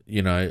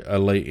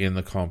 elite in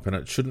the comp, and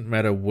it shouldn't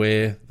matter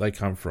where they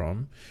come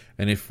from.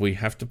 And if we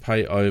have to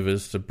pay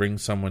overs to bring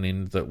someone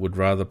in that would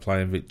rather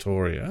play in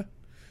Victoria,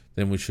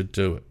 then we should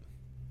do it.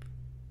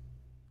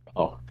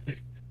 Oh,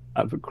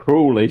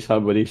 Cruelly,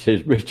 somebody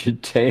says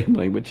Richard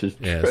Tambling, which is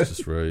Yeah, it's true.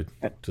 just rude.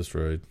 Just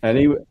rude. And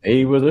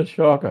he was a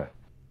shocker.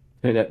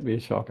 Turned out to be a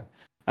shocker.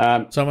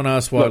 Someone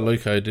asked why Look,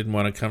 Luco didn't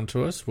want to come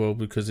to us. Well,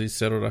 because he's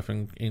settled up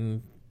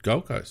in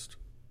Gold Coast,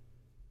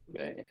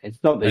 it's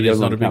not that he and he's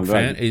doesn't not want a to big come to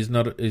fan. us.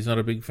 He's not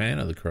a big fan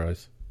of the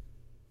Crows.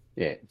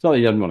 Yeah, it's not that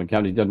he doesn't want to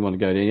come. He doesn't want to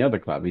go to any other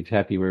club. He's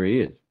happy where he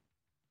is.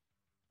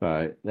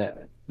 So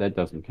that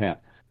doesn't count.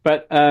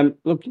 But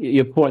look,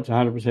 your point's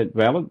 100%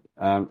 valid.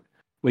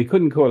 We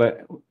couldn't call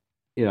it.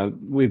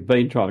 We've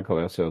been trying to call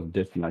ourselves a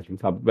destination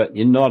club, but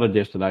you're not a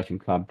destination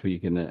club till you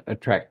can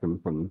attract them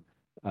from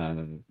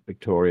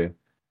Victoria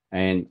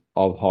and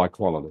of high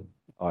quality.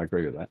 I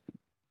agree with that.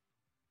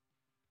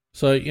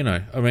 So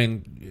I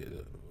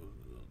mean,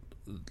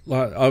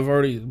 like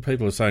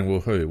people are saying,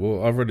 well, who?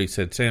 Well, I've already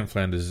said Sam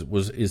Flanders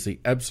is the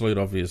absolute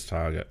obvious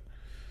target,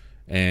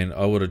 and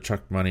I would have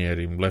chucked money at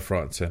him left,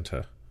 right, and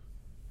centre.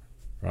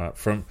 Right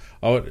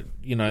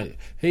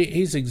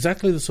he's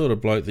exactly the sort of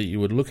bloke that you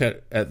would look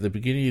at the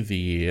beginning of the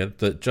year.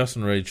 That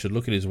Justin Reid should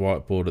look at his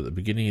whiteboard at the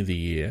beginning of the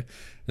year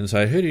and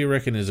say, who do you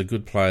reckon is a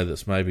good player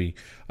that's maybe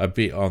a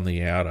bit on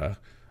the outer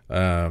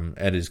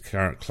at his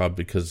current club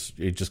because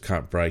he just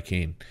can't break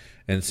in?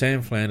 And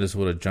Sam Flanders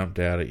would have jumped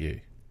out at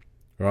you,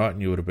 right?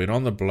 And you would have been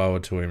on the blower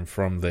to him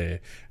from there.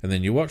 And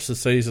then you watch the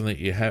season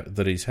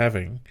that he's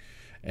having,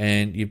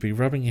 and you'd be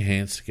rubbing your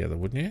hands together,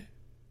 wouldn't you?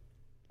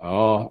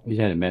 Oh, he's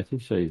had a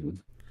massive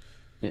season.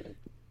 Yeah.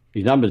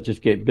 His numbers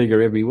just get bigger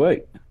every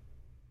week.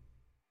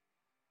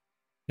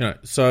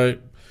 So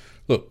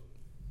look,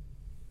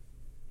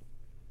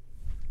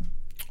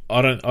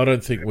 I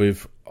don't think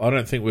we've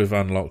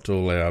unlocked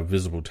all our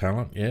visible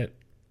talent yet.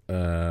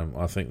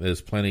 I think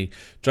there's plenty.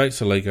 Jake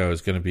Saligo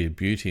is going to be a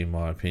beauty, in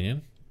my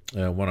opinion.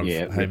 One of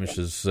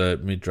Hamish's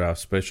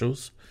mid-draft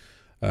specials.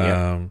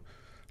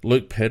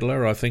 Luke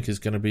Pedler, I think, is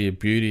going to be a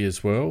beauty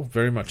as well.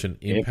 Very much an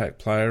impact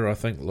player, I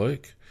think,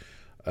 Luke.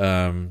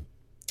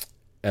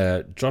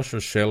 Joshua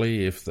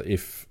Shelley,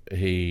 if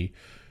he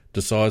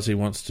decides he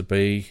wants to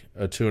be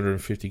a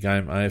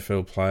 250-game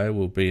AFL player,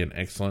 will be an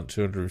excellent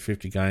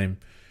 250-game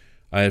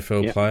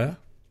AFL player.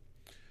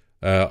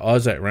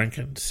 Isaac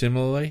Rankin,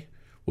 similarly,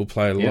 will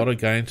play a lot of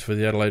games for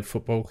the Adelaide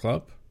Football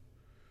Club.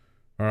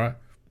 All right.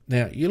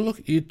 Now,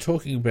 you're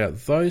talking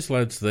about those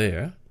lads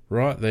there,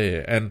 right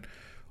there, and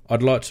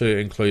I'd like to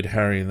include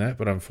Harry in that,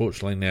 but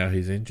unfortunately now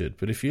he's injured.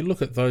 But if you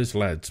look at those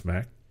lads,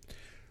 Mac,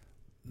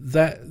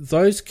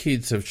 those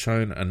kids have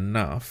shown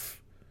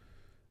enough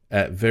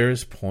at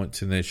various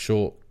points in their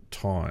short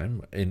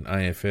time in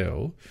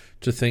AFL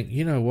to think,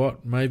 you know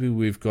what, maybe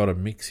we've got a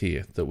mix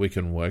here that we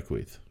can work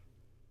with.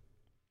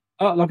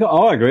 Oh, look,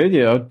 I agree with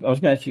you. I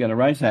was actually going to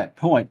raise that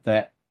point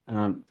that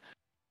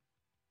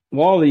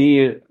while the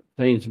year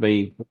seems to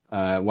be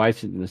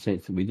wasted in the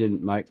sense that we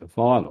didn't make the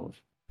finals,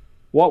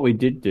 what we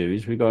did do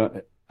is we got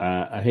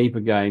a heap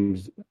of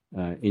games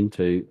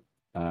into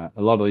a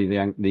lot of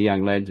the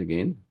young lads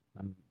again,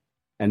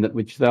 and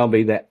which they'll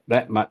be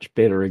that much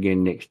better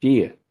again next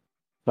year.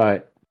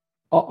 So,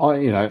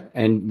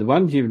 and the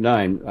ones you've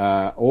named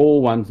are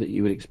all ones that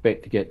you would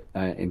expect to get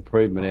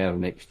improvement out of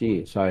next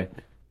year. So,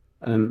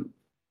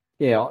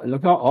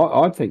 look,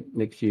 I think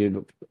next year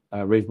looks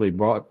reasonably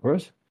bright for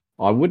us.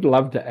 I would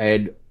love to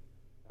add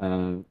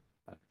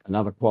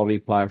another quality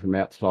player from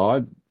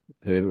outside,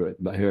 whoever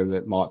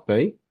it might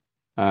be,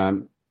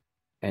 and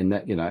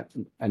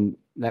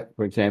that,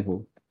 for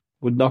example,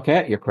 would knock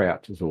out your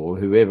Crouches or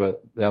whoever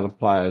the other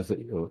players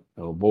or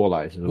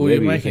Borlays. Well, you're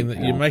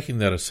making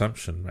that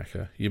assumption,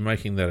 Macca. You're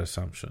making that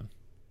assumption.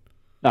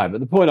 No, but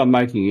the point I'm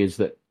making is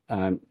that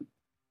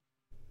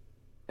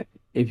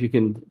if you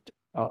can,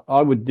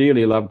 I would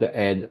dearly love to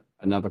add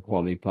another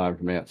quality player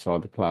from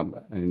outside the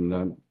club,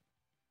 and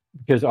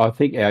because I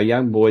think our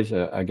young boys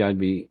are going to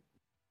be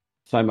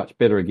so much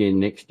better again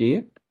next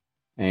year,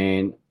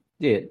 and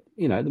the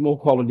more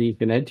quality you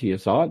can add to your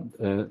side,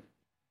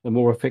 the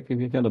more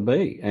effective you're going to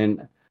be.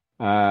 And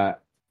I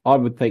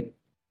would think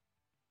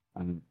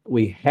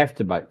we have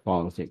to make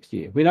finals next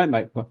year. If we don't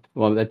make,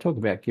 well, they talk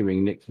about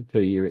giving Nick a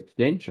 2-year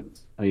extension.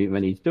 I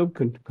mean, he's still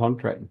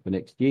contracted for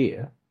next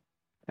year,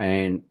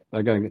 and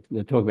they're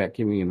talking about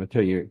giving him a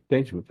 2-year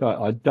extension, which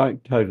I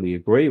don't totally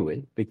agree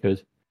with,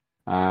 because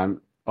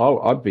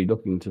I'd be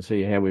looking to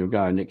see how we were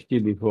going next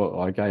year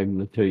before I gave him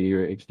the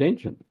 2-year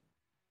extension.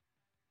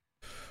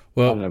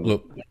 Well,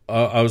 look,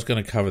 I was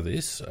going to cover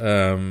this.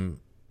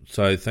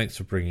 So thanks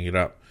for bringing it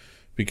up,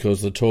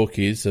 because the talk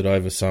is that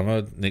over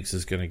summer, Nix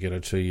is going to get a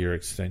 2-year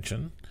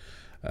extension.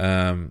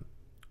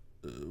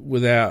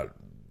 Without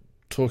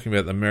talking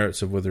about the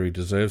merits of whether he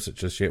deserves it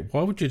just yet,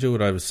 why would you do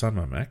it over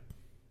summer, Mac?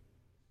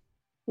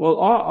 Well,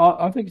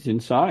 I think it's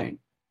insane.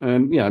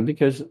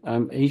 Because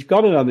he's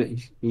got another.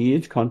 He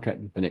is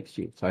contracted for next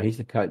year, so he's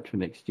the coach for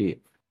next year.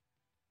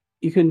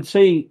 You can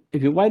see,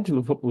 if you wait till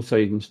the football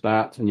season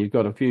starts and you've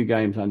got a few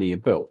games under your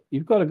belt,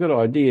 you've got a good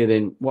idea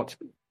then what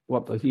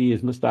the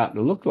year's starting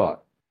to look like.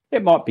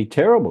 It might be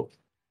terrible.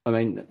 I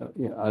mean,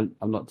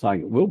 I'm not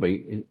saying it will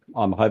be.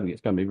 I'm hoping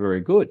it's going to be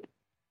very good.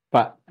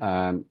 But,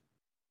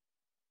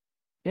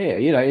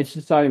 it's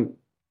the same.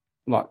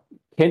 like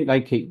Kent,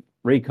 they keep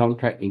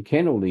recontracting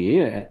Kent all the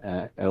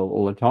year,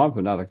 all the time for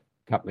another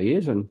couple of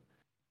years, and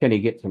Kenny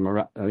gets them,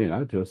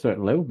 to a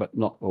certain level, but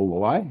not all the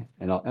way.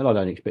 And I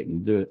don't expect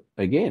him to do it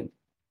again.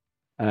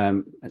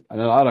 And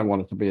I don't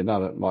want it to be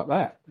another like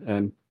that.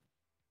 And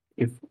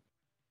if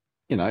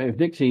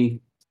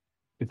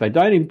if they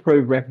don't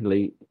improve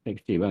rapidly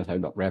next year, when I say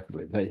not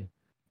rapidly,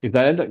 if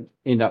they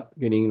end up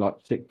getting like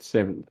 6th,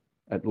 7th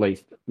at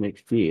least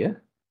next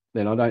year,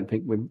 then I don't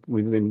think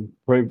we've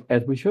improved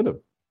as we should have.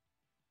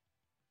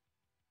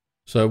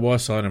 So why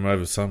sign him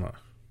over summer?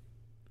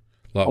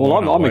 Like, well,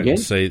 I'm wait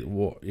against. And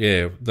see,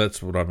 yeah,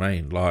 that's what I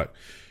mean. Like,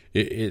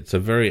 it's a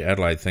very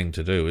Adelaide thing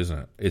to do, isn't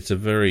it? It's a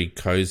very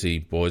cosy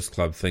boys'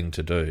 club thing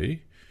to do.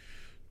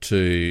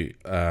 To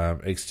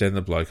extend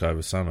the bloke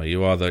over summer,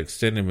 you either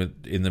extend him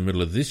in the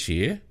middle of this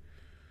year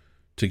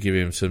to give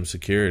him some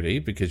security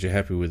because you're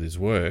happy with his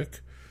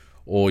work,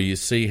 or you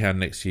see how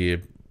next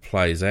year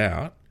plays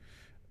out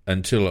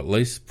until at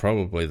least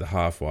probably the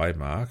halfway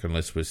mark,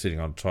 unless we're sitting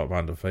on top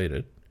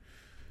undefeated.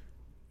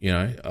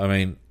 I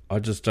mean, I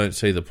just don't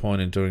see the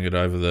point in doing it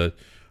over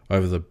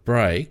the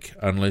break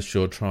unless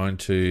you're trying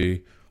to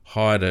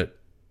hide it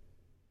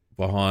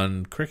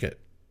behind cricket.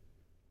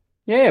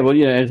 Yeah,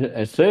 well,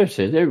 as Surf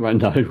says, everyone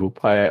knows we'll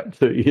pay out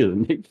 2 years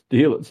the next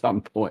deal at some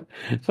point.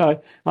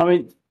 So, I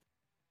mean,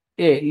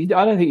 yeah,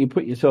 I don't think you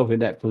put yourself in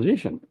that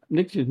position.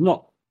 Nick's is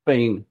not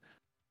he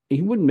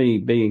wouldn't be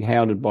being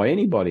hounded by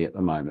anybody at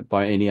the moment,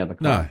 by any other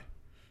club.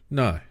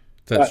 No,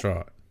 that's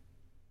right.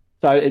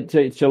 So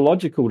it's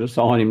illogical to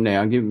sign him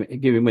now and give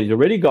him when he's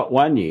already got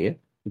 1 year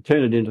and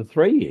turn it into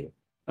 3 years.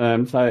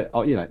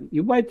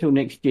 You wait till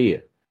next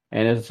year.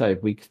 And as I say,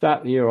 if we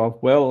start the year off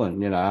well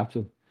and,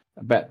 after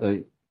about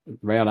the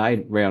round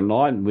 8, round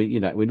 9,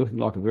 we're looking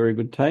like a very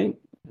good team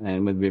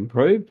and we've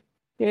improved.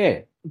 Yeah,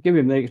 give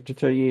him the extra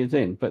 2 years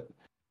then. But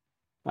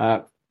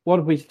what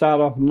if we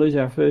start off and lose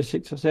our first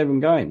 6 or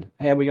 7 games?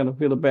 How are we going to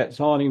feel about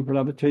signing him for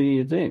another 2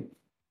 years then?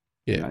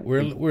 Yeah,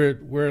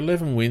 we're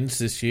 11 wins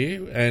this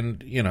year,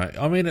 and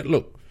I mean,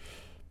 look,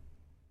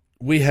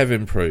 we have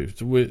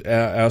improved.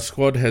 Our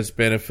squad has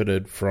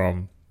benefited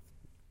from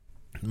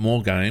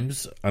more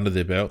games under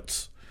their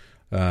belts,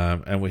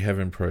 and we have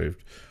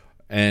improved.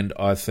 And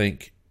I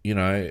think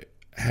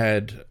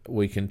had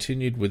we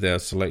continued with our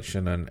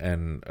selection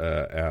and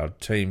our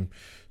team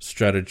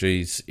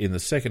strategies in the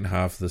second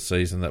half of the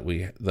season that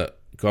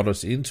got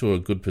us into a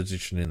good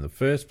position in the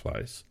first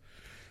place,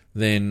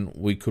 then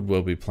we could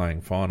well be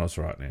playing finals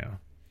right now.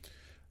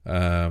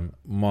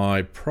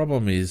 My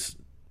problem is,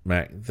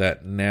 Mac,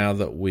 that now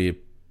that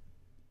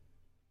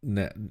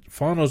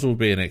finals will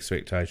be an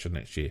expectation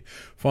next year.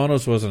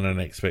 Finals wasn't an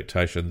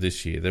expectation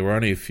this year. There were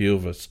only a few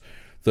of us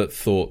that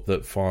thought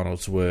that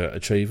finals were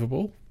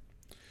achievable.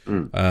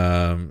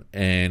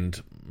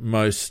 And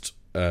most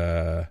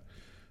thought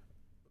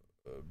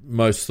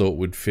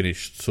we'd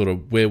finish sort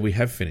of where we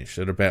have finished,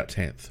 at about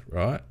 10th,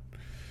 right?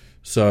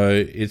 So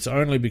it's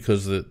only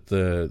because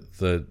the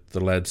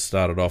lads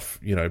started off,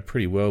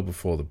 pretty well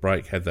before the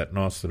break, had that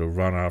nice little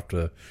run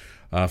after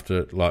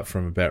like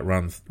from about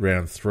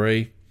round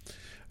 3,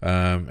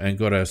 and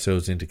got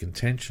ourselves into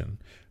contention.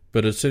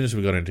 But as soon as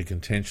we got into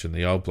contention,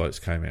 the old blokes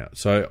came out.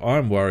 So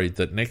I'm worried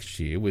that next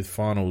year, with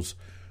finals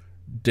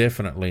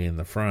definitely in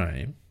the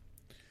frame,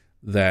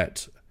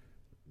 that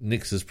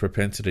Nix's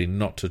propensity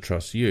not to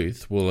trust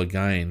youth will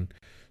again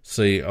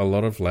see a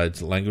lot of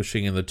lads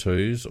languishing in the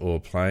twos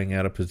or playing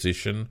out of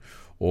position,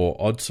 or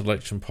odd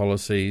selection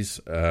policies,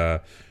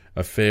 a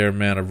fair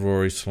amount of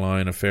Rory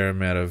Sloane, a fair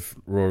amount of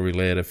Rory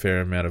Laird, a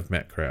fair amount of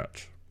Matt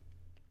Crouch.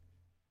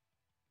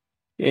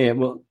 Yeah,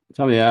 well,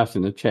 somebody asked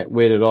in the chat,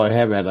 where did I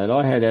have Adelaide?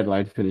 I had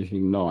Adelaide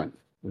finishing 9th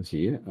this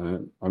year. I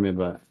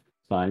remember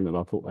saying that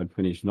I thought they'd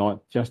finish 9th,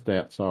 just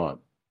outside.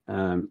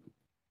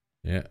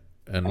 Yeah,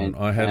 and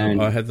I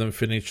had them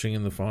finishing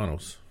in the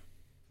finals.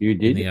 You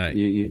did? In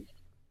the 8.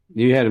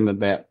 You had them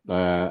about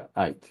 8th,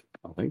 I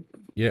think.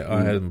 Yeah,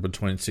 I had them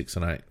between 6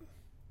 and 8.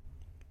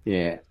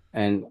 Yeah,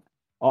 and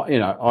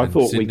I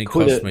thought Sydney we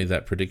could cost me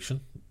that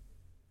prediction.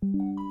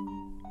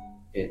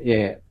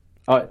 Yeah,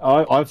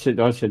 I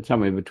said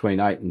somewhere between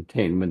 8 and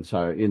 10, and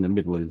so in the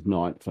middle is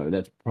 9th. So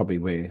that's probably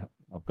where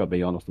I've got to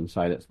be honest and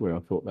say that's where I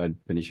thought they'd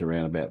finish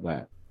around about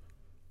that.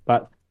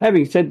 But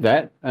having said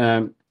that,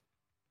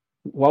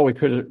 while we're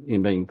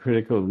being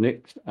critical of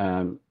Nick,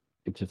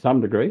 to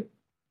some degree,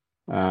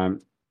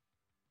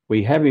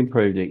 we have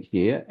improved next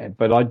year.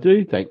 But I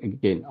do think,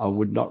 again, I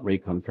would not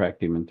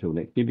recontract him until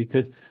next year,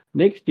 because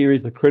next year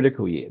is the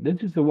critical year.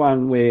 This is the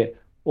one where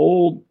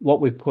all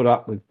what we've put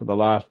up with for the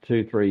last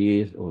 2-3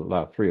 years, or the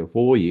last 3 or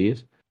 4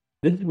 years,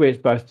 this is where it's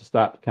supposed to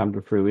start to come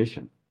to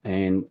fruition.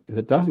 And if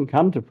it doesn't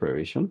come to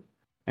fruition,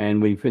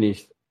 and we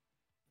finish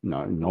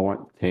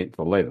 9th, 10th,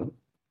 11th,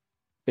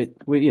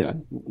 we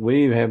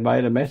have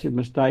made a massive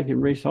mistake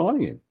in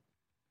re-signing him.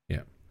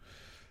 Yeah,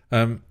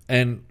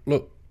 and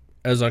look,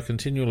 as I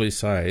continually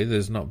say,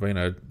 there's not been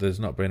an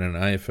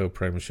AFL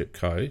Premiership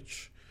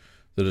coach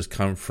that has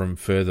come from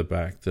further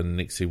back than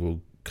Nixie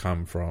will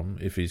come from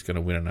if he's going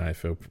to win an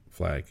AFL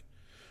flag.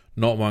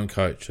 not one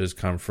coach has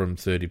come from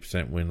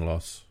 30%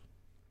 win-loss.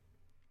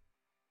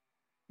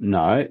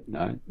 No,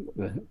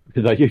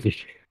 because they usually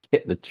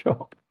get the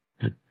job.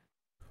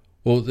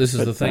 Well, this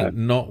is the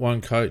thing. Not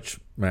one coach,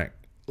 Mac.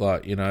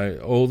 Like, you know,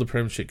 all the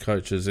premiership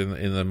coaches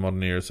in the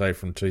modern era, say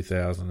from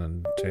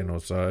 2010 or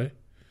so,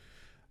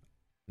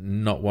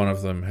 not one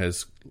of them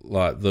has,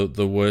 like,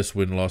 the worst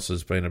win-loss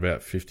has been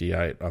about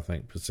 58, I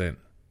think, %.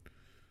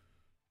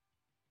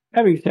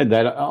 Having said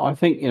that, I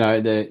think, you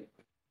know, the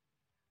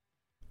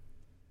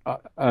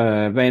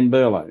Van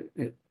Berlo.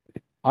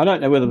 I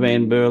don't know whether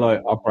Van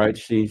Berlo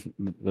operates the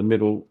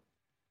middle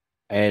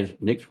as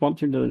Nick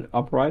wants him to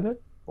operate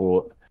it,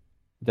 or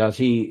is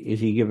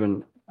he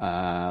given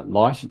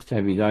license to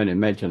have his own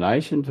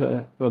imagination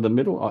for the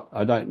middle?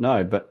 I don't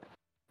know, but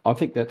I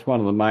think that's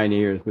one of the main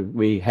areas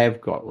we have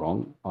got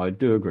wrong. I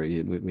do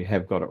agree we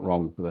have got it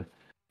wrong for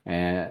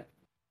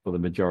the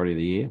majority of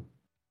the year.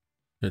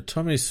 Now,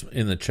 Tommy's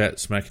in the chat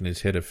smacking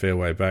his head a fair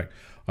way back.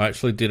 I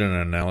actually did an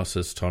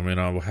analysis, Tommy,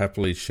 and I will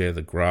happily share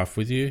the graph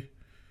with you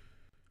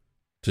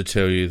to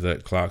tell you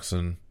that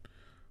Clarkson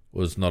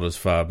was not as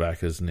far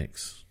back as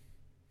Nick's.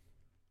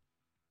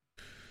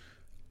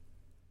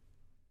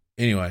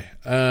 Anyway,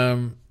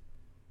 and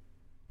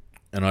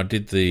I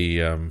did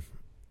the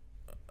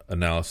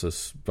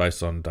analysis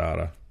based on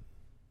data.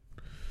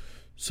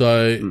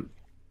 So,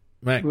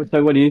 Mac...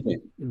 So what do you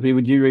think?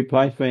 Would you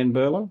replace Van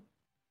Berlo?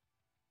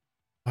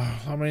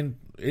 I mean,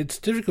 it's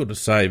difficult to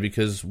say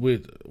because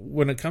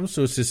when it comes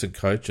to assistant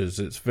coaches,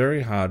 it's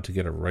very hard to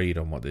get a read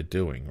on what they're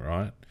doing,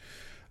 right?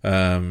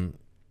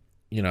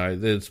 You know,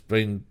 there's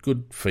been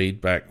good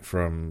feedback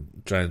from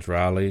James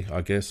Raleigh,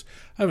 I guess.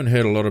 I haven't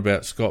heard a lot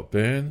about Scott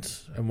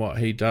Burns and what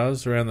he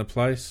does around the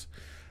place.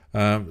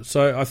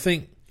 So I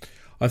think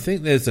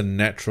there's a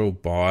natural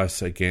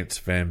bias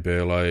against Van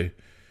Berlo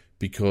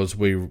because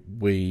we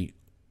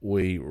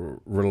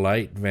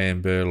relate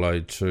Van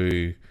Berlo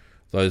to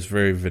those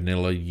very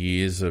vanilla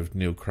years of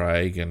Neil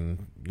Craig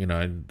and, you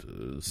know,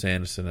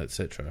 Sanderson,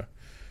 etc.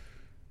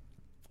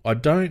 I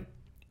don't...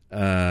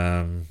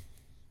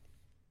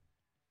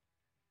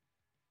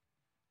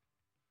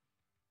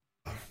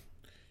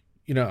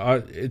 you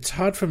know, it's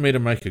hard for me to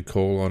make a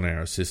call on our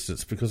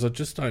assistants because I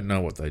just don't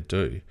know what they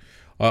do.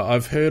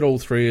 I've heard all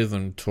three of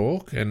them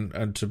talk,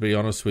 and to be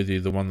honest with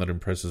you, the one that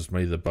impresses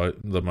me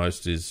the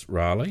most is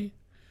Raleigh.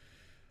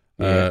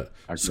 Yeah,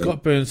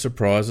 Scott Burns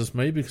surprises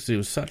me because he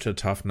was such a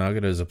tough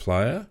nugget as a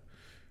player,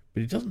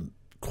 but he doesn't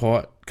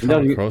quite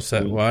come across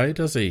that way,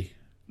 does he?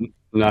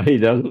 No, he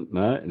doesn't.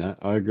 No,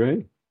 I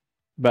agree.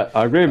 But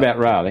I agree about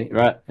Raleigh,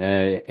 right?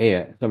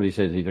 Yeah, somebody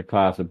says he's a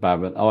class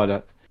above it.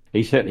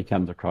 He certainly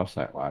comes across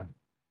that way.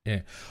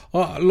 Yeah.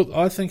 Oh, look,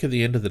 I think at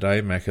the end of the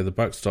day, Macca, the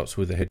buck stops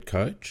with the head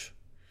coach.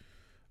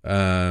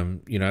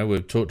 You know,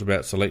 we've talked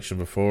about selection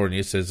before, and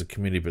yes, there's a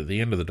committee, but at the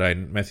end of the day,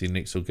 Matthew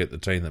Nicks will get the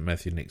team that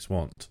Matthew Nicks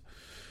wants.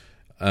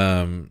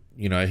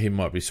 You know, he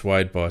might be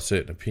swayed by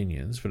certain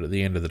opinions, but at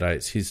the end of the day,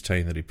 it's his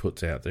team that he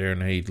puts out there,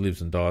 and he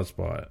lives and dies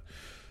by it.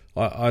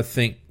 I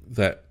think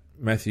that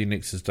Matthew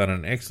Nicks has done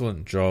an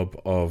excellent job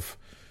of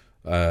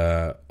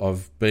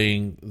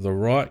being the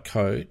right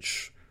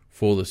coach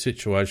for the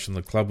situation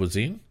the club was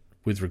in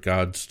with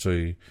regards to,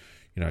 you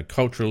know,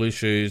 cultural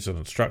issues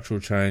and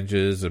structural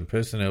changes and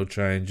personnel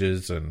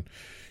changes and,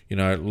 you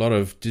know, a lot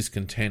of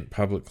discontent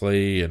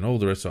publicly and all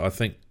the rest of it. I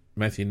think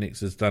Matthew Nicks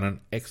has done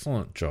an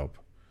excellent job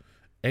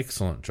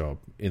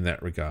in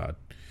that regard.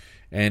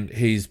 And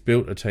he's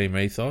built a team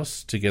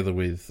ethos together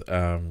with,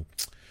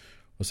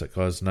 what's that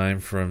guy's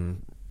name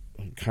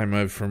came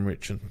over from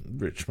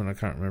Richmond, I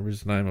can't remember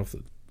his name off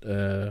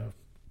the...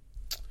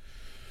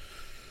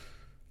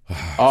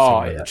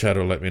 Someone in the chat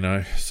will let me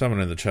know.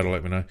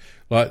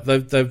 Like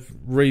they've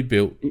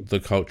rebuilt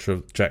the culture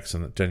of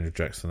Daniel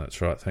Jackson.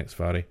 That's right. Thanks,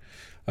 Vardy.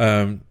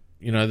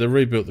 You know, they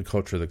rebuilt the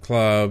culture of the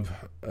club.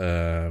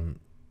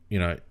 You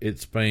know,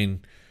 it's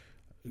been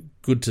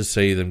good to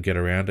see them get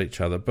around each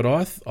other. But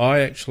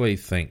I actually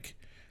think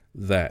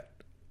that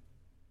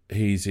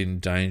he's in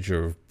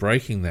danger of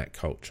breaking that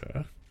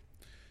culture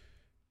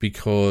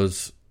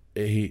because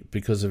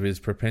of his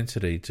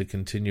propensity to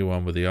continue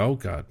on with the old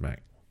guard,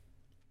 Mac.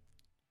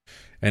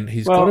 And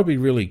he's got to be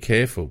really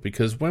careful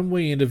because when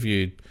we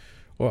interviewed,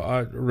 well,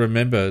 I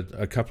remember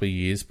a couple of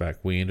years back,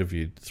 we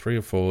interviewed 3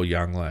 or 4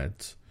 young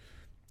lads,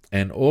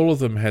 and all of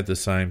them had the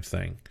same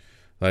thing.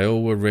 They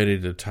all were ready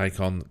to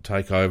take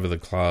over the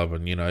club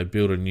and, you know,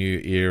 build a new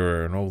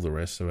era and all the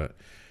rest of it.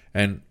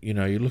 And, you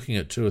know, you're looking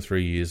at 2 or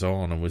 3 years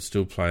on and we're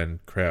still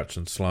playing Crouch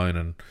and Sloan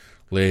and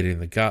Laird in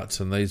the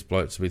guts, and these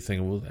blokes will be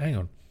thinking, well, hang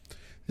on,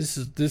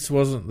 this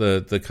wasn't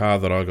the car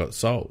that I got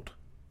sold.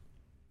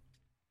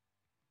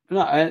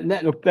 No, and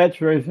that's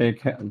very fair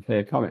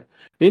comment.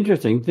 The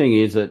interesting thing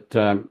is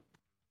that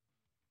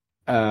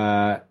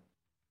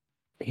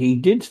he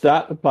did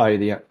start to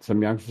play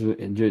some youngsters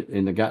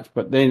in the guts,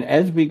 but then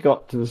as we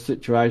got to the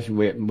situation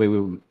where we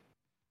were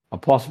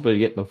possibly to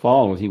get the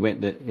finals, he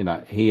went that, you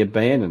know, he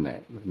abandoned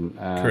that.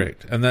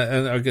 Correct, and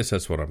I guess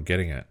that's what I'm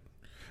getting at.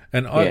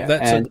 And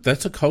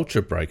that's a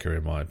culture breaker,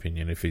 in my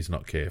opinion, if he's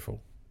not careful.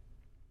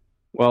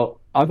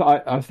 Well,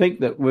 I think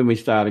that when we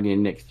start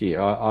again next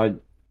year, I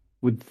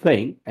would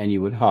think, and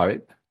you would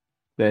hope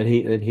that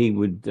he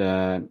would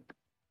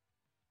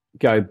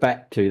go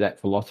back to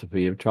that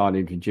philosophy of trying to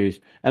introduce,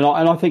 and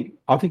I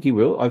think he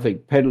will. I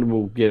think Pedal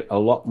will get a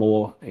lot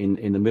more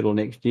in the middle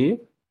next year.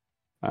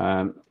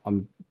 I'm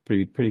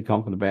pretty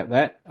confident about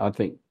that. I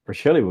think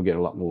Rochelle will get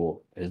a lot more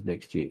as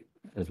next year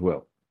as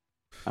well.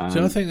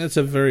 So I think that's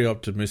a very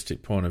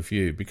optimistic point of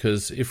view,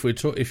 because if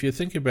you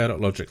think about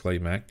it logically,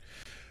 Mac,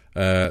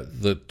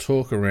 the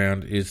talk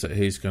around is that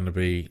he's going to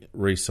be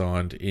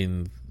re-signed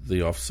in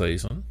the off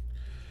season,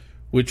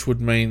 which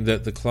would mean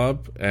that the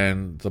club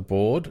and the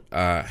board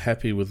are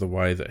happy with the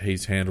way that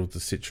he's handled the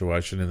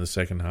situation in the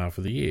second half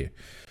of the year.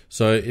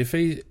 So if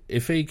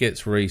he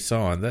gets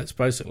re-signed, that's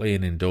basically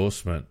an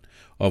endorsement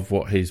of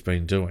what he's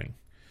been doing.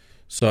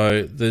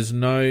 So there's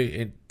no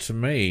impetus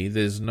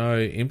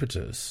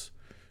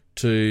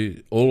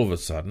to all of a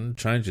sudden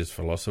change his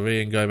philosophy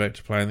and go back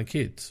to playing the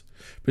kids,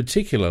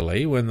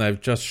 particularly when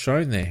they've just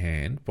shown their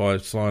hand by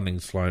signing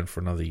Sloane for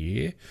another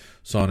year,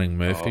 signing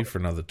Murphy for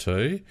another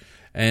 2,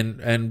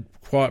 and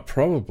quite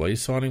probably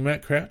signing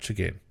Matt Crouch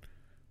again.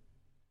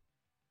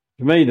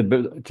 To me,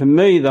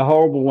 the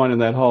horrible one in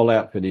that whole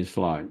outfit is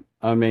Sloane.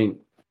 I mean,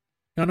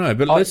 I know,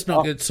 but let's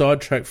not get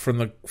sidetracked from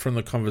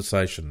the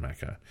conversation,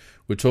 Macca.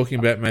 We're talking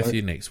about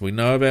Matthew Nicks. We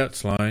know about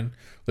Sloane.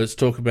 Let's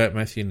talk about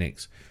Matthew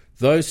Nicks.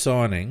 Those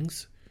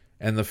signings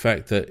and the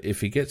fact that if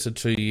he gets a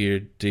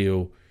 2-year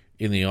deal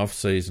in the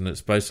off-season,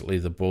 it's basically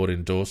the board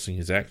endorsing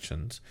his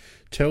actions,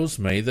 tells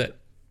me that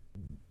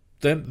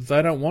they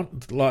don't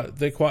want, like,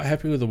 they're quite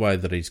happy with the way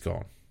that he's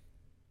gone.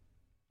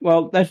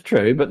 Well, that's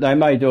true, but they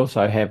may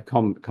also have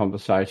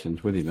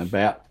conversations with him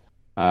about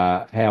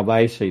how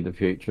they see the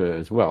future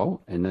as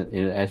well, and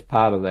as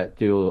part of that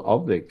deal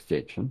of the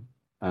extension,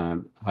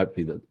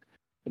 hopefully that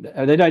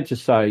they don't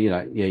just say,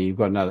 you've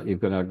got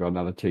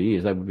another 2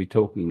 years. They would be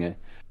talking.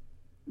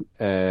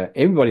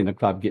 Everybody in the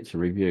club gets a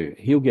review.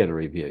 He'll get a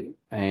review,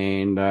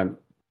 and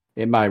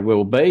it may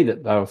well be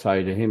that they'll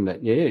say to him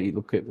that,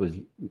 look,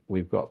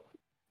 we've got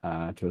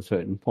to a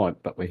certain point,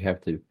 but we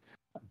have to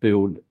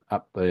build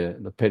up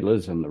the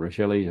Pedlars and the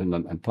Rochellis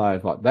and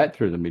players like that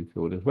through the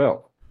midfield as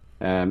well,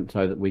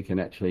 so that we can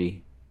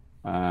actually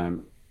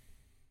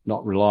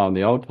not rely on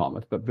the old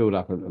timers, but build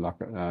up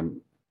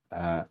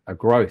a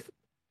growth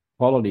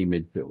quality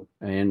midfield.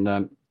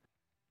 And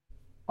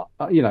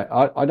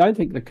I don't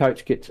think the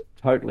coach gets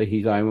totally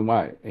his own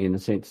way, in the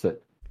sense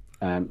that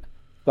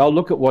they'll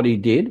look at what he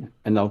did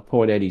and they'll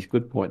point out his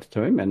good points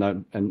to him,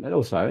 and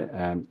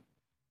also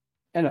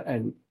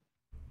and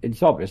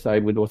it's obvious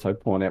they would also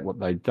point out what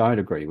they don't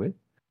agree with.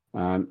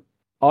 I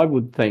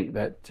would think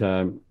that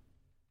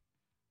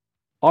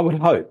I would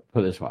hope,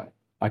 put it this way,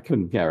 I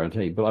couldn't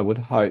guarantee, but I would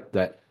hope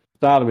that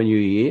start of a new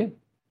year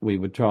we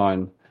would try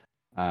and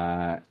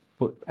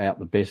put out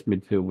the best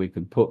midfield we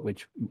could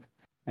put,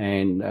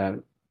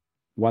 and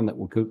one that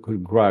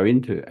could grow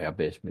into our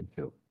best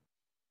midfield.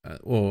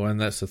 Well, and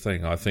that's the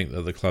thing. I think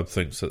that the club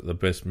thinks that the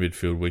best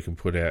midfield we can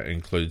put out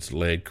includes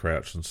Laird,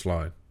 Crouch and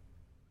Sloane.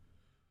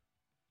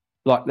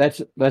 Like that's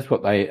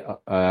what they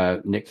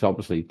Nick's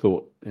obviously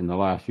thought in the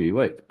last few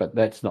weeks, but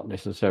that's not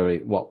necessarily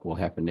what will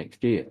happen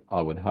next year,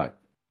 I would hope.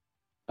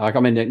 Like, I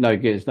mean,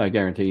 there's no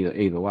guarantee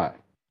either way.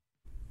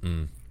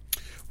 Mm.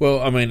 Well,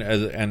 I mean,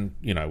 and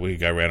we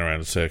go round and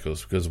round in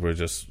circles because we're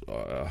just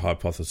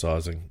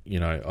hypothesising.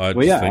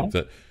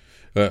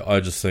 I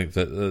just think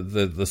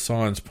that the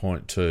signs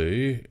point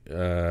to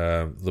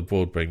the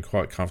board being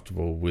quite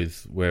comfortable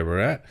with where we're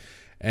at,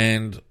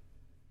 and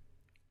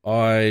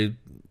I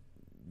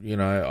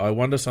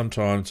wonder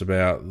sometimes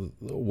about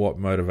what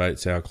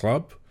motivates our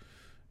club,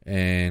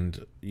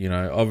 and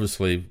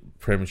obviously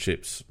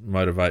premierships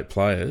motivate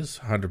players,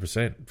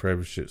 100%.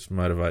 Premierships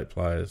motivate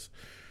players,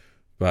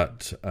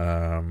 but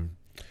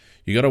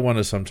you got to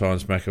wonder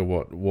sometimes, Macca,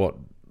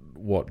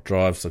 what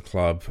drives the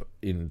club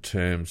in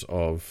terms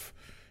of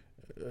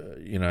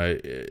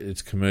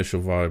its commercial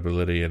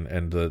viability,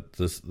 and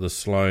the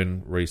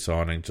Sloane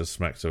re-signing just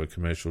smacks of a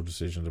commercial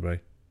decision to me.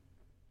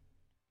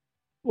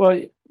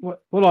 Well,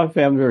 what I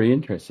found very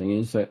interesting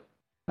is that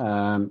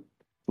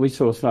we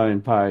saw Sloane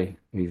play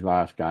his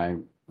last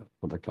game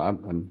for the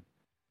club, and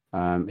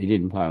he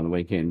didn't play on the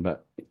weekend,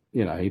 but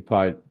he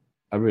played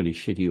a really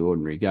shitty,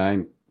 ordinary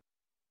game.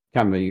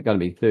 He's going to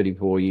be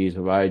 34 years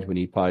of age when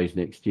he plays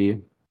next year.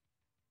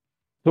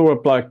 Saw a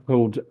bloke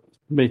called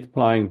Smith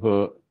playing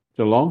for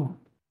Geelong.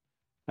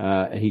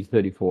 He's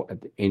 34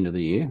 at the end of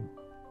the year,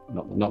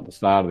 not the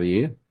start of the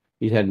year.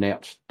 He's had an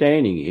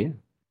outstanding year,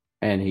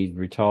 and he's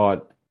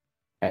retired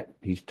at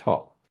his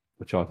top,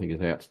 which I think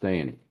is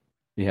outstanding.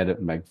 He had a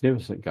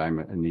magnificent game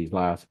in his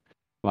last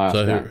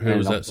So game. who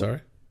was that,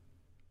 sorry?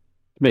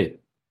 Smith.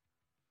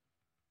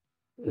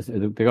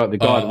 The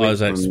guy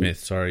Isaac Smith,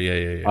 sorry,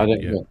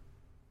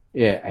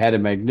 yeah, had a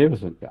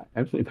magnificent game,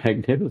 absolutely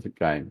magnificent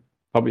game,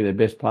 probably their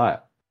best player,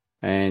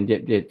 and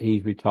yet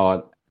he's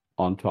retired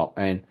on top.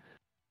 And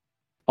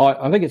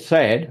I think it's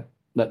sad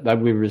that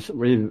we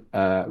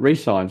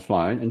re-signed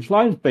Sloane, and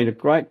Sloane's been a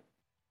great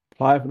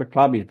player for the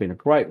club. He's been a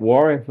great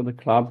warrior for the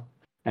club.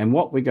 And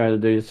what we're going to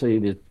do is see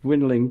this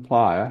dwindling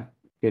player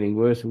getting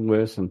worse and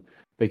worse and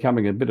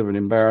becoming a bit of an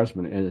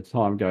embarrassment as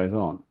time goes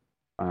on.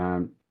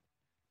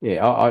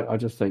 I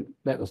just think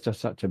that was just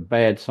such a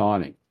bad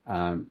signing.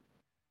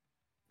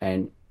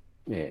 And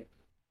yeah,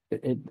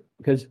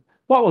 because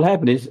what will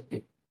happen is,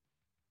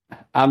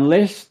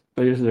 unless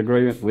there's an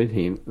agreement with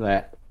him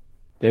that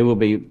there will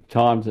be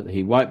times that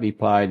he won't be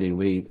played,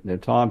 and there are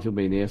times he'll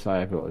be in the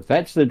SAFL. If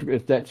that's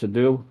the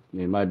deal,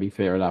 it may be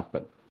fair enough.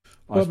 But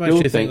what makes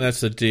you think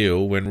that's the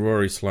deal when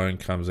Rory Sloane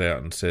comes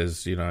out and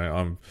says,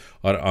 I'm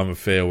a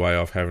fair way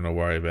off having to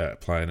worry about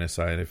playing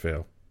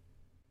SANFL?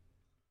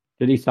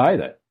 Did he say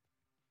that?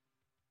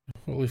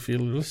 Well, if you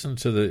listen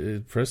to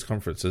the press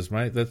conferences,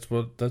 mate, that's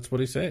what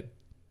he said.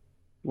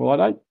 Well, I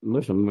don't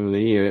listen to the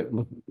ear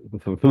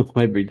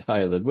every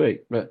day of the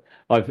week, but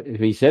if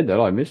he said that,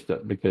 I missed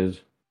it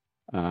because,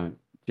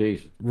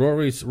 geez.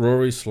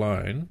 Rory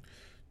Sloane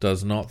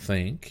does not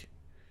think,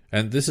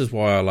 and this is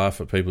why I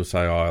laugh at people who say,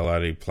 I'll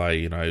only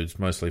play, it's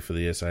mostly for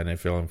the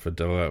SANFL and for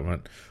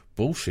development.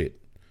 Bullshit.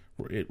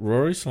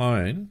 Rory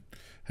Sloane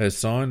has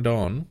signed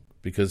on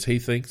because he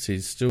thinks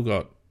he's still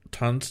got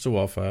tons to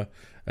offer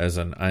as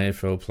an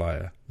AFL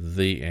player.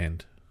 The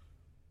end.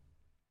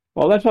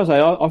 Well, that's what I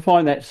say. I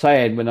find that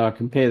sad when I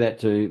compare that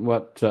to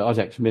what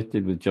Isaac Smith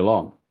did with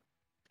Geelong.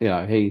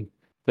 He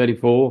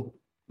 34.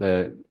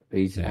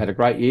 He's had a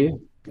great year,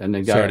 and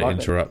then Sorry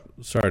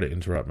to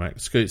interrupt, Mac.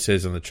 Scoot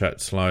says in the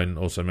chat, Sloane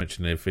also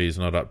mentioned if he's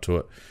not up to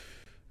it,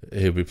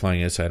 he'll be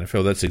playing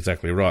SANFL. That's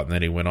exactly right. And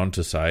then he went on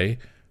to say,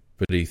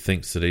 but he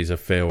thinks that he's a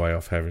fair way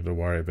off having to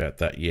worry about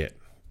that yet.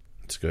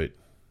 Scoot.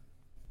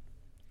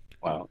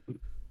 Well,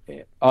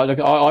 yeah. I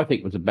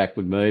think it was a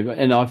backward move,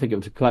 and I think it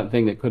was a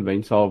thing that could have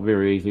been solved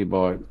very easily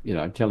by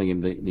telling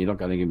him that you're not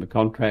going to give him a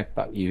contract,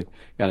 but you're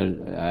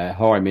going to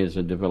hire him as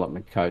a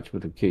development coach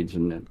with the kids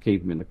and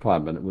keep him in the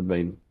club, and it would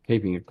mean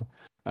keeping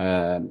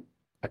a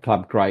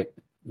club great,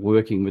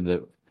 working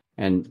with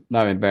and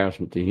no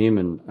embarrassment to him,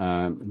 and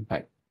in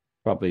fact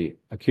probably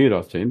a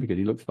kudos to him because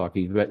he looks like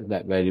he's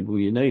that valuable.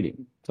 You need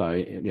him, so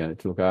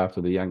to look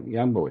after the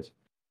young boys.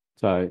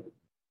 So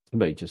to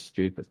me, just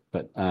stupid,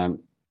 but.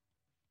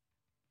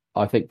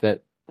 I think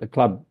that the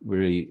club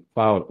really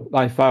failed.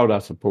 They failed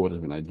our supporters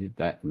when they did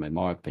that, in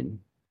my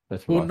opinion.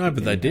 That's what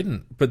but they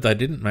didn't. But they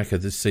didn't make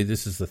it. See,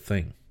 this is the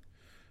thing.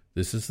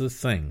 This is the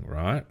thing,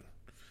 right?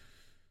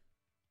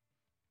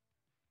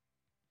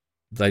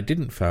 They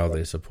didn't fail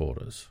their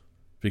supporters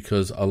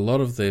because a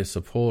lot of their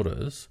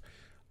supporters,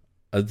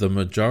 the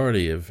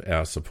majority of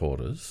our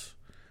supporters,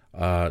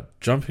 are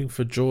jumping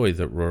for joy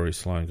that Rory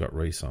Sloane got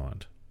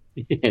re-signed.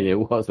 Yeah, there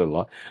was a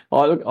lot.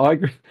 I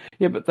agree.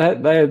 Yeah, but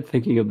they're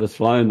thinking of the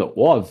Sloane that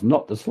was,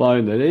 not the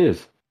Sloane that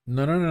is.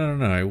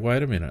 No.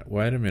 Wait a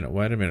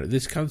minute.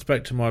 This comes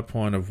back to my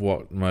point of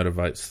what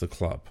motivates the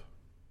club.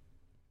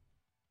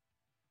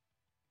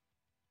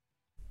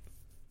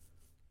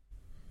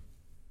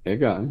 There you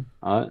go.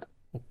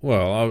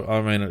 Well,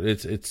 I mean,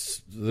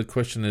 it's the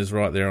question is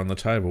right there on the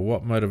table.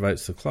 What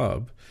motivates the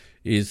club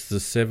is the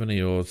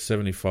 70 or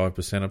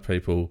 75% of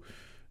people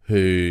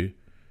who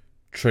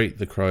treat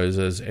the Crows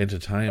as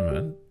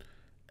entertainment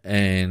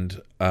and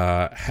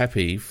are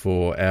happy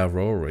for our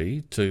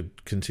Rory to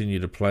continue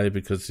to play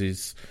because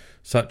he's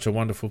such a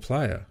wonderful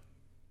player.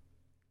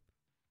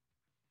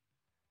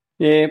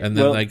 Yeah, and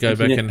then they go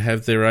back and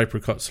have their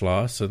apricot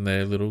slice and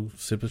their little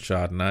sip of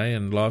Chardonnay,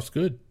 and life's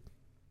good.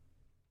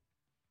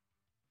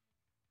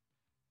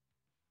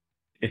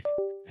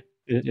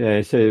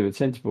 Yeah, so a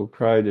sensible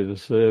Crow did a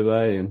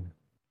survey and.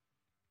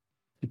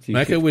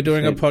 Mako, we're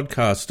doing a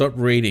podcast. Stop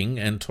reading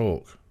and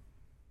talk.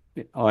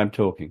 I'm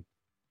talking.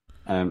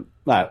 No,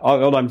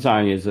 all I'm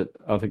saying is that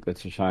I think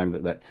that's a shame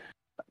that.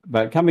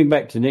 But coming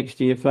back to next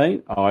year,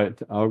 Fiend,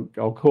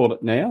 I'll call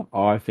it now.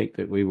 I think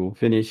that we will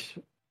finish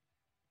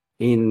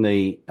in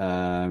the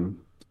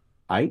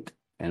 8th,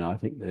 and I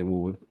think that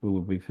we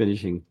will be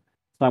finishing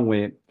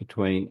somewhere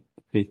between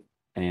 5th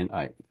and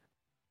 8th.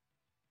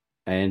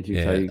 And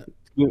say,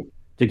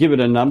 to give it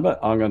a number,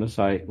 I'm going to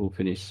say we'll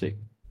finish 6th.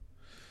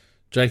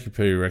 Jakey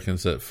P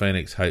reckons that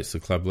Phoenix hates the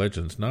club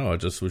legends. No, I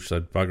just wish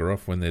they'd bugger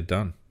off when they're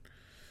done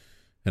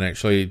and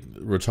actually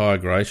retire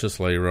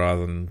graciously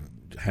rather than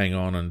hang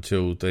on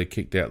until they're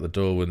kicked out the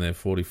door when they're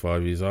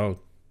 45 years old.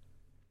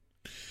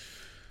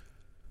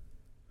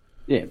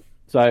 Yeah,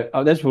 so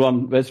that's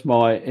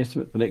my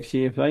estimate for next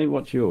year. Fiend,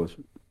 what's yours?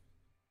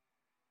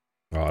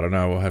 I don't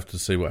know. We'll have to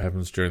see what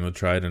happens during the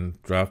trade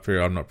and draft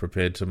period. I'm not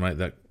prepared to make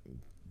that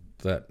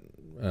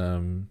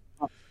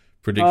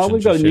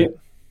prediction just yet.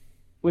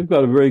 We've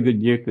got a very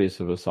good nucleus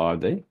of a side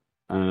there.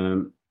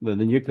 The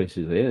nucleus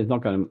is there. There's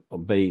not going to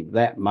be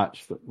that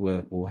much that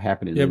will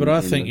happen. But I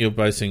think you're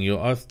basing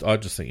I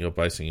just think you're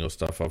basing your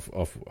stuff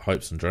off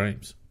hopes and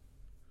dreams.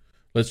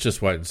 Let's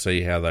just wait and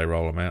see how they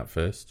roll them out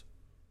first.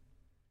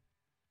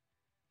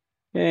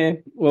 Yeah,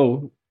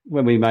 well,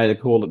 when we made a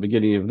call at the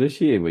beginning of this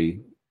year,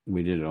 we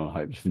did it on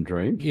hopes and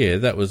dreams. Yeah,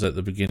 that was at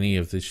the beginning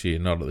of this year,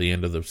 not at the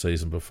end of the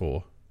season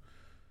before.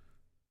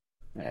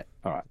 Yeah,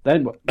 all right.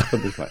 Then put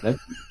it this way.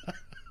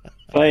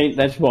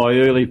 That's my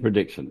early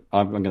prediction.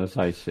 I'm going to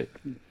say 6.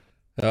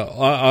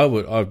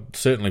 I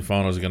certainly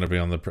finals are going to be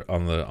on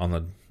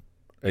the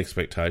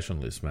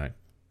expectation list, Mac.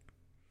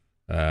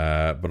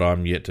 But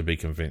I'm yet to be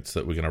convinced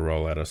that we're going to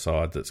roll out a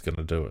side that's going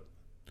to do it.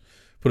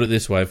 Put it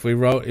this way: if we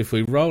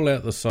roll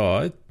out the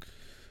side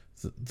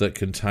that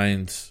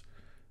contains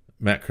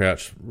Matt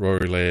Crouch,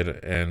 Rory Laird,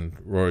 and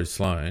Rory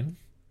Sloane,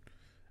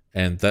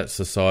 and that's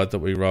the side that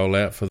we roll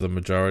out for the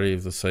majority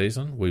of the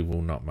season, we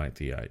will not make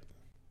the 8.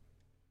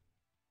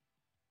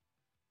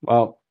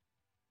 Well,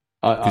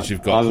 because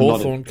you've got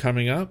Hawthorn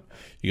coming up,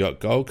 you got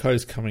Gold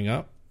Coast coming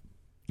up,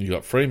 you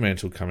got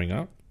Fremantle coming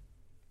up.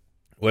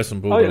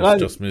 Western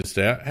Bulldogs just missed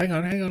out. Hang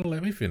on,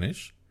 let me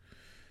finish.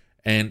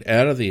 And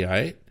out of the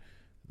 8,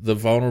 the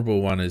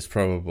vulnerable one is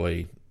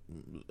probably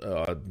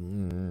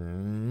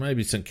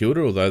maybe St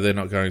Kilda, although they're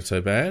not going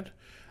so bad,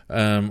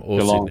 or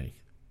Geelong. Sydney.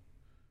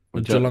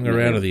 Geelong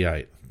are out of the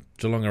 8.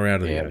 Geelong are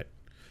out of the 8.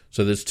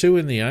 So there's 2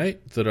 in the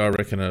 8 that I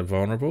reckon are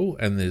vulnerable,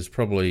 and there's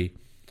probably,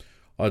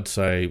 I'd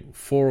say,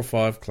 4 or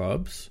 5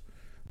 clubs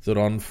that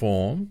on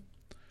form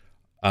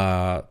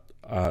are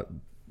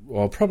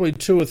probably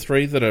 2 or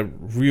 3 that are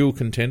real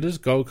contenders.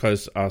 Gold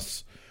Coast,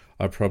 us,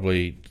 are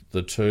probably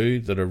the 2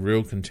 that are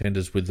real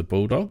contenders with the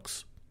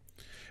Bulldogs.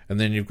 And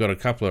then you've got a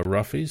couple of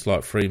roughies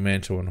like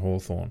Fremantle and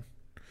Hawthorn.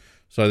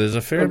 So there's a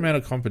fair amount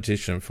of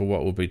competition for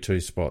what will be 2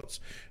 spots.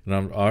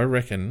 And I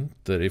reckon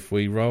that if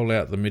we roll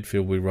out the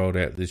midfield we rolled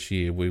out this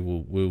year,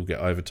 we'll get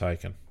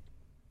overtaken.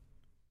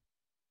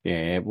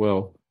 Yeah,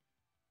 well,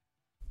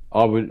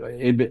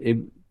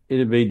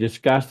 it'd be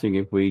disgusting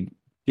if we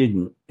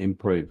didn't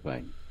improve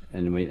things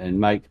and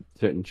make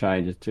certain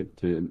changes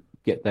to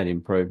get that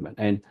improvement.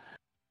 And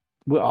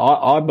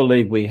I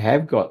believe we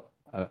have got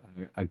a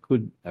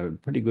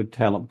pretty good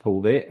talent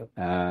pool there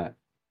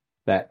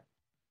that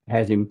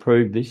has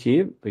improved this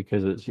year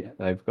because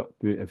they've got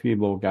a few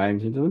more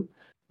games into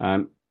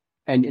them.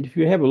 And if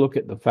you have a look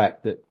at the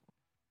fact that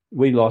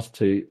we lost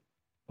to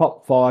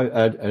top 4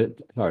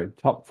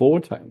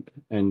 teams,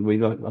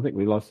 and I think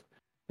we lost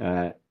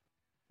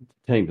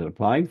teams that are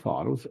playing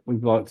finals.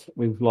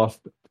 We've lost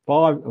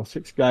 5 or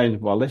 6 games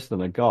by less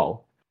than a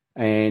goal,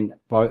 and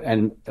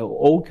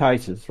all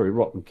cases through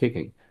rotten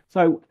kicking.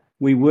 So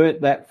we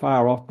weren't that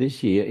far off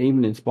this year,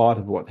 even in spite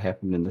of what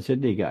happened in the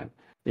Sydney game.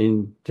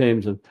 In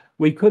terms of,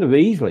 we could have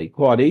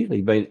quite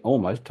easily been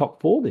almost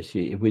top 4 this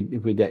year if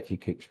we'd actually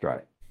kicked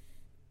straight.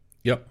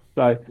 Yep.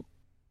 So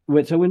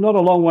we're not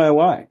a long way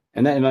away,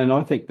 and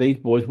I think these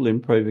boys will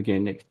improve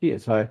again next year.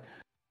 So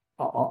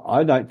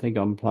I don't think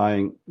I'm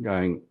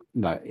going.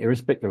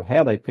 Irrespective of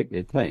how they pick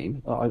their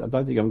team, I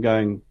don't think I'm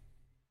going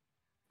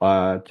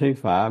too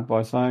far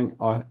by saying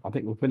I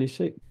think we'll finish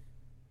 6th.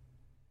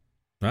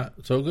 No,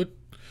 it's all good.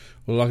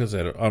 Well, like I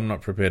said, I'm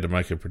not prepared to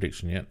make a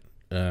prediction yet.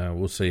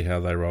 We'll see how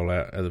they roll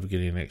out at the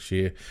beginning of next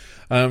year.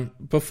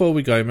 Before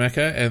we go,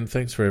 Macca, and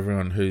thanks for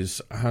everyone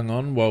who's hung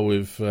on while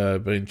we've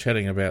been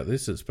chatting about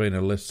this. It's been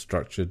a less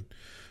structured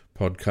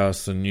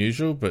podcast than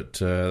usual, but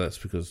that's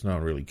because no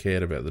one really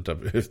cared about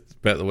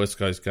the West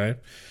Coast game.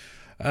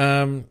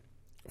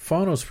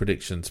 Finals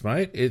predictions,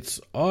 mate.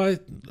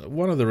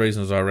 One of the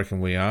reasons I reckon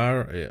we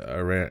are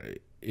around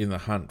in the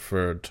hunt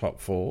for a top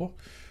 4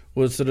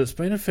 was that it's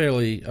been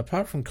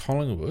apart from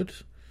Collingwood,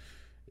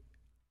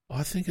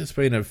 I think it's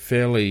been a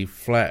fairly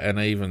flat and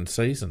even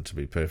season, to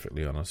be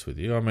perfectly honest with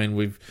you. I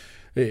mean,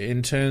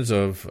 in terms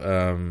of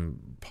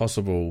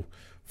possible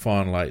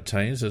final 8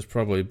 teams, there's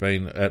probably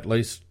been at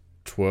least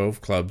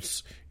 12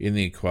 clubs in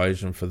the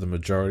equation for the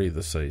majority of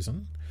the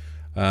season.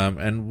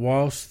 And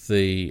whilst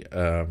the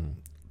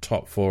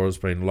top 4 has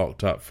been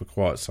locked up for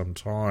quite some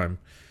time,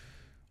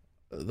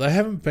 they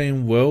haven't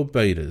been world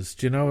beaters.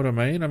 Do you know what I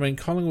mean? I mean,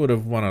 Collingwood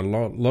have won a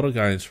lot of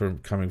games from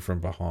coming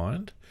from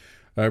behind.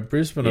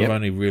 Brisbane have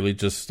only really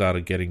just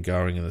started getting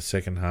going in the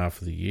second half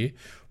of the year.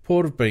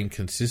 Port have been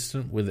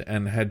consistent with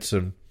and had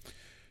some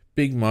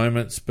big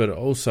moments, but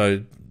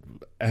also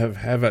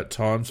have at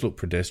times looked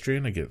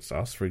pedestrian against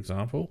us, for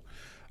example.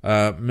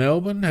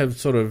 Melbourne have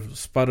sort of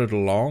sputtered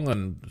along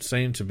and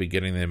seem to be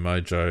getting their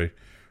mojo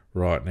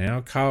right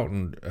now.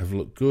 Carlton have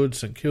looked good.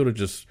 St Kilda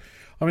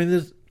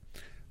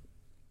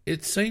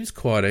it seems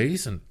quite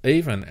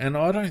even, and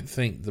I don't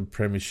think the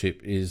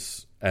premiership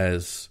is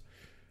as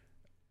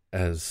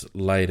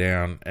lay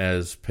down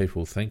as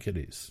people think it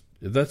is.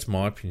 That's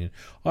my opinion.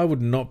 I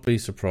would not be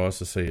surprised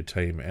to see a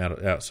team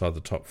outside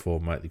the top 4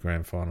 make the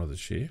grand final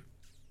this year.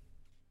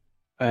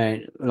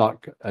 And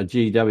like a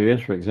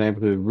GWS, for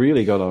example, who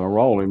really got on a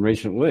roll in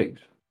recent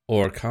weeks.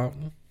 Or a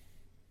Carlton.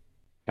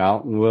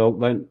 Carlton, well,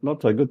 they're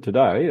not so good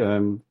today.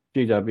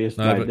 GWS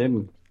made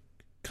them.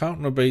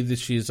 Carlton will be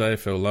this year's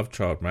AFL love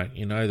child, mate.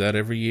 You know that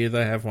every year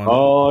they have one.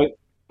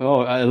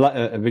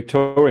 A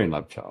Victorian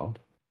love child.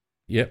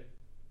 Yep.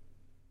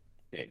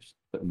 Yes,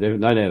 there's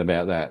no doubt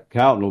about that.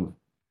 Carlton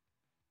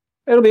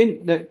it'll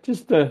be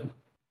just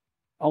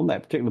on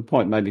that particular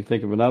point. Made me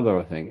think of another.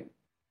 I think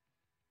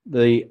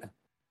the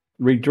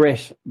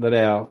redress that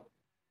our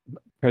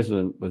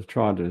president was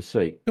trying to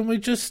seek. Can we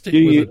just stick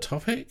with the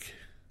topic?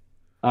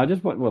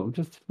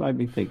 Just made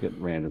me think at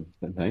random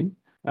thing.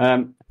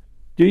 Do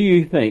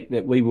you think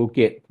that we will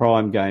get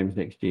prime games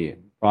next year?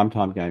 Prime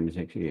time games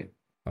next year?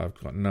 I've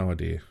got no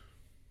idea.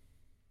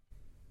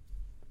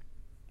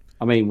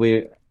 I mean,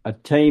 we're a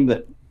team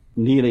that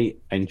nearly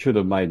and should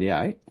have made the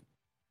eight.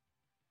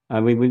 I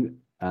mean,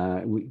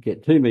 we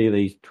get too many of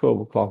these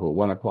 12 o'clock or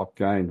 1 o'clock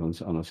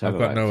games on a I've Saturday.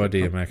 got no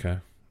idea,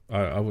 Mako.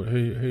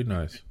 Who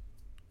knows?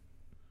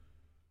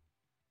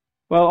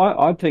 Well,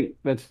 I think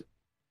that's,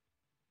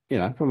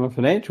 from a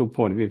financial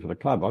point of view for the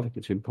club, I think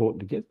it's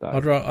important to get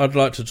those. I'd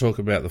like to talk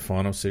about the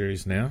final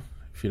series now,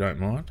 if you don't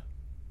mind.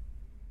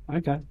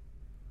 Okay.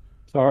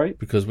 Sorry.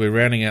 Because we're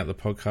rounding out the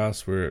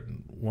podcast. We're at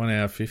 1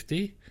 hour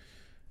 50.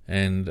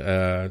 And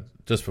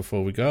just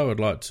before we go, I'd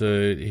like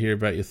to hear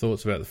about your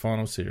thoughts about the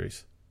final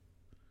series.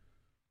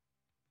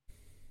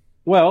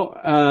 Well,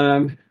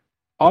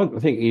 I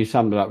think you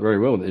summed it up very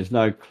well. There's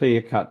no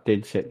clear-cut,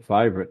 dead-set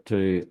favourite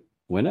to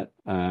win it.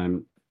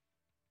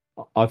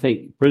 I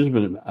think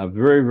Brisbane are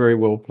very, very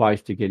well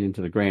placed to get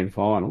into the grand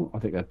final. I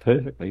think they're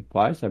perfectly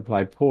placed. They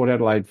play Port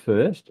Adelaide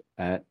first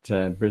at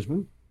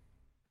Brisbane,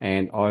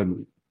 and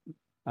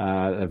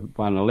they've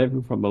won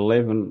 11 from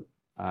 11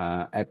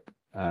 at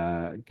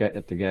the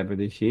Gabba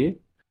this year.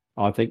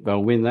 I think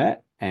they'll win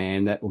that,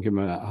 and that will give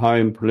them a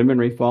home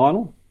preliminary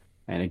final.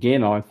 And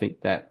again, I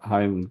think that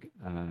home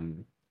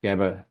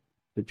Gabba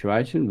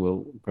situation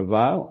will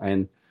prevail,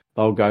 and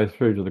they'll go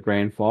through to the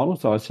grand final.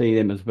 So I see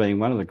them as being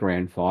one of the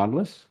grand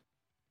finalists.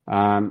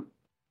 And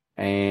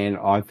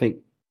I think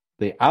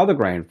the other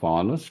grand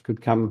finalists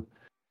could come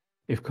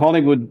if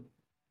Collingwood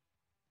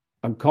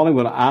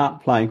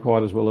aren't playing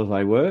quite as well as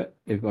they were.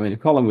 If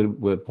Collingwood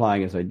were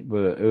playing as they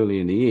were early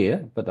in the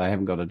year, but they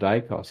haven't got a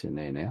day cost in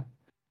there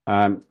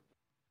now,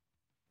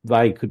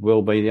 they could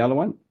well be the other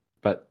one.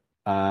 But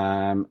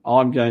I'm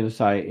going to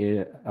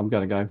say I'm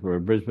going to go for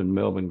a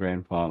Brisbane-Melbourne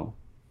grand final.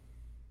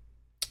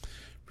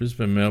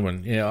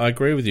 Brisbane-Melbourne. Yeah, I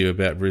agree with you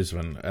about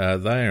Brisbane.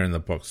 They are in the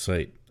box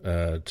seat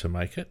to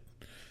make it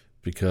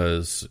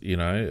because,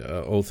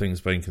 all things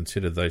being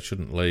considered, they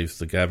shouldn't leave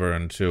the Gabba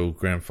until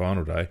grand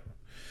final day.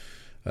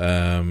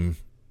 I'm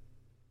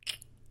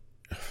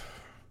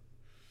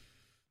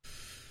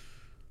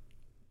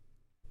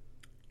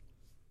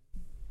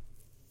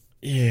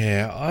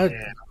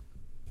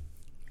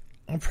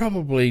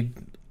probably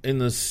in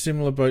the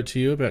similar boat to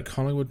you about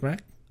Collingwood,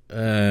 Mac.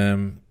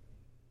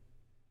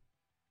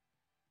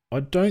 I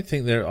don't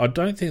think they're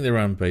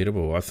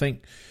unbeatable. I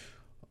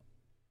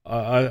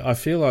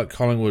feel like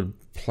Collingwood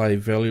play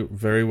very,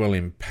 very well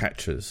in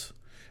patches.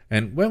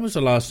 And when was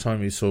the last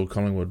time you saw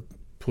Collingwood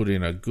put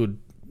in a good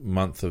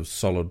month of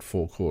solid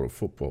four-quarter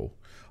football?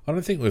 I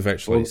don't think we've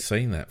actually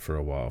seen that for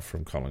a while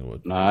from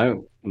Collingwood.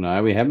 No,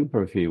 we haven't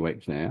for a few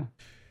weeks now.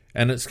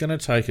 And it's going to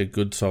take a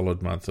good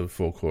solid month of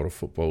four-quarter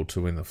football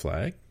to win the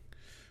flag,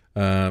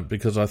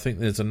 because I think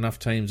there's enough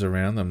teams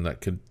around them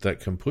that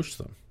can push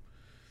them.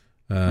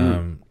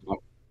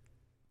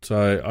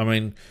 So, I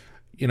mean,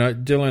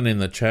 Dylan in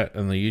the chat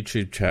and the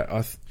YouTube chat,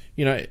 I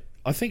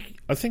think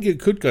it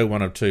could go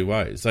one of two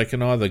ways. They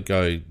can either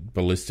go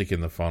ballistic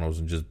in the finals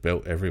and just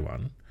belt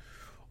everyone,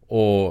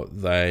 or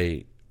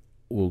they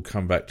will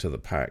come back to the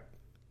pack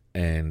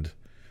and,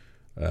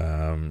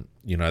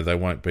 they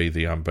won't be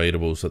the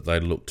unbeatables that they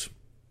looked,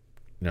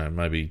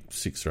 maybe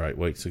 6 or 8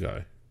 weeks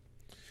ago.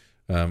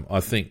 I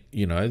think,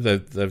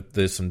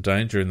 there's some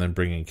danger in them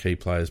bringing key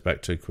players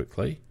back too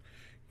quickly.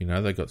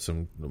 They've got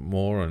some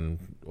more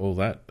and all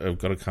that. They've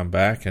got to come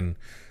back and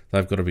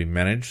they've got to be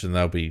managed and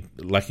they'll be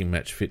lacking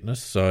match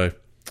fitness. So,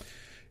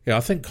 yeah, I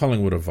think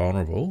Collingwood are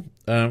vulnerable.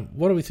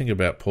 What do we think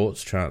about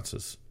Port's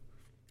chances?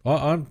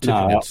 I'm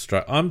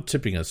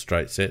tipping a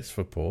straight sets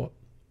for Port.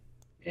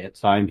 Yeah,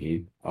 same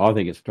here. I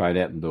think it's straight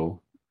out the door.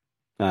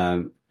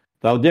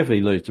 They'll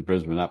definitely lose to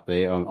Brisbane up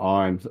there.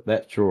 I'm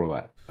that's sure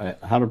of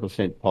that.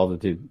 100%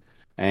 positive.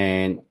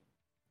 And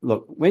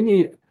look, when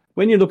you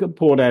look at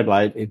Port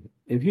Adelaide,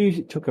 if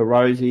you took a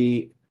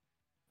Rosie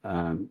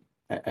out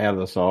of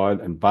the side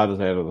and Butters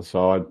out of the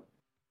side,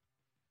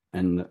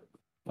 and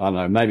I don't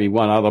know, maybe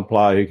one other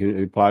player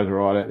who plays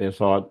right out their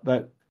side,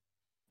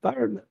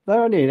 they're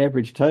only an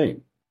average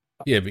team.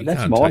 Yeah, but you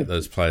can't take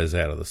those players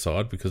out of the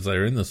side because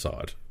they're in the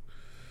side.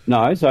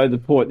 No, so the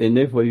point then,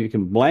 therefore, you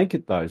can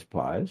blanket those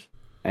players.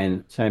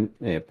 And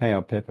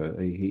Pao Pepper,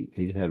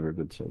 he's had a very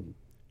good season.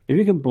 If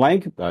you can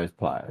blanket those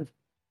players,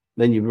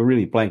 then you're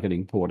really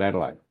blanketing Port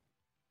Adelaide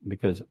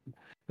because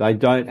they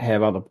don't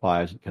have other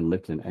players that can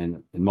lift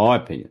and in my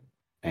opinion,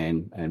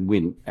 and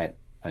win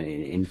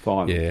in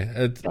finals. Yeah,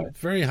 it's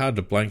very hard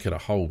to blanket a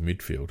whole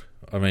midfield.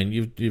 I mean,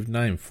 you've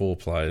named 4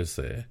 players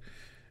there.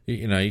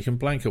 You can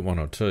blanket 1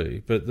 or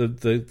 2, but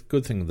the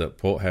good thing that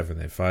Port have in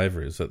their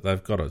favour is that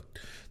they've got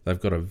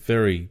a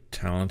very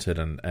talented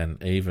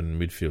and even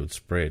midfield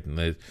spread,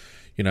 and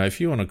if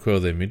you want to quell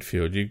their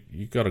midfield,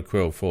 you've got to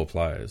quell 4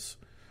 players,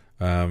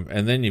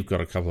 and then you've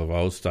got a couple of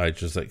old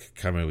stagers that could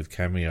come in with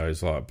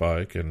cameos like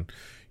Boak, and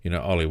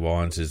Ollie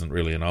Wines isn't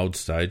really an old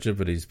stager,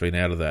 but he's been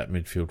out of that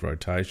midfield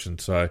rotation,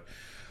 so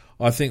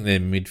I think their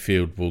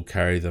midfield will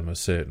carry them a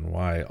certain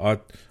way. I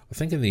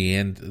think in the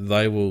end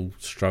they will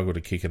struggle to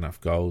kick enough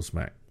goals,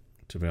 Mac,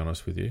 to be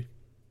honest with you.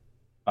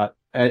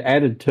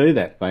 Added to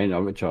that,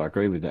 Bean, which I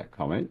agree with that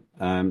comment,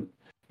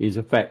 is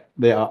the fact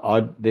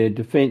their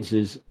defence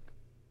is,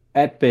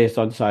 at best,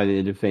 I'd say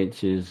their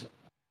defence is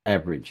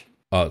average.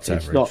 Oh, it's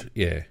average, not,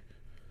 yeah.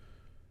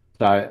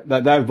 So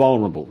they're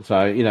vulnerable.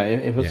 So,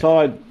 if a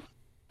side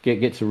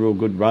gets a real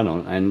good run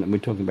on, and we're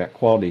talking about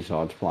quality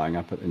sides playing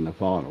up in the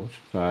finals.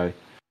 So,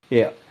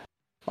 yeah.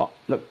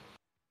 Look,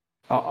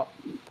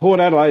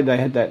 Port Adelaide, they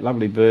had that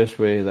lovely burst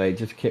where they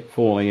just kept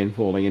falling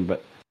in,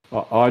 but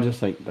I just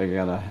think they're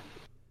going to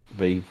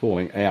be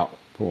falling out.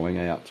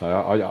 So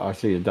I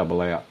see a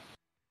double out.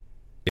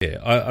 Yeah,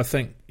 I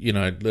think,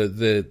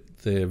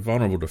 their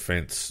vulnerable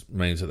defence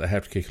means that they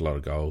have to kick a lot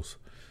of goals.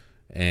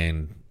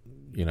 And,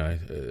 I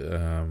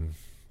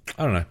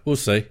don't know. We'll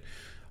see.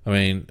 I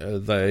mean,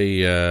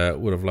 they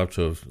would have loved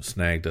to have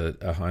snagged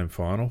a home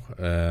final.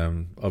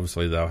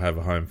 Obviously, they'll have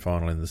a home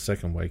final in the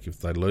second week if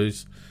they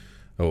lose.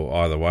 Or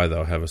either way,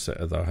 they'll have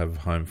a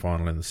home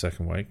final in the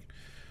second week.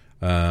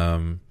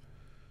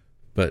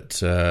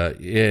 But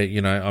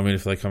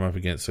if they come up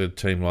against a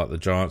team like the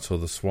Giants or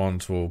the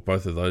Swans, well,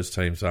 both of those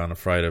teams aren't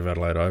afraid of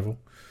Adelaide Oval.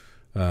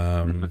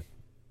 No,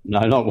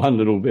 not one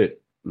little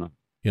bit. No.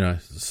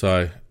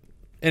 So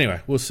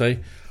anyway, we'll see.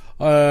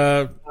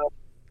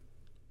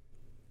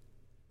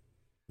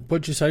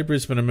 What'd you say,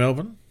 Brisbane and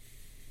Melbourne?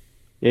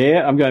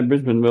 Yeah, I'm going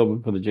Brisbane,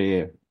 Melbourne for the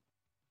GM.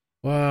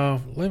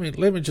 Well, let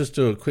me just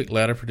do a quick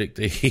ladder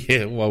predictor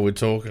here while we're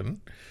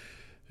talking,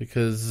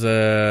 because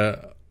I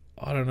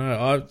don't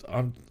know.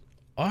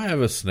 I have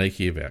a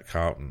sneaky about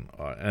Carlton,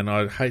 and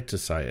I hate to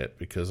say it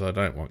because I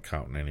don't want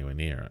Carlton anywhere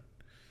near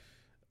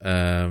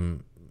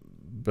it.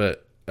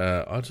 But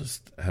I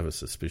just have a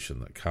suspicion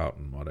that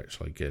Carlton might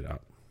actually get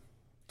up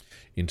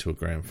into a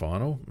grand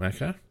final,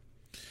 Macca.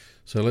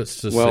 So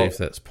let's just see if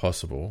that's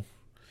possible.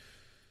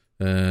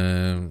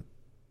 Let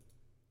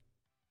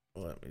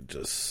me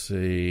just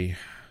see.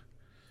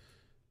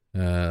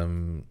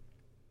 For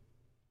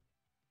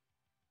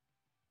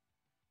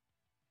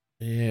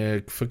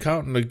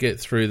Carlton to get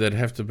through, they'd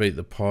have to beat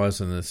the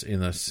Pies in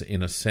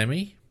a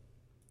semi.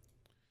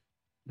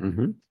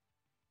 Mm-hmm.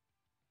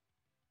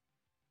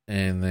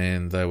 And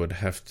then they would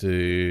have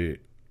to.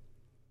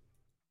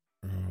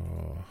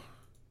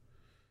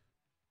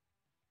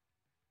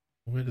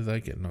 Where did they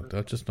get knocked out?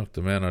 I just knocked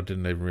them out. I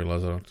didn't even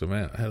realise I knocked them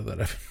out. How did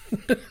that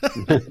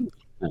happen?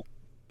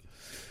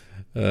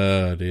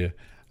 Oh, dear.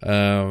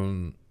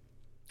 Then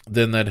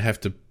they'd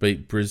have to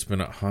beat Brisbane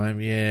at home.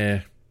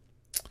 Yeah.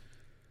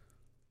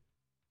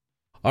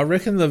 I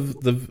reckon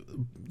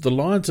the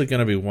Lions are going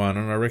to be one,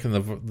 and I reckon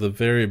the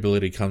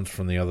variability comes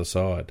from the other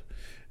side.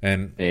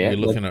 And you're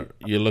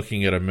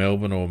looking at a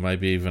Melbourne or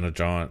maybe even a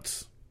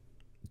Giants.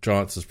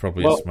 Giants is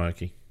probably a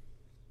smoky.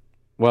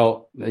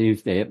 Well,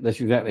 that's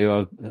exactly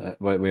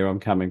where I'm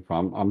coming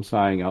from. I'm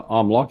saying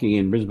I'm locking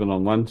in Brisbane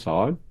on one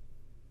side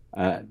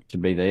to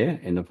be there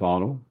in the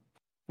final.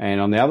 And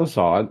on the other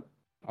side,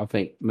 I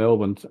think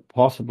Melbourne's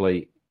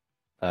possibly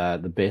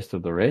the best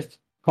of the rest.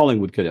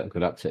 Collingwood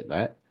could upset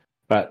that.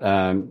 But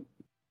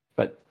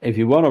if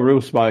you want a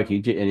real smoky,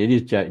 and it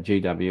is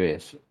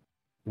GWS,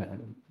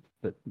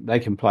 they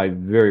can play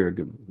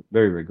very,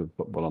 very good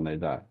football on their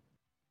day.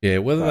 Yeah,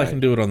 whether they can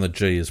do it on the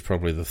G is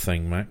probably the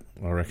thing, mate,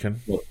 I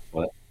reckon.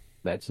 Well,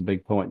 that's a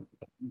big point.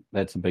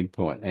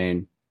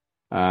 And,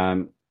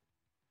 I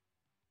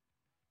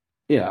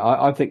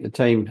think the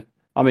team,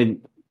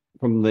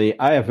 from the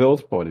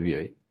AFL's point of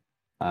view,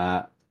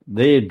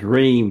 their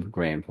dream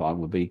grand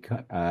final would be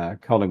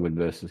Collingwood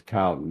versus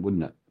Carlton,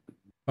 wouldn't it?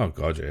 Oh,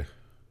 God, yeah.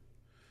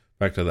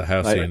 Back to the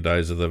halcyon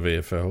days of the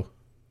VFL.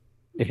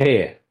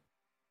 Yeah.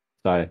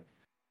 So,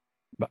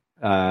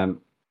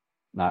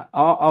 no,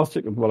 I'll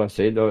stick with what I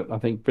said. I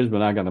think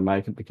Brisbane are going to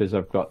make it because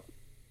they're going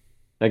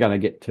to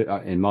get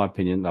to, in my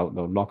opinion, they'll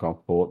knock off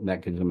Port, and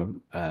that gives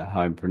them a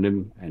home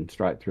prelim and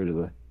straight through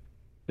to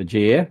the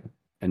GF,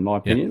 in my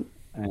opinion.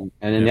 Yep. And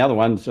then the other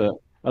one's a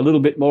little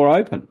bit more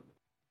open.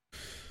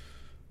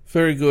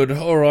 Very good.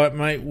 All right,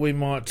 mate. We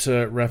might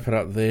wrap it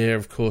up there.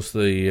 Of course,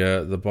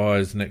 the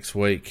bye's next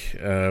week,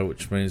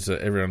 which means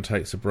that everyone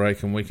takes a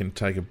break and we can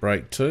take a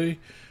break too.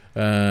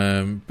 But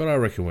I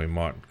reckon we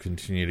might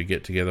continue to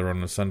get together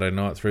on a Sunday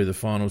night through the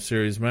final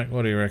series, Mac.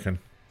 What do you reckon?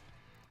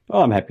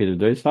 Well, I'm happy to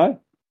do so.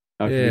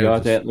 If you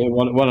guys out there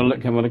want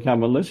to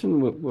come and listen,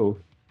 we'll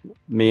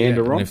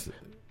meander on.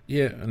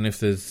 And if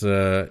there's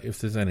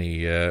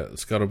any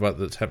scuttlebutt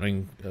that's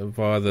happening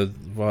via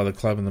the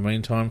club in the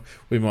meantime,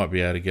 we might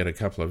be able to get a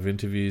couple of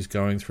interviews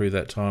going through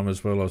that time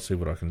as well. I'll see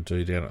what I can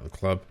do down at the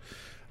club.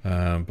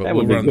 But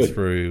we'll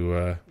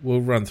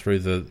run through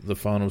the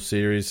final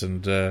series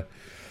and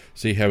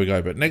see how we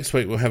go. But next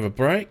week we'll have a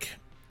break,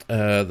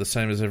 the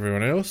same as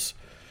everyone else.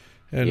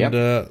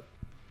 And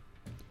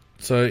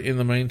so in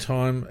the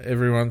meantime,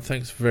 everyone,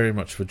 thanks very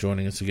much for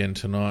joining us again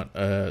tonight.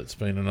 It's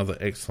been another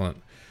excellent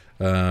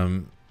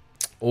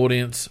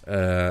audience.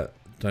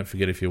 Don't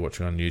forget, if you're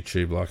watching on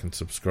YouTube, like and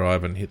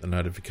subscribe and hit the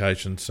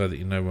notifications so that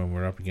you know when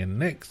we're up again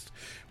next,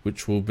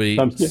 which will be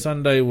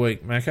Sunday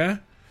week, Macca.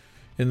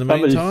 In the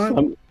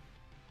meantime,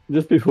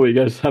 just before you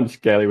go to some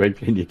scallywag,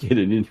 can you get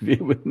an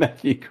interview with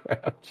Matthew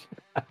Crouch?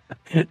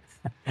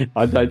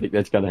 I don't think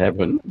that's going to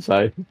happen.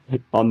 So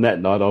on that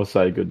night, I'll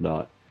say good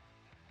night.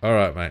 All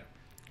right, mate.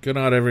 Good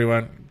night,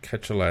 everyone.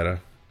 Catch you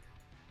later.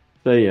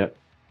 See ya.